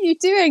 What are you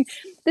doing?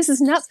 This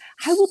is nuts.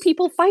 How will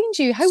people find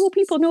you? How will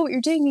people know what you're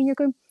doing? And you're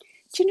going,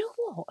 do you know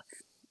what?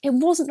 It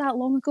wasn't that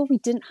long ago we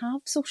didn't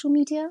have social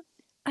media,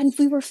 and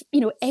we were,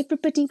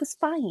 everybody was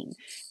fine.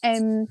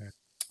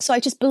 So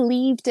I just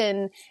believed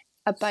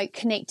about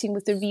connecting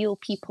with the real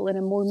people in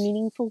a more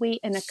meaningful way,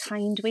 in a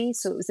kind way.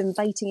 So it was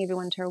inviting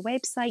everyone to our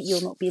website.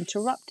 You'll not be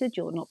interrupted.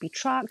 You'll not be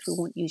tracked. We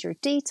won't use your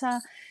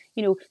data.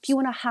 If you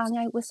want to hang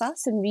out with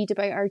us and read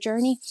about our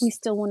journey, we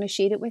still want to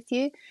share it with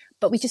you.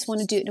 But we just want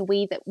to do it in a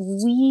way that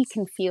we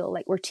can feel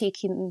like we're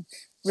taking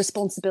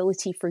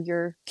responsibility for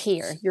your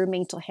care, your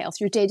mental health.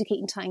 You're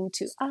dedicating time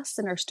to us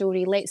and our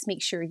story. Let's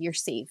make sure you're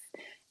safe.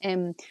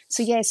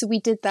 So we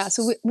did that.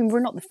 So we're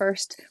not the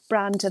first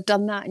brand to have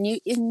done that.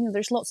 And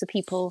there's lots of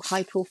people,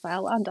 high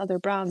profile and other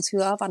brands,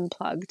 who have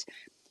unplugged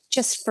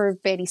just for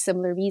very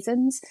similar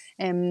reasons.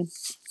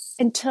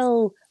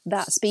 Until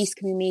that space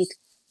can be made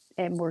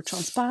more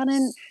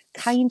transparent,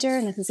 kinder,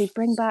 and as I say,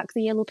 bring back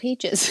the Yellow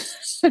Pages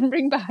and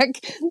bring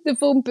back the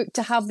phone book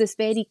to have this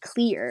very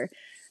clear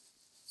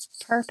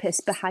purpose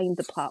behind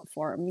the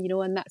platform,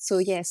 and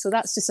so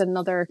that's just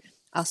another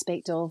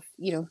aspect of,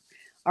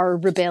 our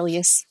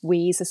rebellious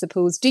ways, I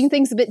suppose, doing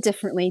things a bit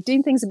differently,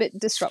 doing things a bit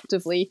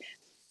disruptively.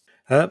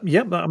 But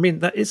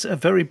that is a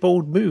very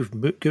bold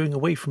move, going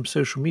away from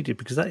social media,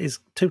 because that is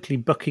totally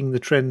bucking the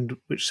trend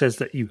which says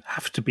that you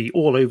have to be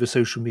all over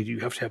social media.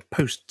 You have to have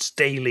posts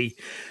daily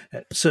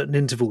at certain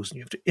intervals, and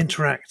you have to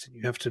interact, and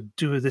you have to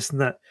do this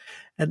and that.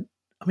 And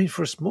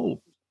for a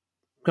small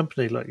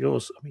company like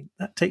yours,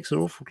 that takes an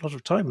awful lot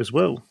of time as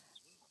well.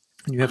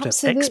 And you have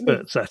Absolutely. to have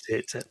experts at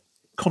it, and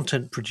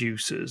content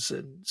producers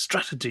and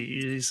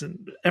strategies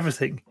and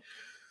everything.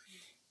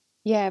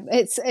 Yeah,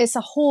 it's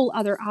a whole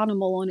other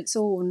animal on its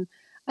own.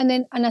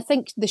 And I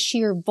think the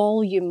sheer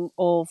volume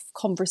of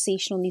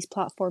conversation on these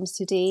platforms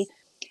today,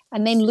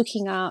 and then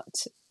looking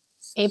at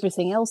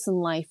everything else in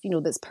life,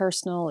 that's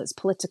personal, it's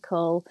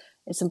political,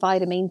 it's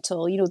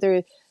environmental,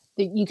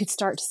 you could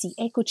start to see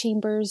echo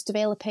chambers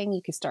developing,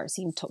 you could start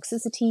seeing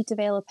toxicity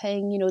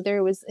developing,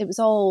 it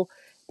all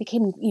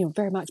became,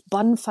 very much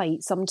bun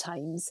fight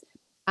sometimes.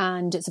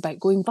 And it's about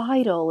going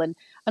viral and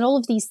all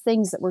of these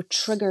things that were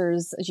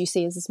triggers, as you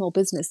say, as a small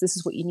business, this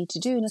is what you need to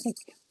do. And I think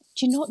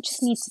do you not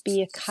just need to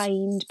be a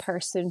kind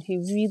person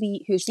who's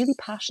really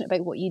passionate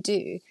about what you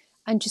do,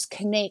 and just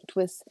connect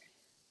with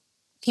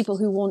people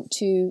who want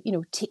to,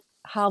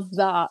 have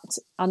that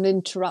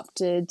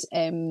uninterrupted,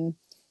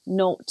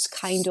 not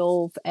kind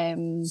of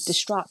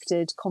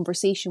distracted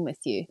conversation with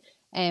you.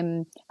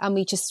 And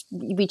we just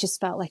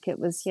felt like it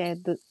was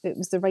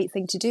the right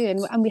thing to do,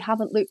 and we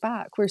haven't looked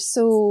back. We're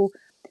so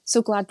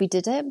glad we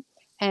did it.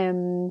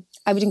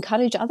 I would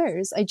encourage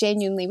others. I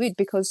genuinely would,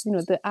 because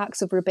the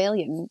acts of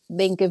rebellion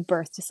then give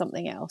birth to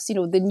something else.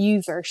 The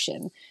new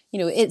version.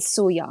 It's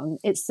so young.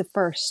 It's the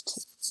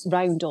first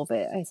round of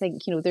it. I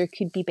think there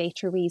could be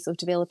better ways of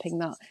developing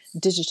that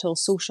digital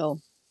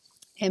social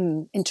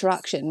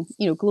interaction.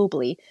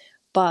 Globally.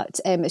 But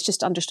it's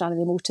just understanding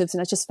the motives,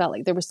 and I just felt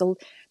like there was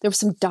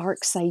some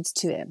dark sides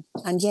to it,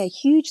 and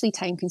hugely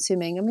time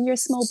consuming. I mean, you're a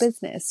small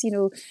business,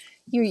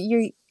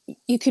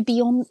 you could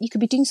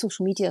be doing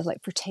social media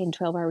like for 10,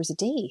 12 hours a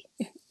day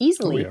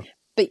easily. Oh,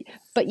 yeah.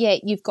 But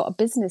yet you've got a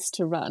business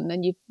to run,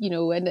 and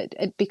and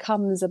it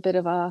becomes a bit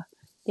of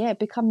it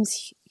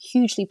becomes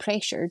hugely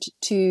pressured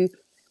to,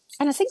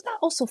 and I think that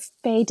also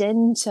fed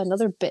into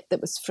another bit that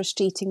was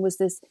frustrating, was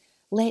this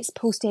let's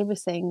post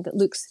everything that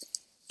looks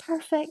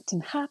perfect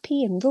and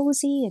happy and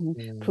rosy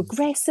and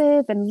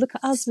progressive, and look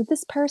at us with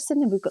this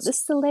person, and we've got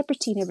this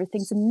celebrity and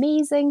everything's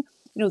amazing.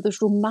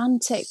 There's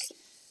romantic,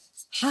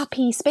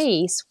 happy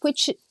space,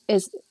 which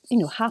is,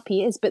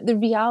 happy is, but the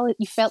reality,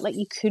 you felt like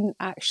you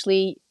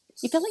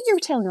were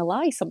telling a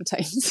lie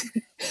sometimes,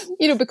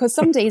 because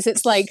some days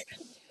it's like,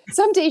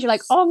 some days you're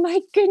like, oh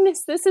my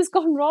goodness, this has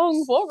gone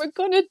wrong. What we're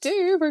going to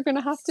do? We're going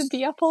to have to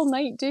be up all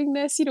night doing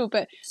this,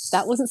 but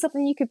that wasn't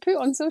something you could put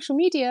on social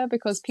media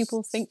because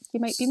people think you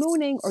might be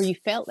moaning, or you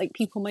felt like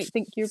people might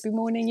think you're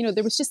bemoaning.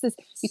 There was just this,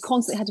 you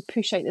constantly had to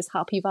push out this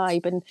happy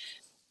vibe, and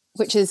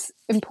which is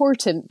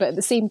important. But at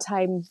the same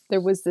time,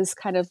 there was this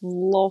kind of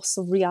loss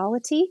of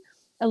reality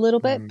a little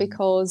bit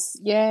because,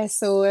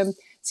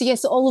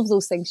 so all of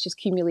those things just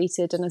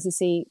accumulated. And as I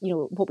say,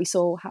 what we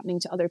saw happening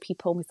to other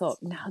people, and we thought,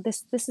 no,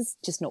 this is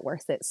just not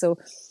worth it. So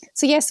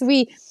yes,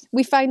 we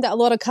found that a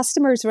lot of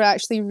customers were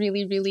actually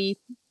really, really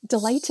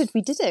delighted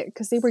we did it,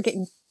 because they were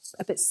getting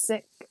a bit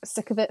sick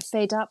of it,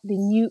 fed up. They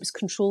knew it was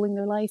controlling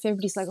their life.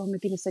 Everybody's like, oh my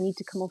goodness, I need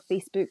to come off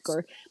Facebook.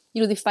 Or,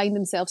 they find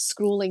themselves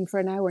scrolling for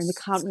an hour and they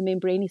can't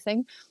remember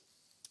anything.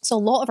 So a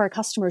lot of our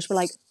customers were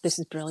like, this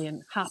is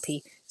brilliant,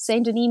 happy.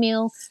 Send an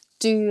email,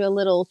 do a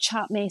little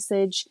chat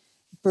message,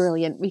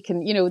 brilliant. We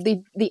can,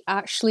 they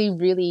actually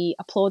really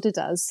applauded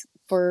us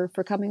for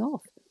coming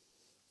off.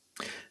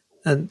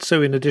 And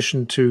so in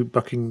addition to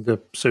bucking the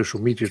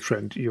social media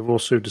trend, you've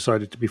also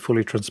decided to be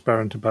fully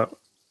transparent about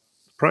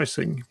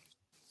pricing,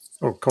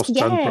 or costs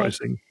and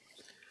pricing.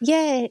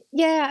 Yeah.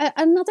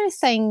 Another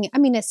thing, I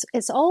mean,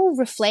 it's all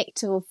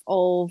reflective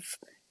of,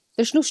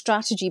 there's no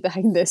strategy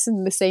behind this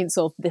in the sense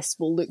of this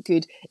will look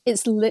good.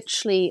 It's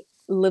literally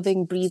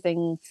living,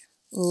 breathing,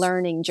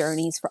 learning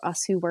journeys for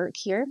us who work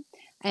here.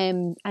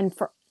 And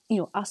for,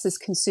 us as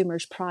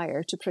consumers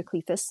prior to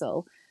Prickly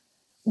Thistle,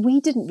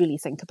 we didn't really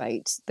think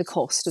about the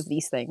cost of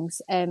these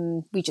things.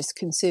 We just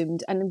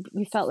consumed, and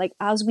we felt like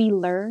as we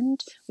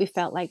learned, we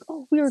felt like,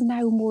 oh, we're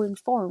now more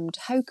informed.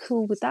 How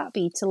cool would that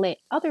be to let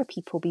other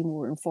people be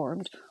more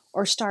informed,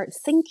 or start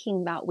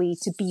thinking that way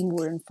to be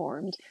more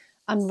informed,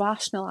 and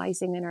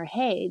rationalizing in our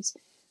head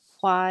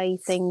why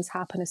things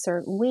happen a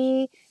certain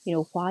way,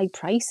 why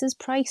price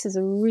is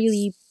a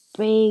really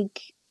big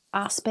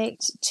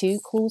aspect to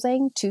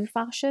clothing, to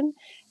fashion.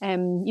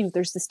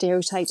 There's the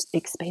stereotypes,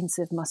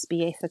 expensive must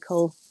be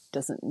ethical,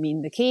 doesn't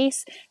mean the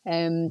case.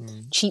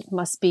 Cheap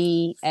must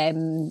be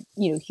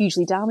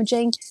hugely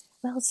damaging.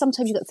 Well,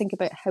 sometimes you've got to think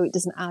about how it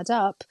doesn't add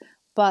up.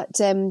 But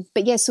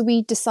so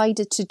we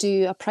decided to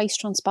do a price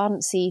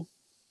transparency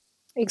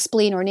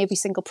explainer on every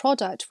single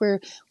product,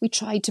 where we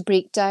tried to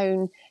break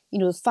down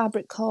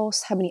fabric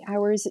costs, how many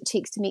hours it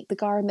takes to make the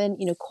garment,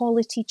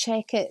 quality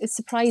check it. It's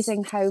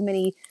surprising how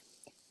many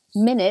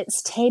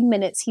minutes, 10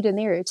 minutes here and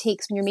there it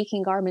takes when you're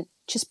making a garment,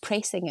 just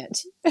pressing it.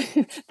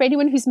 For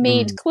anyone who's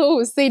made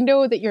clothes, they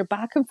know that you're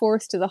back and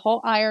forth to the hot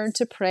iron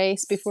to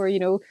press before,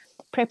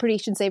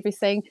 preparation's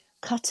everything,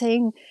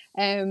 cutting,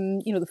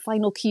 the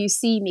final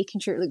QC, making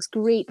sure it looks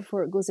great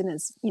before it goes in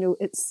its,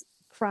 its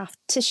craft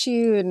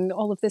tissue and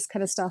all of this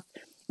kind of stuff.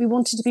 We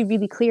wanted to be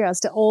really clear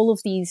as to all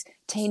of these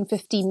 10,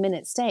 15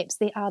 minute steps.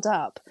 They add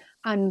up.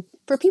 And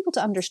for people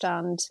to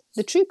understand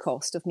the true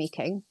cost of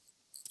making,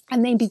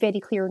 and then be very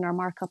clear in our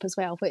markup as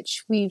well,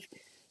 which we're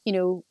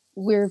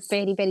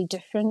very, very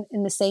different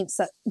in the sense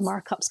that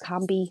markups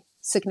can be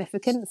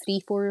significant, 3,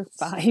 4,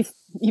 5,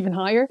 even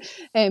higher,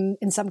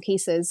 in some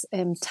cases,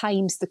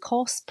 times the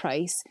cost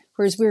price,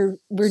 whereas we're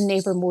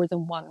never more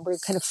than one. We're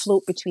kind of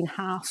float between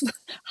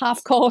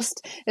half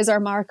cost is our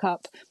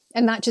markup.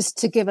 And that just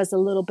to give us a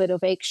little bit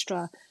of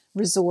extra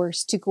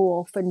resource to go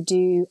off and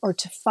do, or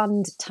to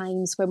fund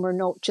times when we're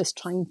not just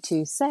trying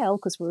to sell,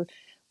 because we're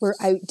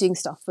out doing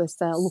stuff with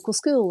a local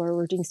school, or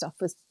we're doing stuff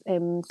with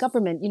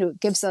government. It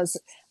gives us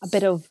a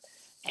bit of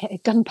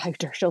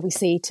gunpowder, shall we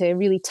say, to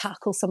really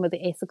tackle some of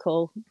the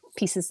ethical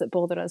pieces that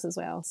bother us as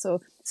well.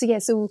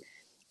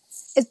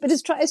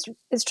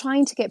 It's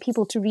trying to get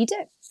people to read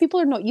it. People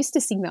are not used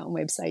to seeing that on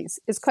websites.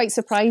 It's quite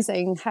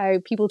surprising how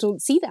people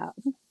don't see that.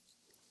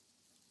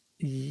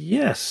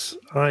 Yes,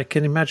 I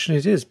can imagine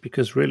it is,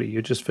 because really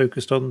you're just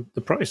focused on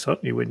the price,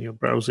 aren't you, when you're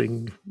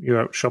browsing,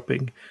 you're out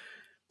shopping.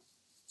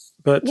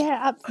 But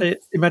Yeah, I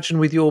imagine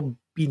with your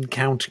bean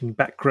counting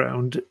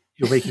background,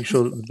 you're making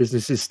sure that the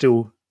business is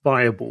still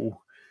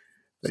viable,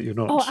 that you're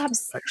not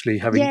actually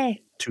having yeah.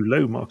 too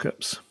low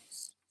markups.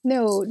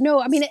 No.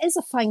 I mean, it is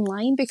a fine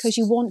line because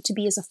you want to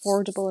be as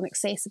affordable and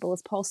accessible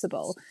as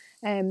possible.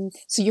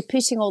 So you're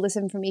putting all this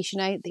information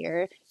out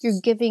there. You're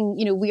giving,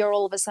 we are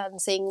all of a sudden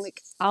saying, look,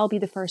 I'll be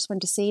the first one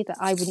to say that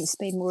I wouldn't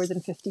spend more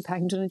than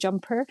 £50 on a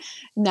jumper.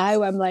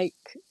 Now I'm like,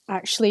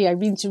 actually, I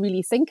need to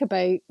really think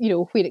about,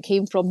 where it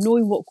came from,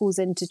 knowing what goes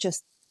into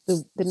just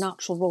the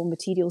natural raw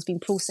materials being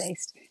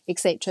processed,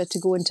 etc., to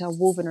go into a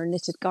woven or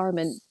knitted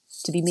garment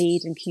to be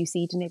made and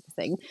QC'd and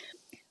everything.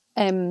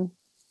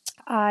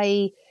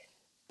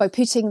 By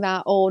putting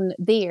that on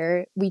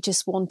there, we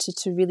just wanted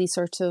to really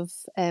sort of,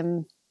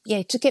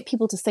 to get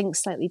people to think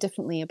slightly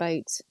differently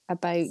about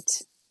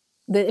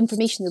the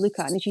information they look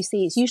at. And as you say,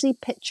 it's usually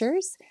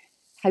pictures.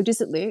 How does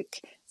it look?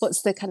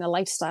 What's the kind of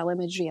lifestyle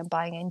imagery I'm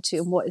buying into?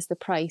 And what is the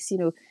price?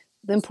 The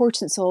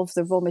importance of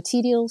the raw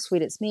materials,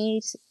 where it's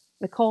made,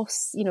 the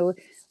costs.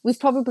 We've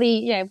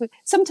probably,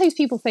 sometimes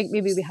people think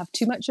maybe we have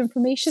too much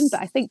information, but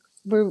I think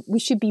we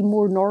should be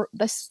more,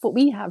 what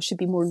we have should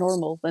be more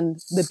normal than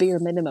the bare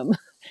minimum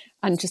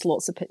and just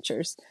lots of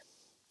pictures.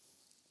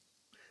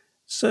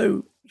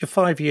 So you're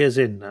 5 years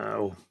in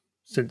now,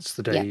 since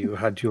the day you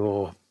had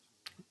your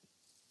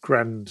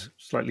grand,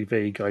 slightly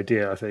vague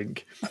idea, I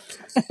think.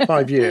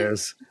 5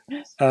 years.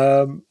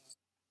 Where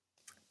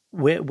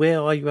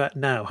are you at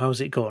now?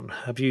 How's it gone?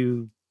 Have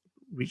you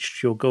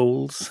reached your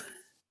goals?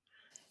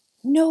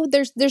 No,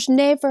 there's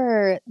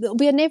there'll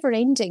be a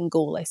never-ending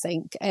goal, I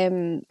think.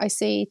 I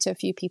say to a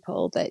few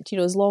people that,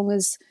 as long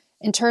as,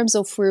 in terms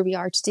of where we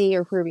are today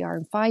or where we are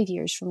in 5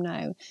 years from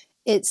now,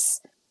 as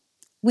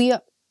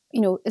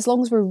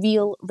long as we're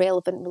real,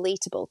 relevant,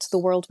 relatable to the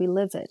world we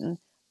live in,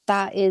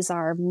 that is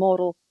our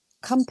moral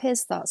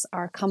compass, that's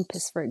our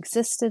compass for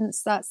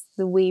existence, that's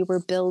the way we're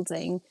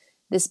building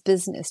this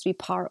business to be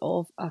part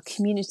of a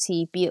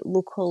community, be it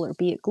local or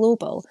be it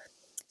global.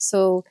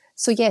 So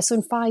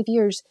in 5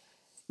 years,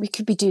 we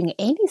could be doing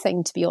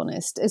anything, to be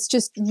honest. It's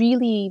just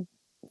really,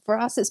 for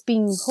us, it's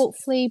been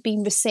hopefully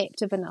being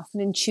receptive enough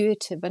and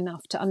intuitive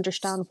enough to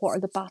understand what are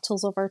the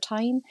battles of our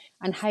time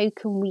and how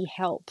can we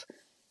help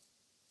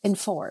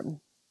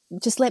inform.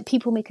 Just let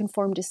people make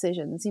informed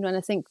decisions, and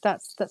I think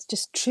that's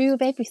just true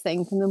of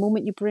everything from the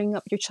moment you bring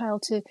up your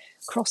child to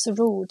cross the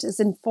road, is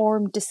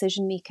informed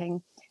decision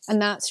making. And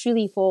that's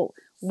really what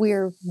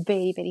we're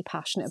very, very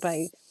passionate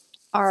about.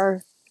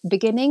 Our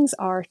beginnings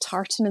are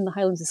tartan in the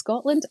Highlands of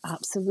Scotland.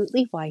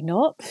 Absolutely, why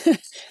not?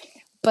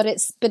 but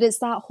it's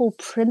that whole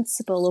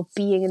principle of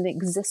being in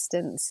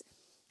existence,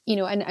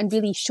 and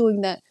really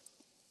showing that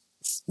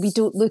we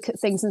don't look at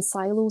things in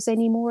silos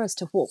anymore as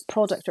to what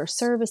product or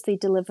service they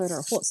deliver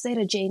or what's their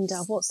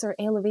agenda, what's their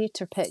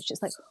elevator pitch.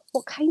 It's like,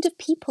 what kind of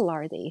people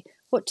are they?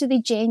 What are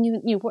they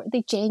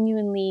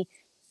genuinely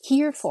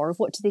here for?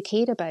 What do they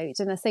care about?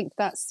 And I think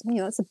that's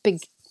a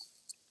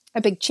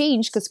big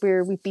change, because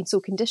we've been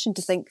so conditioned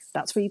to think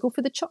that's where you go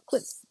for the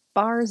chocolates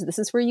bars, this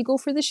is where you go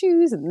for the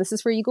shoes, and this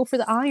is where you go for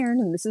the iron,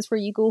 and this is where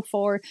you go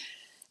for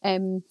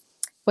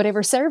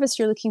whatever service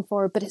you're looking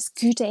for. But it's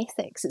good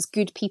ethics, it's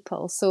good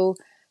people. So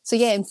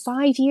in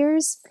 5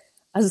 years,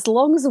 as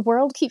long as the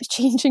world keeps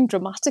changing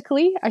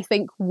dramatically, I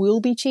think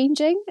we'll be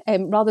changing,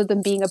 rather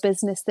than being a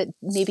business that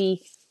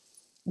maybe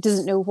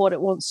doesn't know what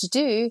it wants to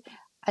do.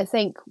 I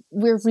think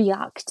we're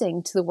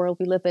reacting to the world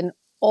we live in,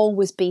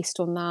 always based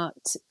on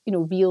that,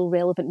 real,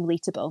 relevant,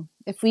 relatable.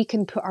 If we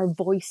can put our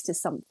voice to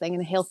something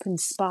and help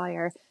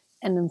inspire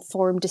an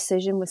informed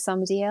decision with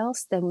somebody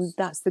else, then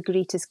that's the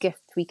greatest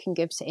gift we can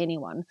give to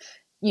anyone.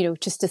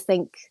 Just to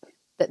think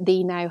that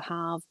they now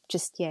have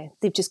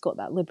they've just got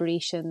that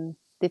liberation,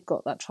 they've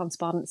got that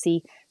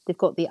transparency, they've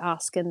got the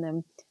ask in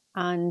them,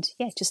 and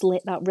just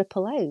let that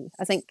ripple out.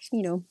 I think,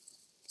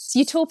 it's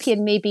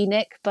utopian maybe,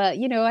 Nick, but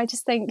I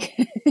just think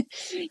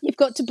you've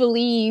got to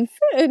believe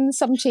in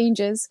some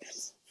changes.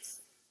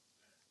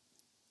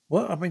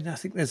 Well, I mean, I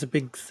think there's a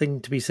big thing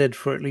to be said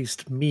for at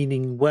least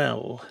meaning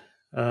well.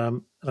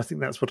 And I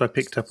think that's what I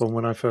picked up on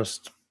when I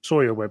first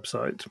saw your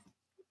website.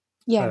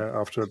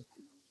 After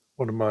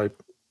one of my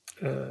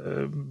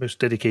most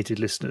dedicated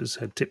listeners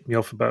had tipped me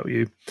off about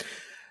you.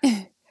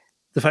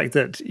 The fact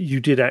that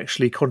you did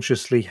actually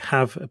consciously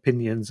have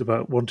opinions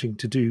about wanting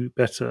to do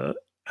better,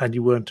 and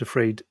you weren't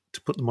afraid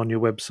to put them on your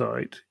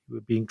website. You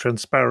were being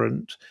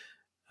transparent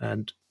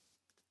and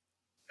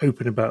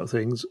open about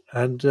things.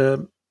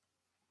 And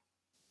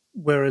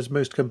whereas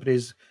most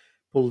companies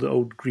pull the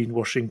old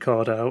greenwashing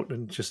card out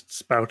and just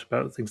spout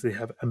about things, they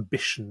have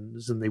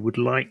ambitions and they would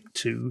like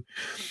to,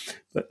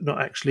 but not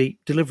actually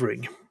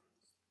delivering.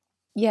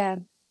 Yeah.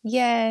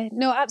 Yeah,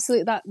 no,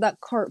 absolutely. That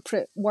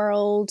corporate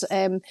world,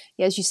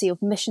 as you say,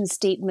 of mission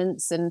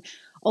statements and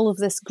all of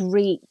this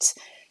great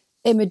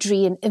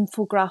imagery and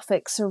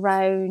infographics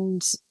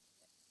around,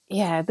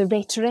 the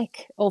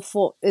rhetoric of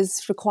what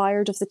is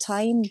required of the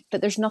time.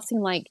 But there's nothing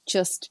like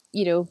just,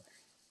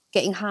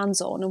 getting hands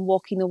on and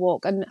walking the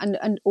walk and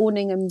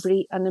owning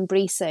and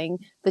embracing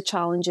the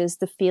challenges,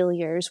 the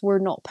failures. We're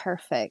not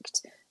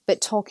perfect,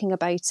 but talking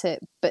about it,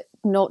 but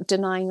not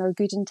denying our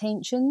good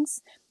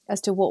intentions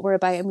as to what we're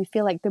about. And we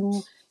feel like them,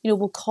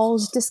 will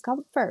cause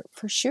discomfort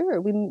for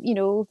sure.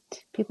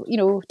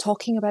 People,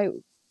 talking about,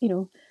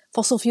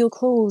 fossil fuel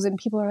clothes, and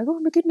people are like, oh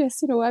my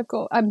goodness, you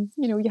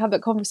have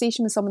that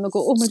conversation with someone, they'll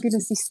go, oh my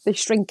goodness, they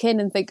shrink in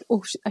and think,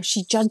 oh, is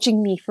she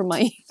judging me for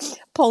my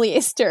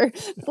polyester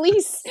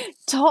fleece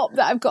top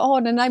that I've got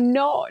on? And I'm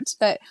not.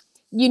 But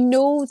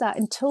that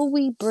until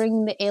we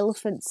bring the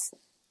elephants,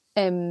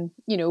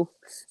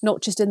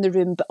 not just in the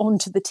room, but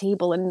onto the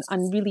table and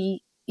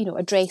really,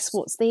 address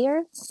what's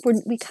there,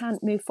 we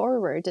can't move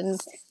forward. And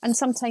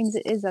sometimes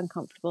it is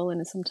uncomfortable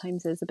and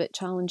sometimes it's a bit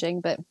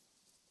challenging. But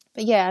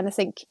yeah, and I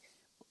think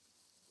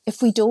if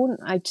we don't,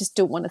 I just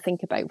don't want to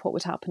think about what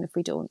would happen if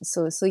we don't.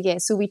 So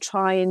we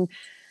try and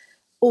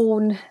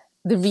own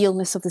the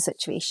realness of the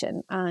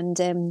situation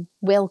and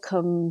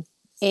welcome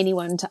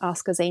anyone to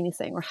ask us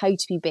anything, or how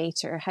to be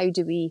better, how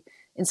do we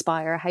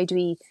inspire, how do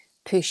we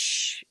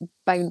push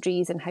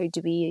boundaries, and how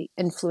do we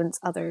influence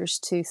others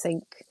to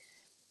think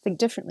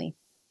differently.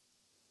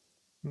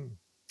 And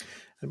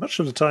much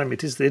of the time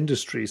it is the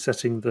industry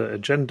setting the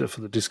agenda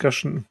for the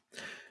discussion.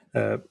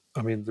 The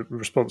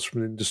response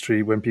from the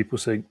industry when people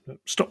say,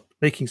 stop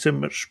making so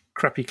much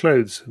crappy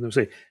clothes, and they'll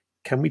say,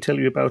 can we tell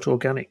you about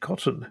organic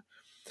cotton?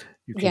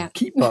 You can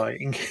keep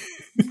buying.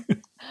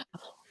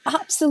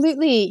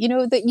 Absolutely.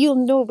 That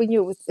you'll know when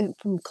you're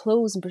from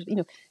clothes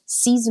and,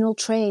 seasonal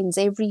trends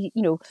every,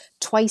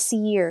 twice a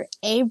year,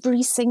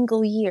 every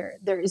single year,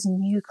 there is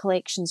new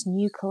collections.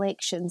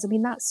 I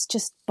mean, that's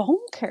just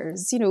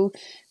bonkers.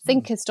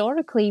 Think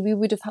historically, we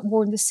would have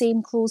worn the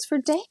same clothes for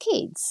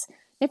decades.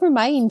 Never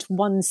mind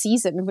one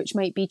season, which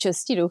might be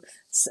just,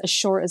 as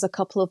short as a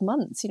couple of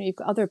months. You've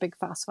got other big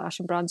fast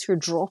fashion brands who are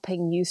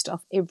dropping new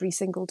stuff every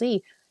single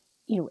day,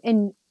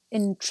 in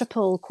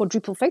triple,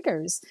 quadruple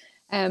figures.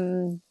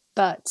 The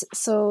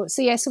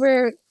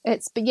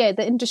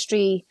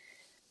industry,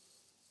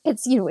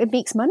 it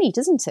makes money,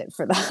 doesn't it,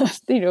 for that?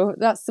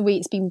 That's the way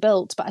it's been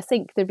built. But I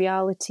think the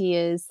reality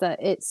is that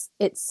it's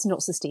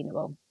not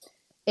sustainable.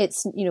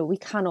 It's, we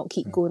cannot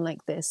keep going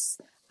like this.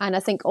 And I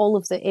think all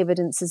of the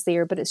evidence is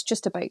there, but it's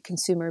just about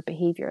consumer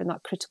behaviour and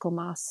that critical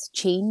mass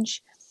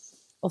change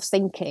of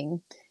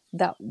thinking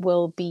that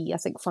will be, I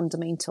think,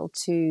 fundamental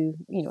to,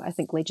 I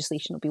think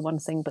legislation will be one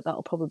thing, but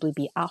that'll probably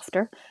be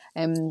after.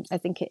 I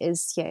think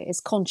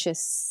it's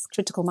conscious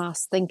critical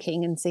mass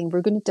thinking and saying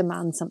we're going to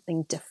demand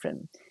something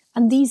different.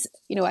 And these,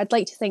 I'd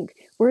like to think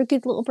we're a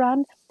good little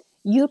brand.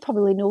 You'll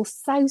probably know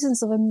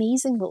thousands of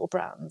amazing little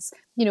brands,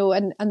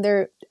 and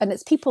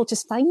it's people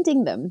just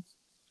finding them.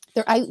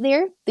 They're out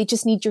there. They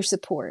just need your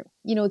support.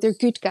 They're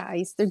good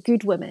guys. They're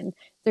good women.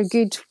 They're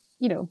good,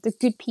 they're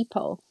good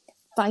people.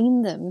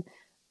 Find them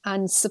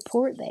and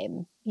support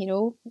them,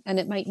 and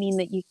it might mean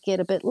that you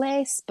get a bit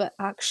less, but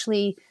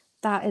actually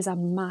that is a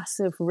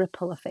massive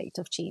ripple effect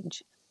of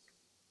change.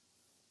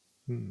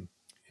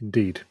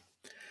 Indeed.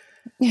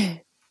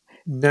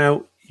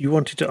 Now, you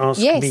wanted to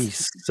ask me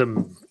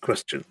some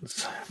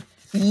questions.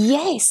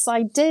 Yes,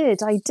 I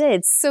did.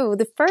 So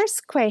the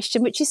first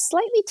question, which you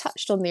slightly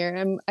touched on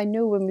there, I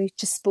know when we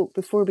just spoke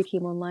before we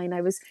came online,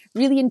 I was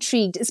really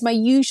intrigued. It's my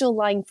usual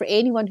line for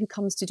anyone who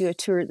comes to do a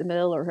tour at the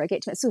mill or I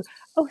get to it. So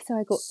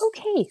I go,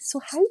 okay,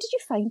 so how did you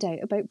find out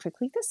about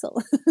Prickly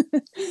Thistle?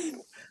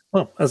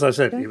 Well, as I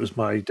said, it was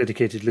my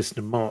dedicated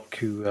listener, Mark,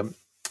 who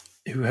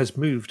has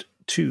moved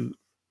to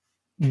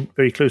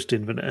very close to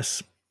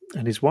Inverness,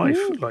 and his wife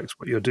likes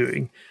what you're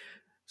doing.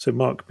 So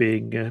Mark,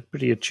 being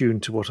pretty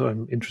attuned to what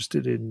I'm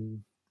interested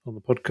in on the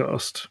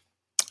podcast,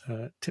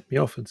 tipped me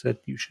off and said,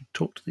 you should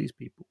talk to these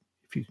people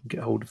if you can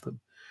get hold of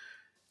them.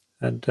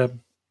 And,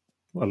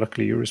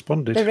 luckily you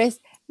responded.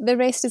 The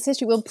rest is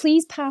history. Well,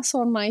 please pass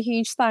on my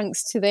huge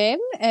thanks to them,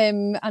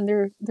 and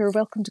they're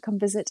welcome to come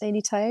visit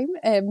anytime.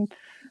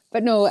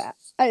 But no,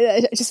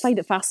 I just find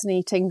it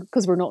fascinating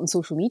because we're not on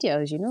social media,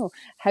 as you know.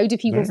 How do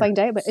people find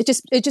out? But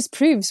it just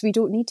proves we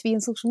don't need to be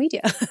on social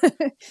media.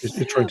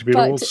 You're trying to be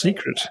all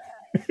secret.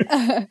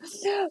 But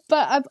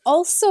I've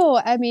also,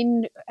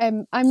 I'm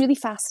really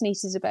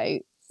fascinated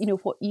about,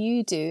 what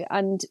you do.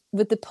 And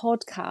with the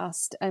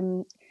podcast,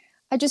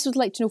 I just would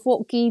like to know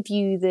what gave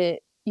you the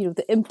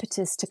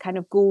impetus to kind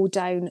of go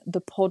down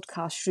the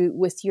podcast route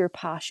with your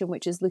passion,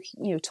 which is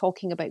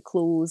talking about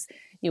clothes,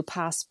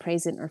 past,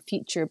 present, or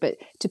future, but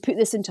to put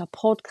this into a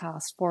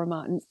podcast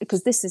format,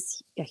 because this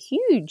is a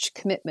huge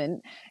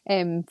commitment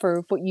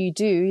for what you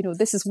do.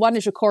 This is one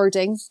is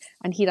recording,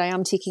 and here I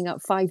am taking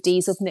up 5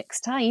 days of Nick's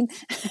time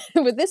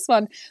with this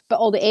one, but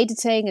all the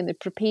editing and the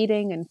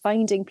preparing and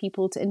finding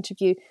people to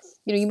interview,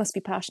 you must be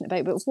passionate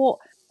about. But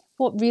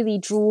what really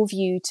drove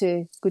you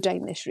to go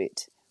down this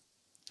route?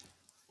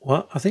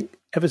 Well, I think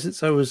ever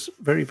since I was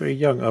very, very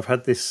young, I've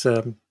had this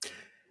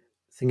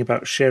thing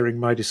about sharing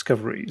my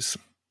discoveries.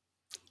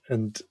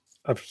 And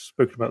I've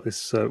spoken about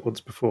this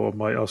once before on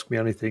my Ask Me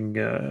Anything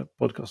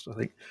podcast, I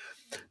think.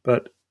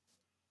 But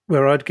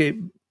where I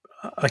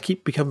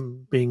keep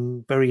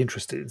being very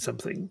interested in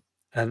something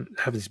and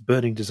have this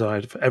burning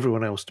desire for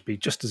everyone else to be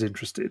just as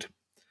interested.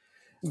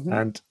 Mm-hmm.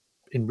 And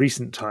in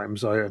recent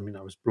times, I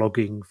was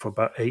blogging for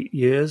about 8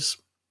 years,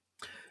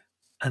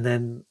 and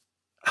then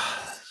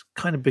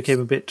kind of became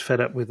a bit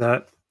fed up with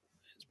that.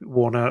 It's a bit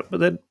worn out.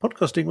 But then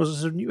podcasting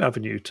was a new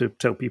avenue to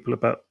tell people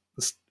about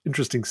this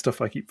interesting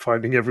stuff I keep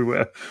finding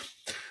everywhere.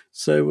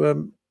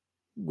 So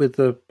with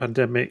the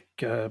pandemic,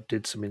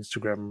 did some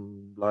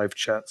Instagram live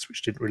chats,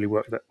 which didn't really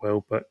work that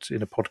well. But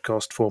in a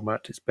podcast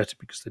format, it's better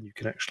because then you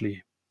can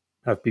actually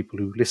have people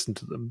who listen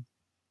to them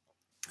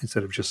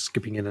instead of just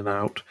skipping in and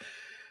out.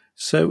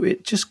 So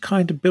it just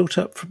kind of built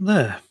up from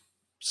there.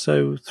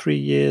 So 3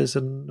 years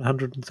and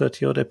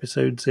 130 odd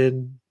episodes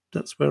in,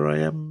 that's where I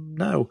am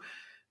now.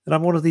 And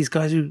I'm one of these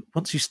guys who,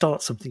 once you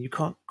start something, you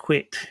can't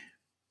quit.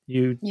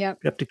 You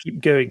have to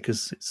keep going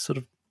because it's sort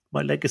of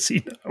my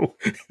legacy now.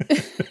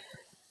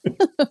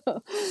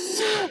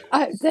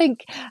 I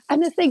think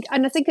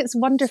it's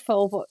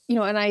wonderful, but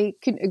and I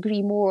couldn't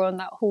agree more on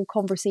that whole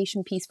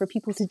conversation piece for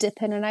people to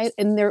dip in and out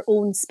in their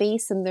own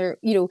space, and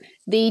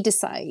they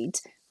decide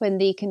when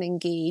they can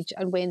engage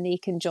and when they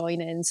can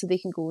join in, so they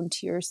can go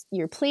into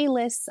your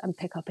playlists and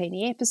pick up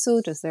any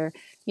episode as they're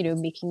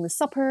making the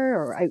supper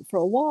or out for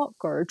a walk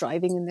or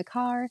driving in the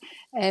car.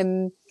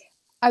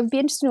 I would be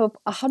interested to know if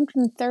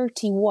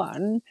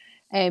 131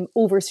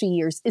 over 3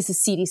 years is a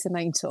serious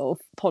amount of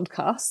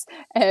podcasts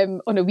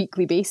on a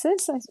weekly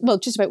basis. Well,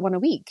 just about one a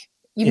week.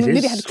 You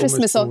maybe had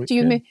Christmas off. Do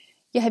you?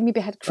 Yeah, maybe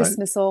had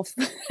Christmas off.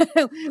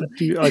 I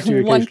do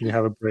occasionally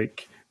have a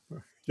break.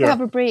 Yeah.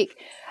 Have a break.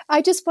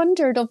 I just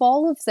wondered, of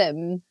all of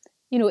them,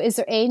 is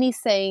there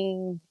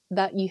anything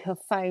that you have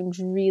found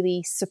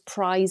really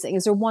surprising?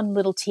 Is there one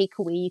little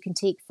takeaway you can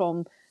take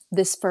from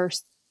this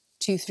first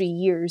 2-3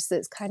 years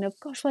that's kind of,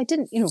 gosh, well, I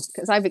didn't,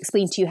 because I've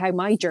explained to you how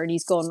my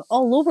journey's gone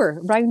all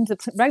over round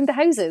the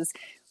houses.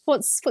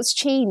 What's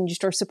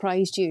changed or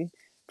surprised you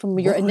from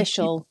your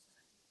initial?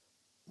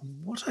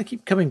 What I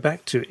keep coming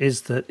back to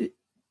is that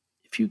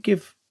if you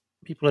give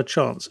people a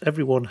chance,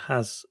 everyone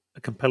has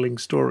a compelling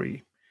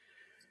story.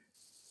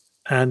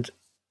 And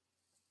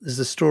there's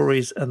the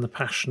stories and the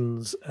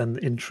passions and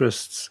the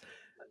interests.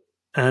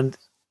 And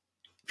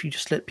if you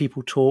just let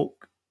people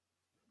talk,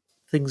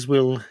 things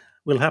will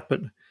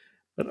happen.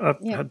 But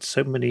I've had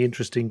so many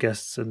interesting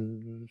guests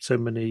and so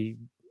many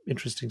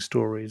interesting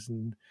stories.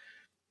 And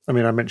I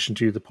mean, I mentioned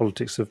to you the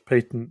politics of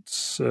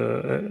patents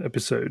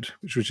episode,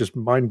 which was just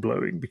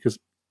mind-blowing because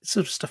it's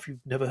sort of stuff you've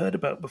never heard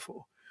about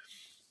before.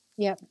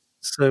 Yeah.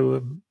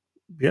 So,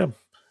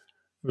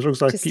 as long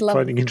as I keep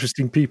finding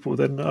interesting people,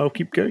 then I'll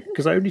keep going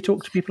because I only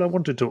talk to people I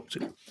want to talk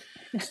to.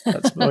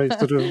 That's my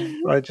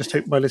I just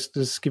hope my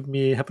listeners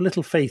have a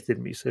little faith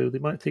in me. So they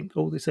might think,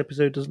 oh, this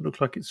episode doesn't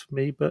look like it's for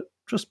me, but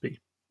trust me,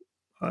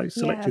 I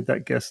selected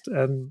that guest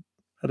and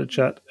had a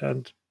chat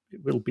and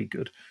it will be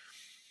good.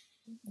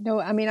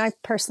 No, I mean, I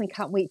personally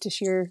can't wait to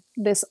share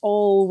this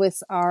all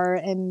with our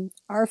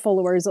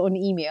followers on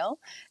email.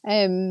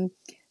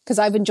 Because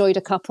I've enjoyed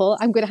a couple.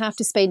 I'm going to have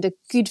to spend a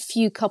good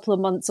couple of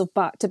months of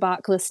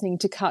back-to-back listening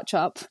to catch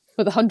up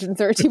with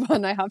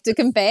 131, I have to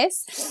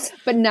confess.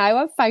 But now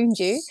I've found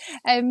you.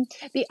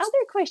 The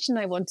other question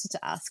I wanted to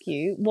ask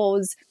you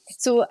was,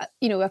 so,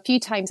 a few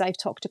times I've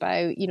talked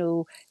about,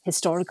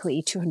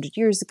 historically 200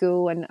 years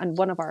ago, and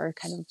one of our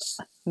kind of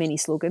many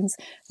slogans,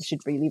 I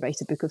should really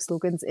write a book of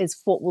slogans, is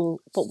what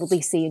will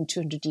they say in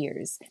 200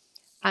 years?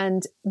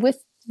 And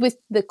with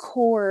the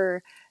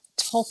core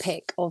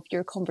topic of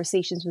your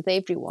conversations with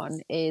everyone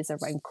is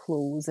around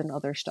clothes and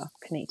other stuff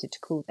connected to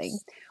clothing.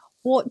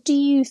 What do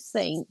you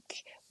think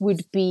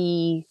would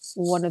be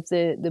one of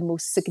the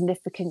most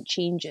significant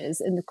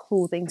changes in the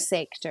clothing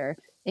sector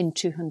in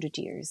 200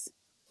 years?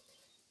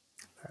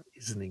 That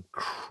is an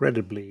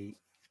incredibly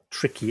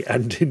tricky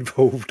and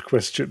involved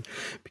question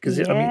because,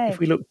 I mean, if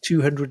we look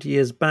 200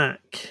 years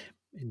back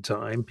in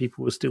time,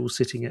 people were still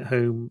sitting at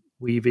home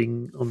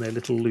weaving on their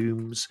little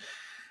looms.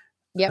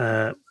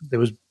 There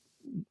was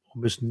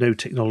almost no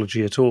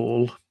technology at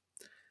all.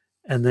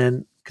 And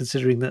then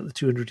considering that the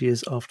 200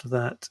 years after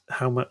that,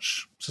 how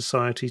much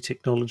society,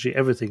 technology,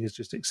 everything has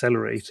just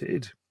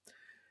accelerated.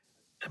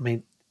 I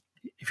mean,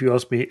 if you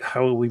ask me,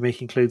 how are we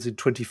making clothes in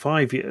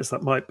 25 years,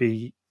 that might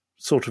be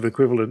sort of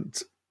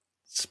equivalent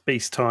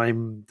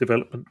space-time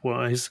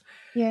development-wise.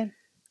 Yeah.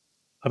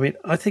 I mean,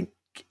 I think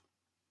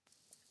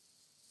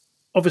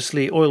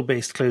obviously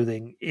oil-based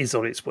clothing is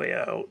on its way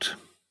out.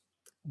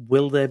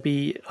 Will there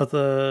be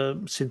other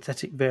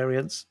synthetic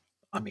variants?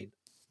 I mean,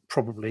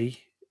 probably,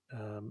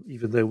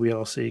 even though we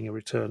are seeing a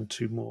return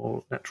to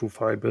more natural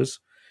fibres.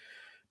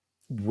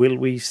 Will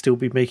we still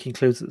be making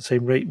clothes at the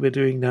same rate we're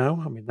doing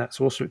now? I mean, that's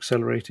also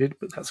accelerated,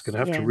 but that's going to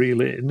have to reel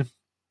in.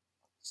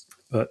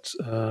 But,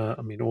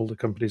 I mean, all the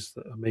companies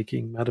that are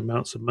making mad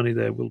amounts of money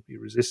there will be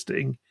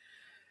resisting.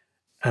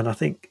 And I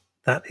think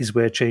that is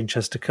where change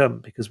has to come,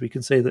 because we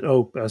can say that,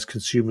 oh, as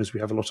consumers, we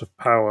have a lot of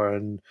power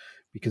and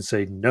we can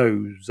say,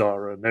 no,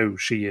 Zara, no,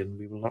 Shein,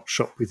 we will not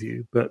shop with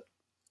you. But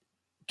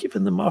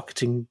given the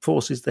marketing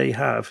forces they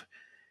have,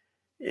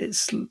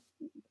 it's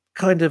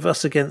kind of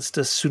us against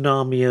a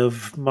tsunami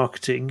of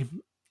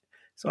marketing.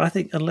 So I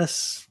think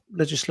unless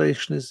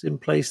legislation is in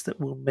place that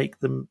will make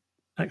them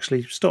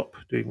actually stop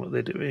doing what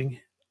they're doing,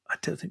 I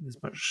don't think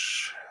there's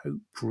much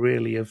hope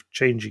really of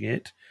changing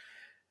it.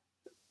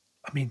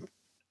 I mean,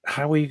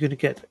 how are you going to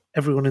get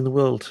everyone in the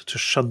world to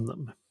shun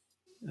them?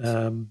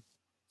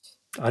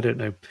 I don't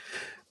know.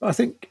 I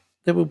think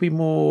there will be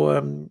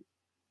more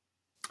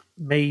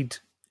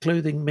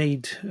clothing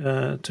made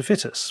to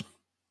fit us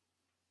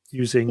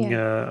using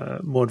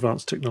more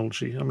advanced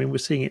technology. I mean, we're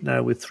seeing it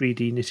now with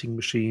 3D knitting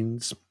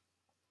machines.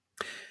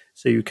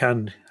 So you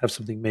can have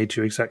something made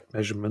to your exact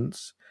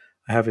measurements.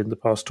 I have in the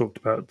past talked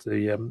about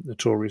the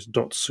notorious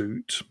dot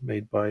suit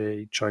made by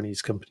a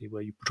Chinese company,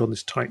 where you put on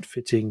this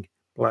tight-fitting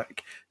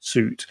black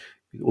suit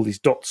with all these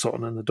dots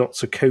on, and the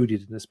dots are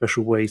coded in a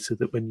special way so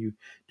that when you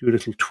do a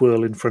little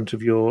twirl in front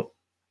of your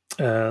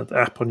the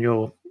app on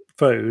your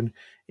phone,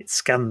 it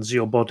scans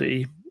your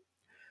body,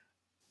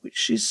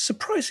 which is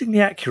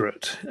surprisingly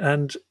accurate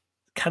and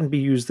can be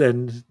used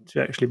then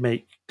to actually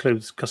make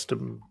clothes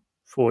custom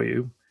for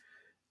you.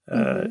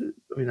 I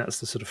mean, that's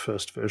the sort of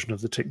first version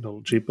of the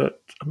technology,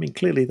 but I mean,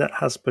 clearly that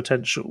has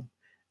potential,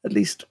 at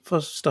least for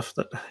stuff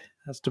that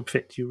has to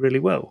fit you really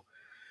well.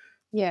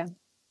 Yeah.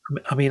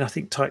 I mean, I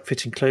think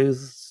tight-fitting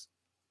clothes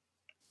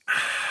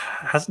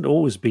hasn't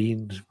always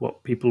been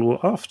what people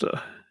were after,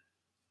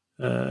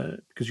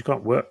 because you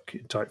can't work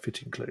in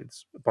tight-fitting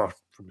clothes, apart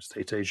from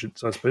estate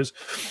agents, I suppose.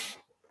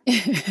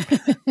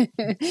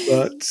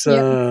 But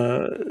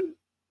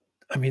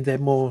I mean, they're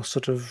more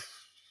sort of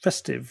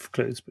festive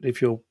clothes. But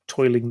if you're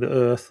toiling the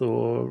earth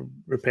or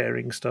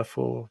repairing stuff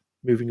or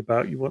moving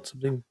about, you want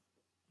something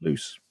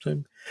loose.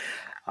 So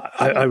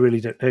I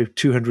really don't know.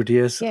 200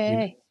 years. Yeah. I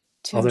mean,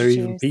 200 are there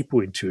even years. people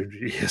in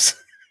 200 years?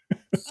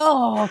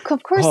 Oh,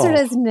 of course there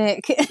is,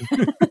 Nick.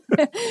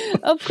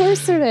 Of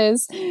course there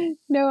is.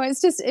 No,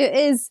 it's just, it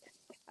is.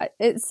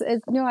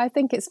 No, I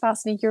think it's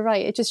fascinating. You're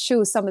right. It just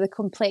shows some of the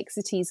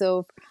complexities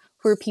of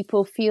where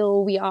people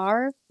feel we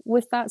are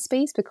with that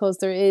space, because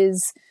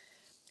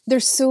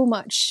there's so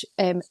much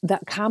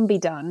that can be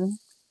done,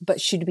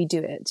 but should we do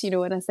it?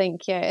 And I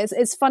think,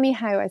 it's funny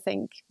how I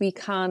think we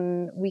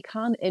can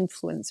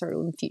influence our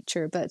own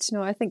future. But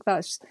I think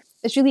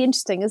it's really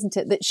interesting, isn't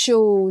it? That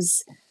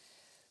shows,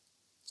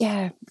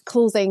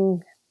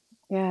 clothing,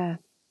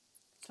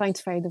 trying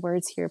to find the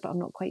words here, but I'm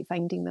not quite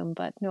finding them.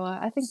 But no,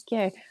 I think,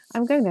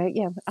 I'm going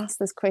to ask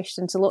this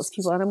question to lots of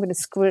people, and I'm going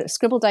to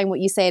scribble down what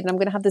you said, and I'm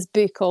going to have this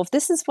book of,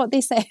 this is what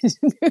they said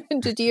in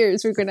 200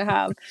 years we're going to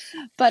have.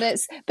 But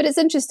it's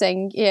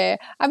interesting. Yeah,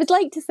 I would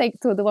like to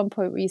think, though, the one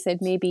point where you said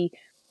maybe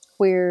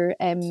where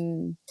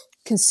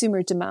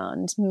consumer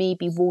demand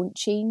maybe won't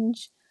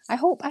change. I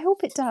hope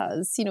it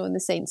does, in the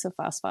sense of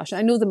fast fashion.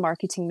 I know the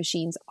marketing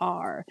machines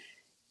are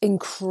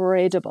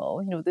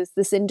incredible.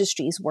 This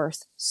industry is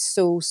worth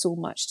so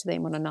much to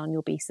them on an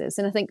annual basis,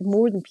 and I think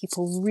more than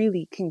people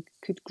really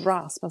could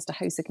grasp as to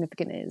how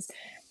significant it is.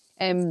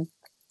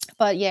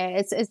 But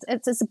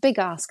it's a big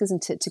ask,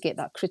 isn't it, to get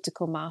that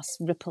critical mass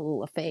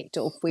ripple effect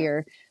of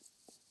where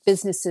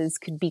businesses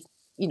could be,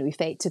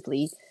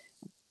 effectively,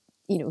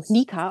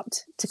 kneecapped,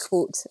 to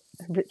quote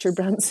Richard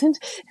Branson,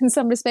 in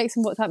some respects,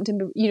 and what's happened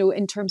to,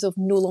 in terms of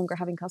no longer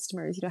having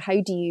customers.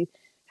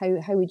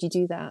 How would you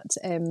do that?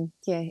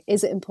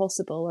 Is it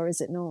impossible or is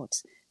it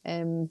not?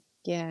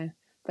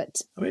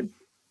 But I mean,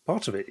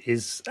 part of it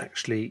is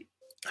actually,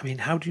 I mean,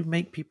 how do you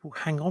make people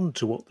hang on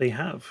to what they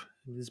have?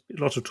 There's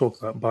a lot of talk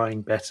about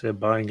buying better,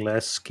 buying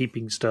less,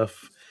 keeping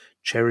stuff,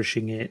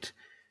 cherishing it.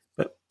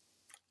 But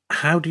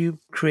how do you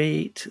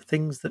create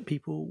things that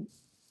people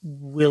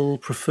will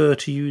prefer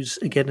to use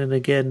again and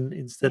again,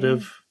 instead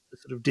of the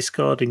sort of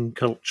discarding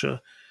culture?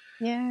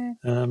 Yeah.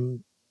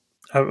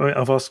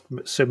 I've asked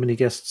so many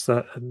guests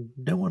that, and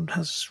no one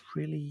has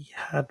really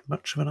had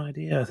much of an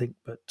idea, I think.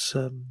 But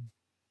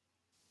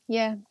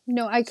yeah,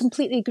 no, I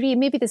completely agree.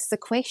 Maybe this is a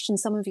question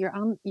some of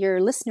your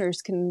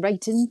listeners can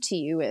write into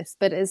you with,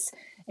 but it's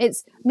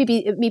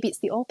maybe it's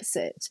the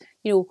opposite.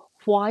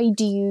 Why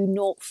do you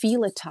not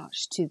feel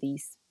attached to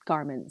these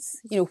garments?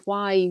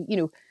 Why,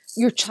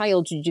 your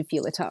child, did you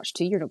feel attached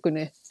to? You're not going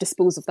to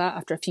dispose of that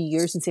after a few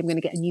years and say, I'm going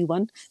to get a new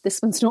one.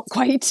 This one's not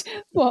quite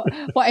what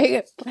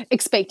I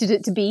expected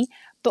it to be.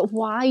 But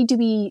why do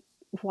we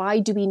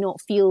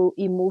not feel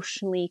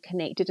emotionally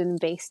connected and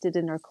invested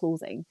in our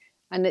clothing?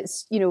 And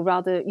it's,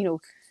 rather,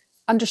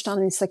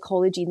 understanding the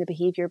psychology and the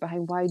behavior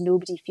behind why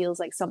nobody feels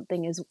like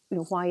something is,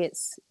 why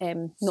it's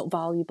not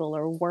valuable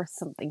or worth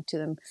something to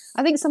them.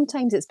 I think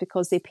sometimes it's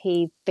because they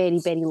pay very,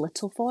 very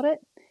little for it,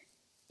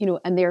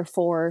 and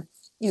therefore,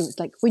 it's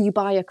like when you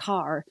buy a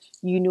car,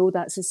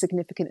 that's a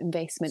significant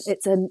investment.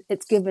 It's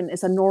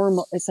a norm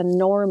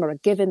or a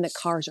given that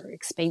cars are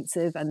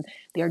expensive and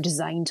they are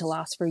designed to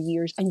last for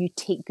years, and you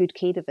take good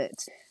care of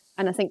it.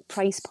 And I think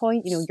price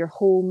point, your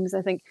homes,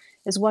 I think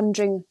is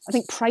wondering, I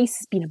think price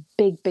has been a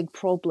big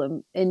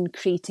problem in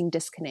creating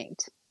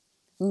disconnect.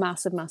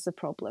 Massive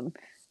problem.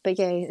 But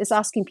yeah, it's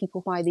asking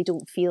people why they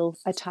don't feel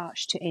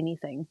attached to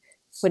anything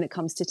when it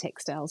comes to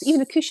textiles,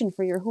 even a cushion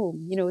for your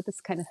home,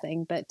 this kind of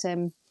thing. But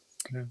so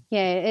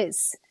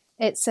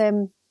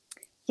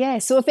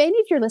if any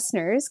of your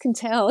listeners can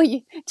tell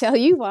you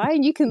why,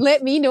 and you can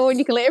let me know, and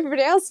you can let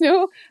everybody else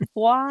know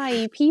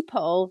why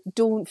people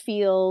don't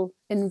feel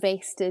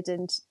invested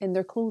in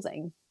their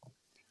clothing.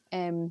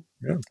 Rather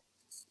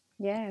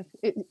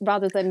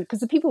than, because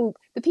the people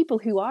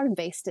who are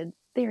invested,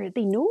 they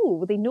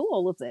know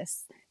all of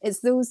this. It's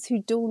those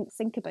who don't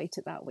think about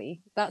it that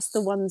way. That's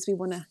the ones we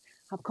want to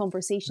have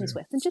conversations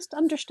with and just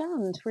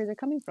understand where they're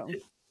coming from.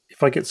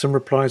 If I get some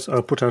replies,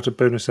 I'll put out a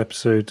bonus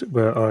episode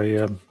where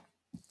I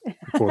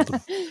record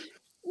them.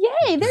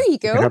 Yay, there you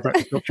go. We have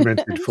that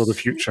documented for the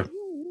future.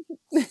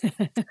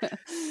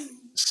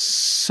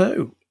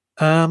 So,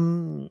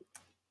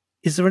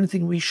 is there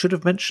anything we should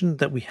have mentioned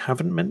that we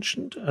haven't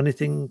mentioned?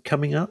 Anything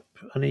coming up?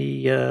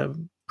 Any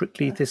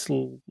prickly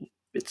thistle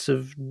bits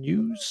of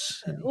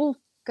news? Oh,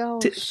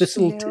 gosh.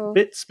 Thistle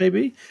tidbits,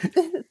 maybe?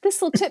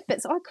 Thistle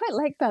tidbits. Oh, I quite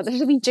like that.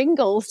 There's a wee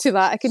jingles to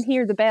that. I can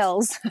hear the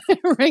bells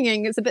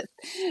ringing. It's a bit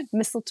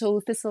mistletoe,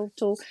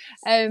 thistletoe.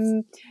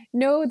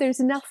 No, there's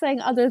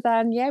nothing other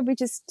than,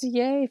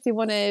 if they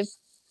want to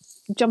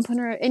jump on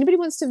anybody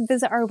wants to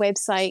visit our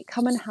website,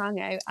 come and hang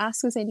out,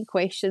 ask us any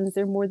questions,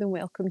 they're more than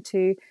welcome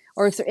to.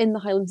 Or if they're in the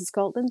Highlands of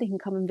Scotland, they can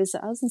come and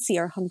visit us and see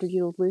our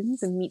 100-year-old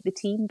looms and meet the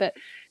team. But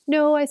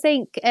no, I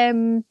think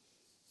we're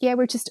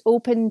just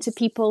open to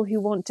people who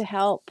want to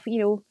help,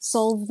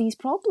 solve these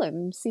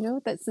problems.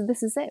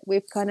 This is it.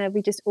 We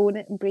just own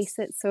it, embrace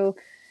it. So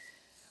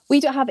we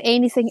don't have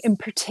anything in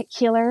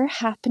particular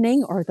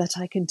happening, or that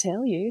I can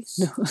tell you.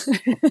 No,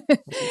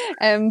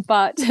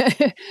 but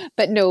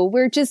no,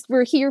 we're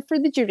here for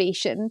the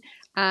duration,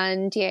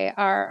 and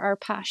our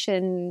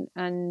passion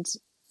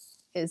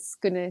is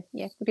we're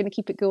gonna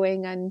keep it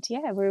going, and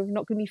we're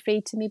not gonna be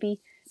afraid to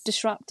maybe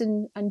disrupt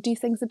and do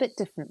things a bit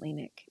differently,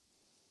 Nick.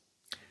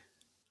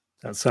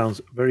 That sounds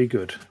very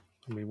good.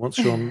 I mean, once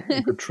you're on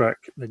a good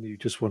track, then you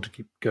just want to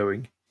keep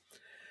going.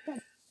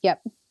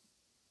 Yep.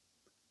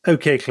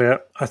 Okay,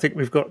 Claire, I think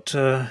we've got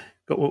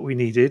what we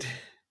needed.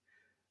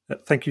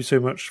 Thank you so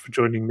much for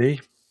joining me.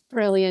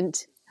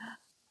 Brilliant.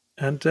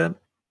 And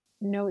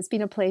no, it's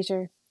been a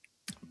pleasure.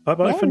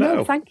 Bye-bye for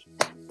now. Thank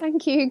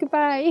you.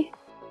 Goodbye.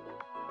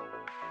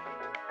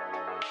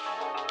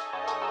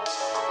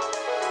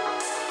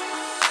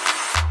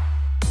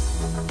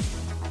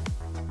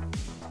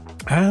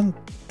 And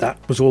that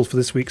was all for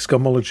this week's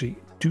Gumology.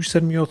 Do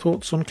send me your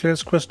thoughts on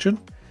Claire's question.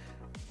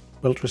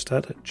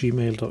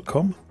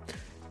 welldressedad@gmail.com.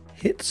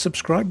 Hit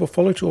subscribe or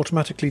follow to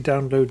automatically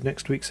download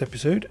next week's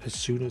episode as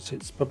soon as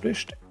it's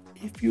published.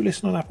 If you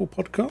listen on Apple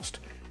Podcast,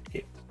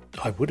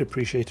 I would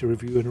appreciate a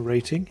review and a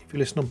rating. If you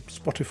listen on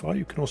Spotify,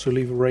 you can also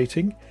leave a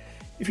rating.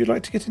 If you'd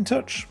like to get in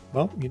touch,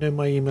 well, you know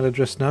my email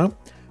address now,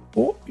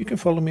 or you can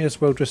follow me as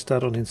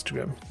welldressedad on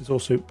Instagram. There's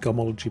also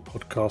Gumology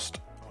Podcast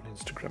on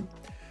Instagram.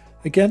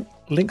 Again,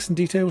 links and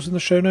details in the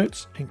show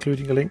notes,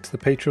 including a link to the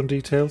Patreon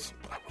details.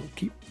 I will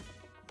keep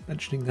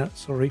mentioning that,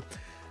 sorry.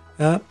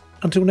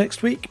 Until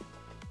next week,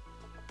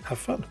 have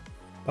fun.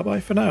 Bye-bye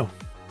for now.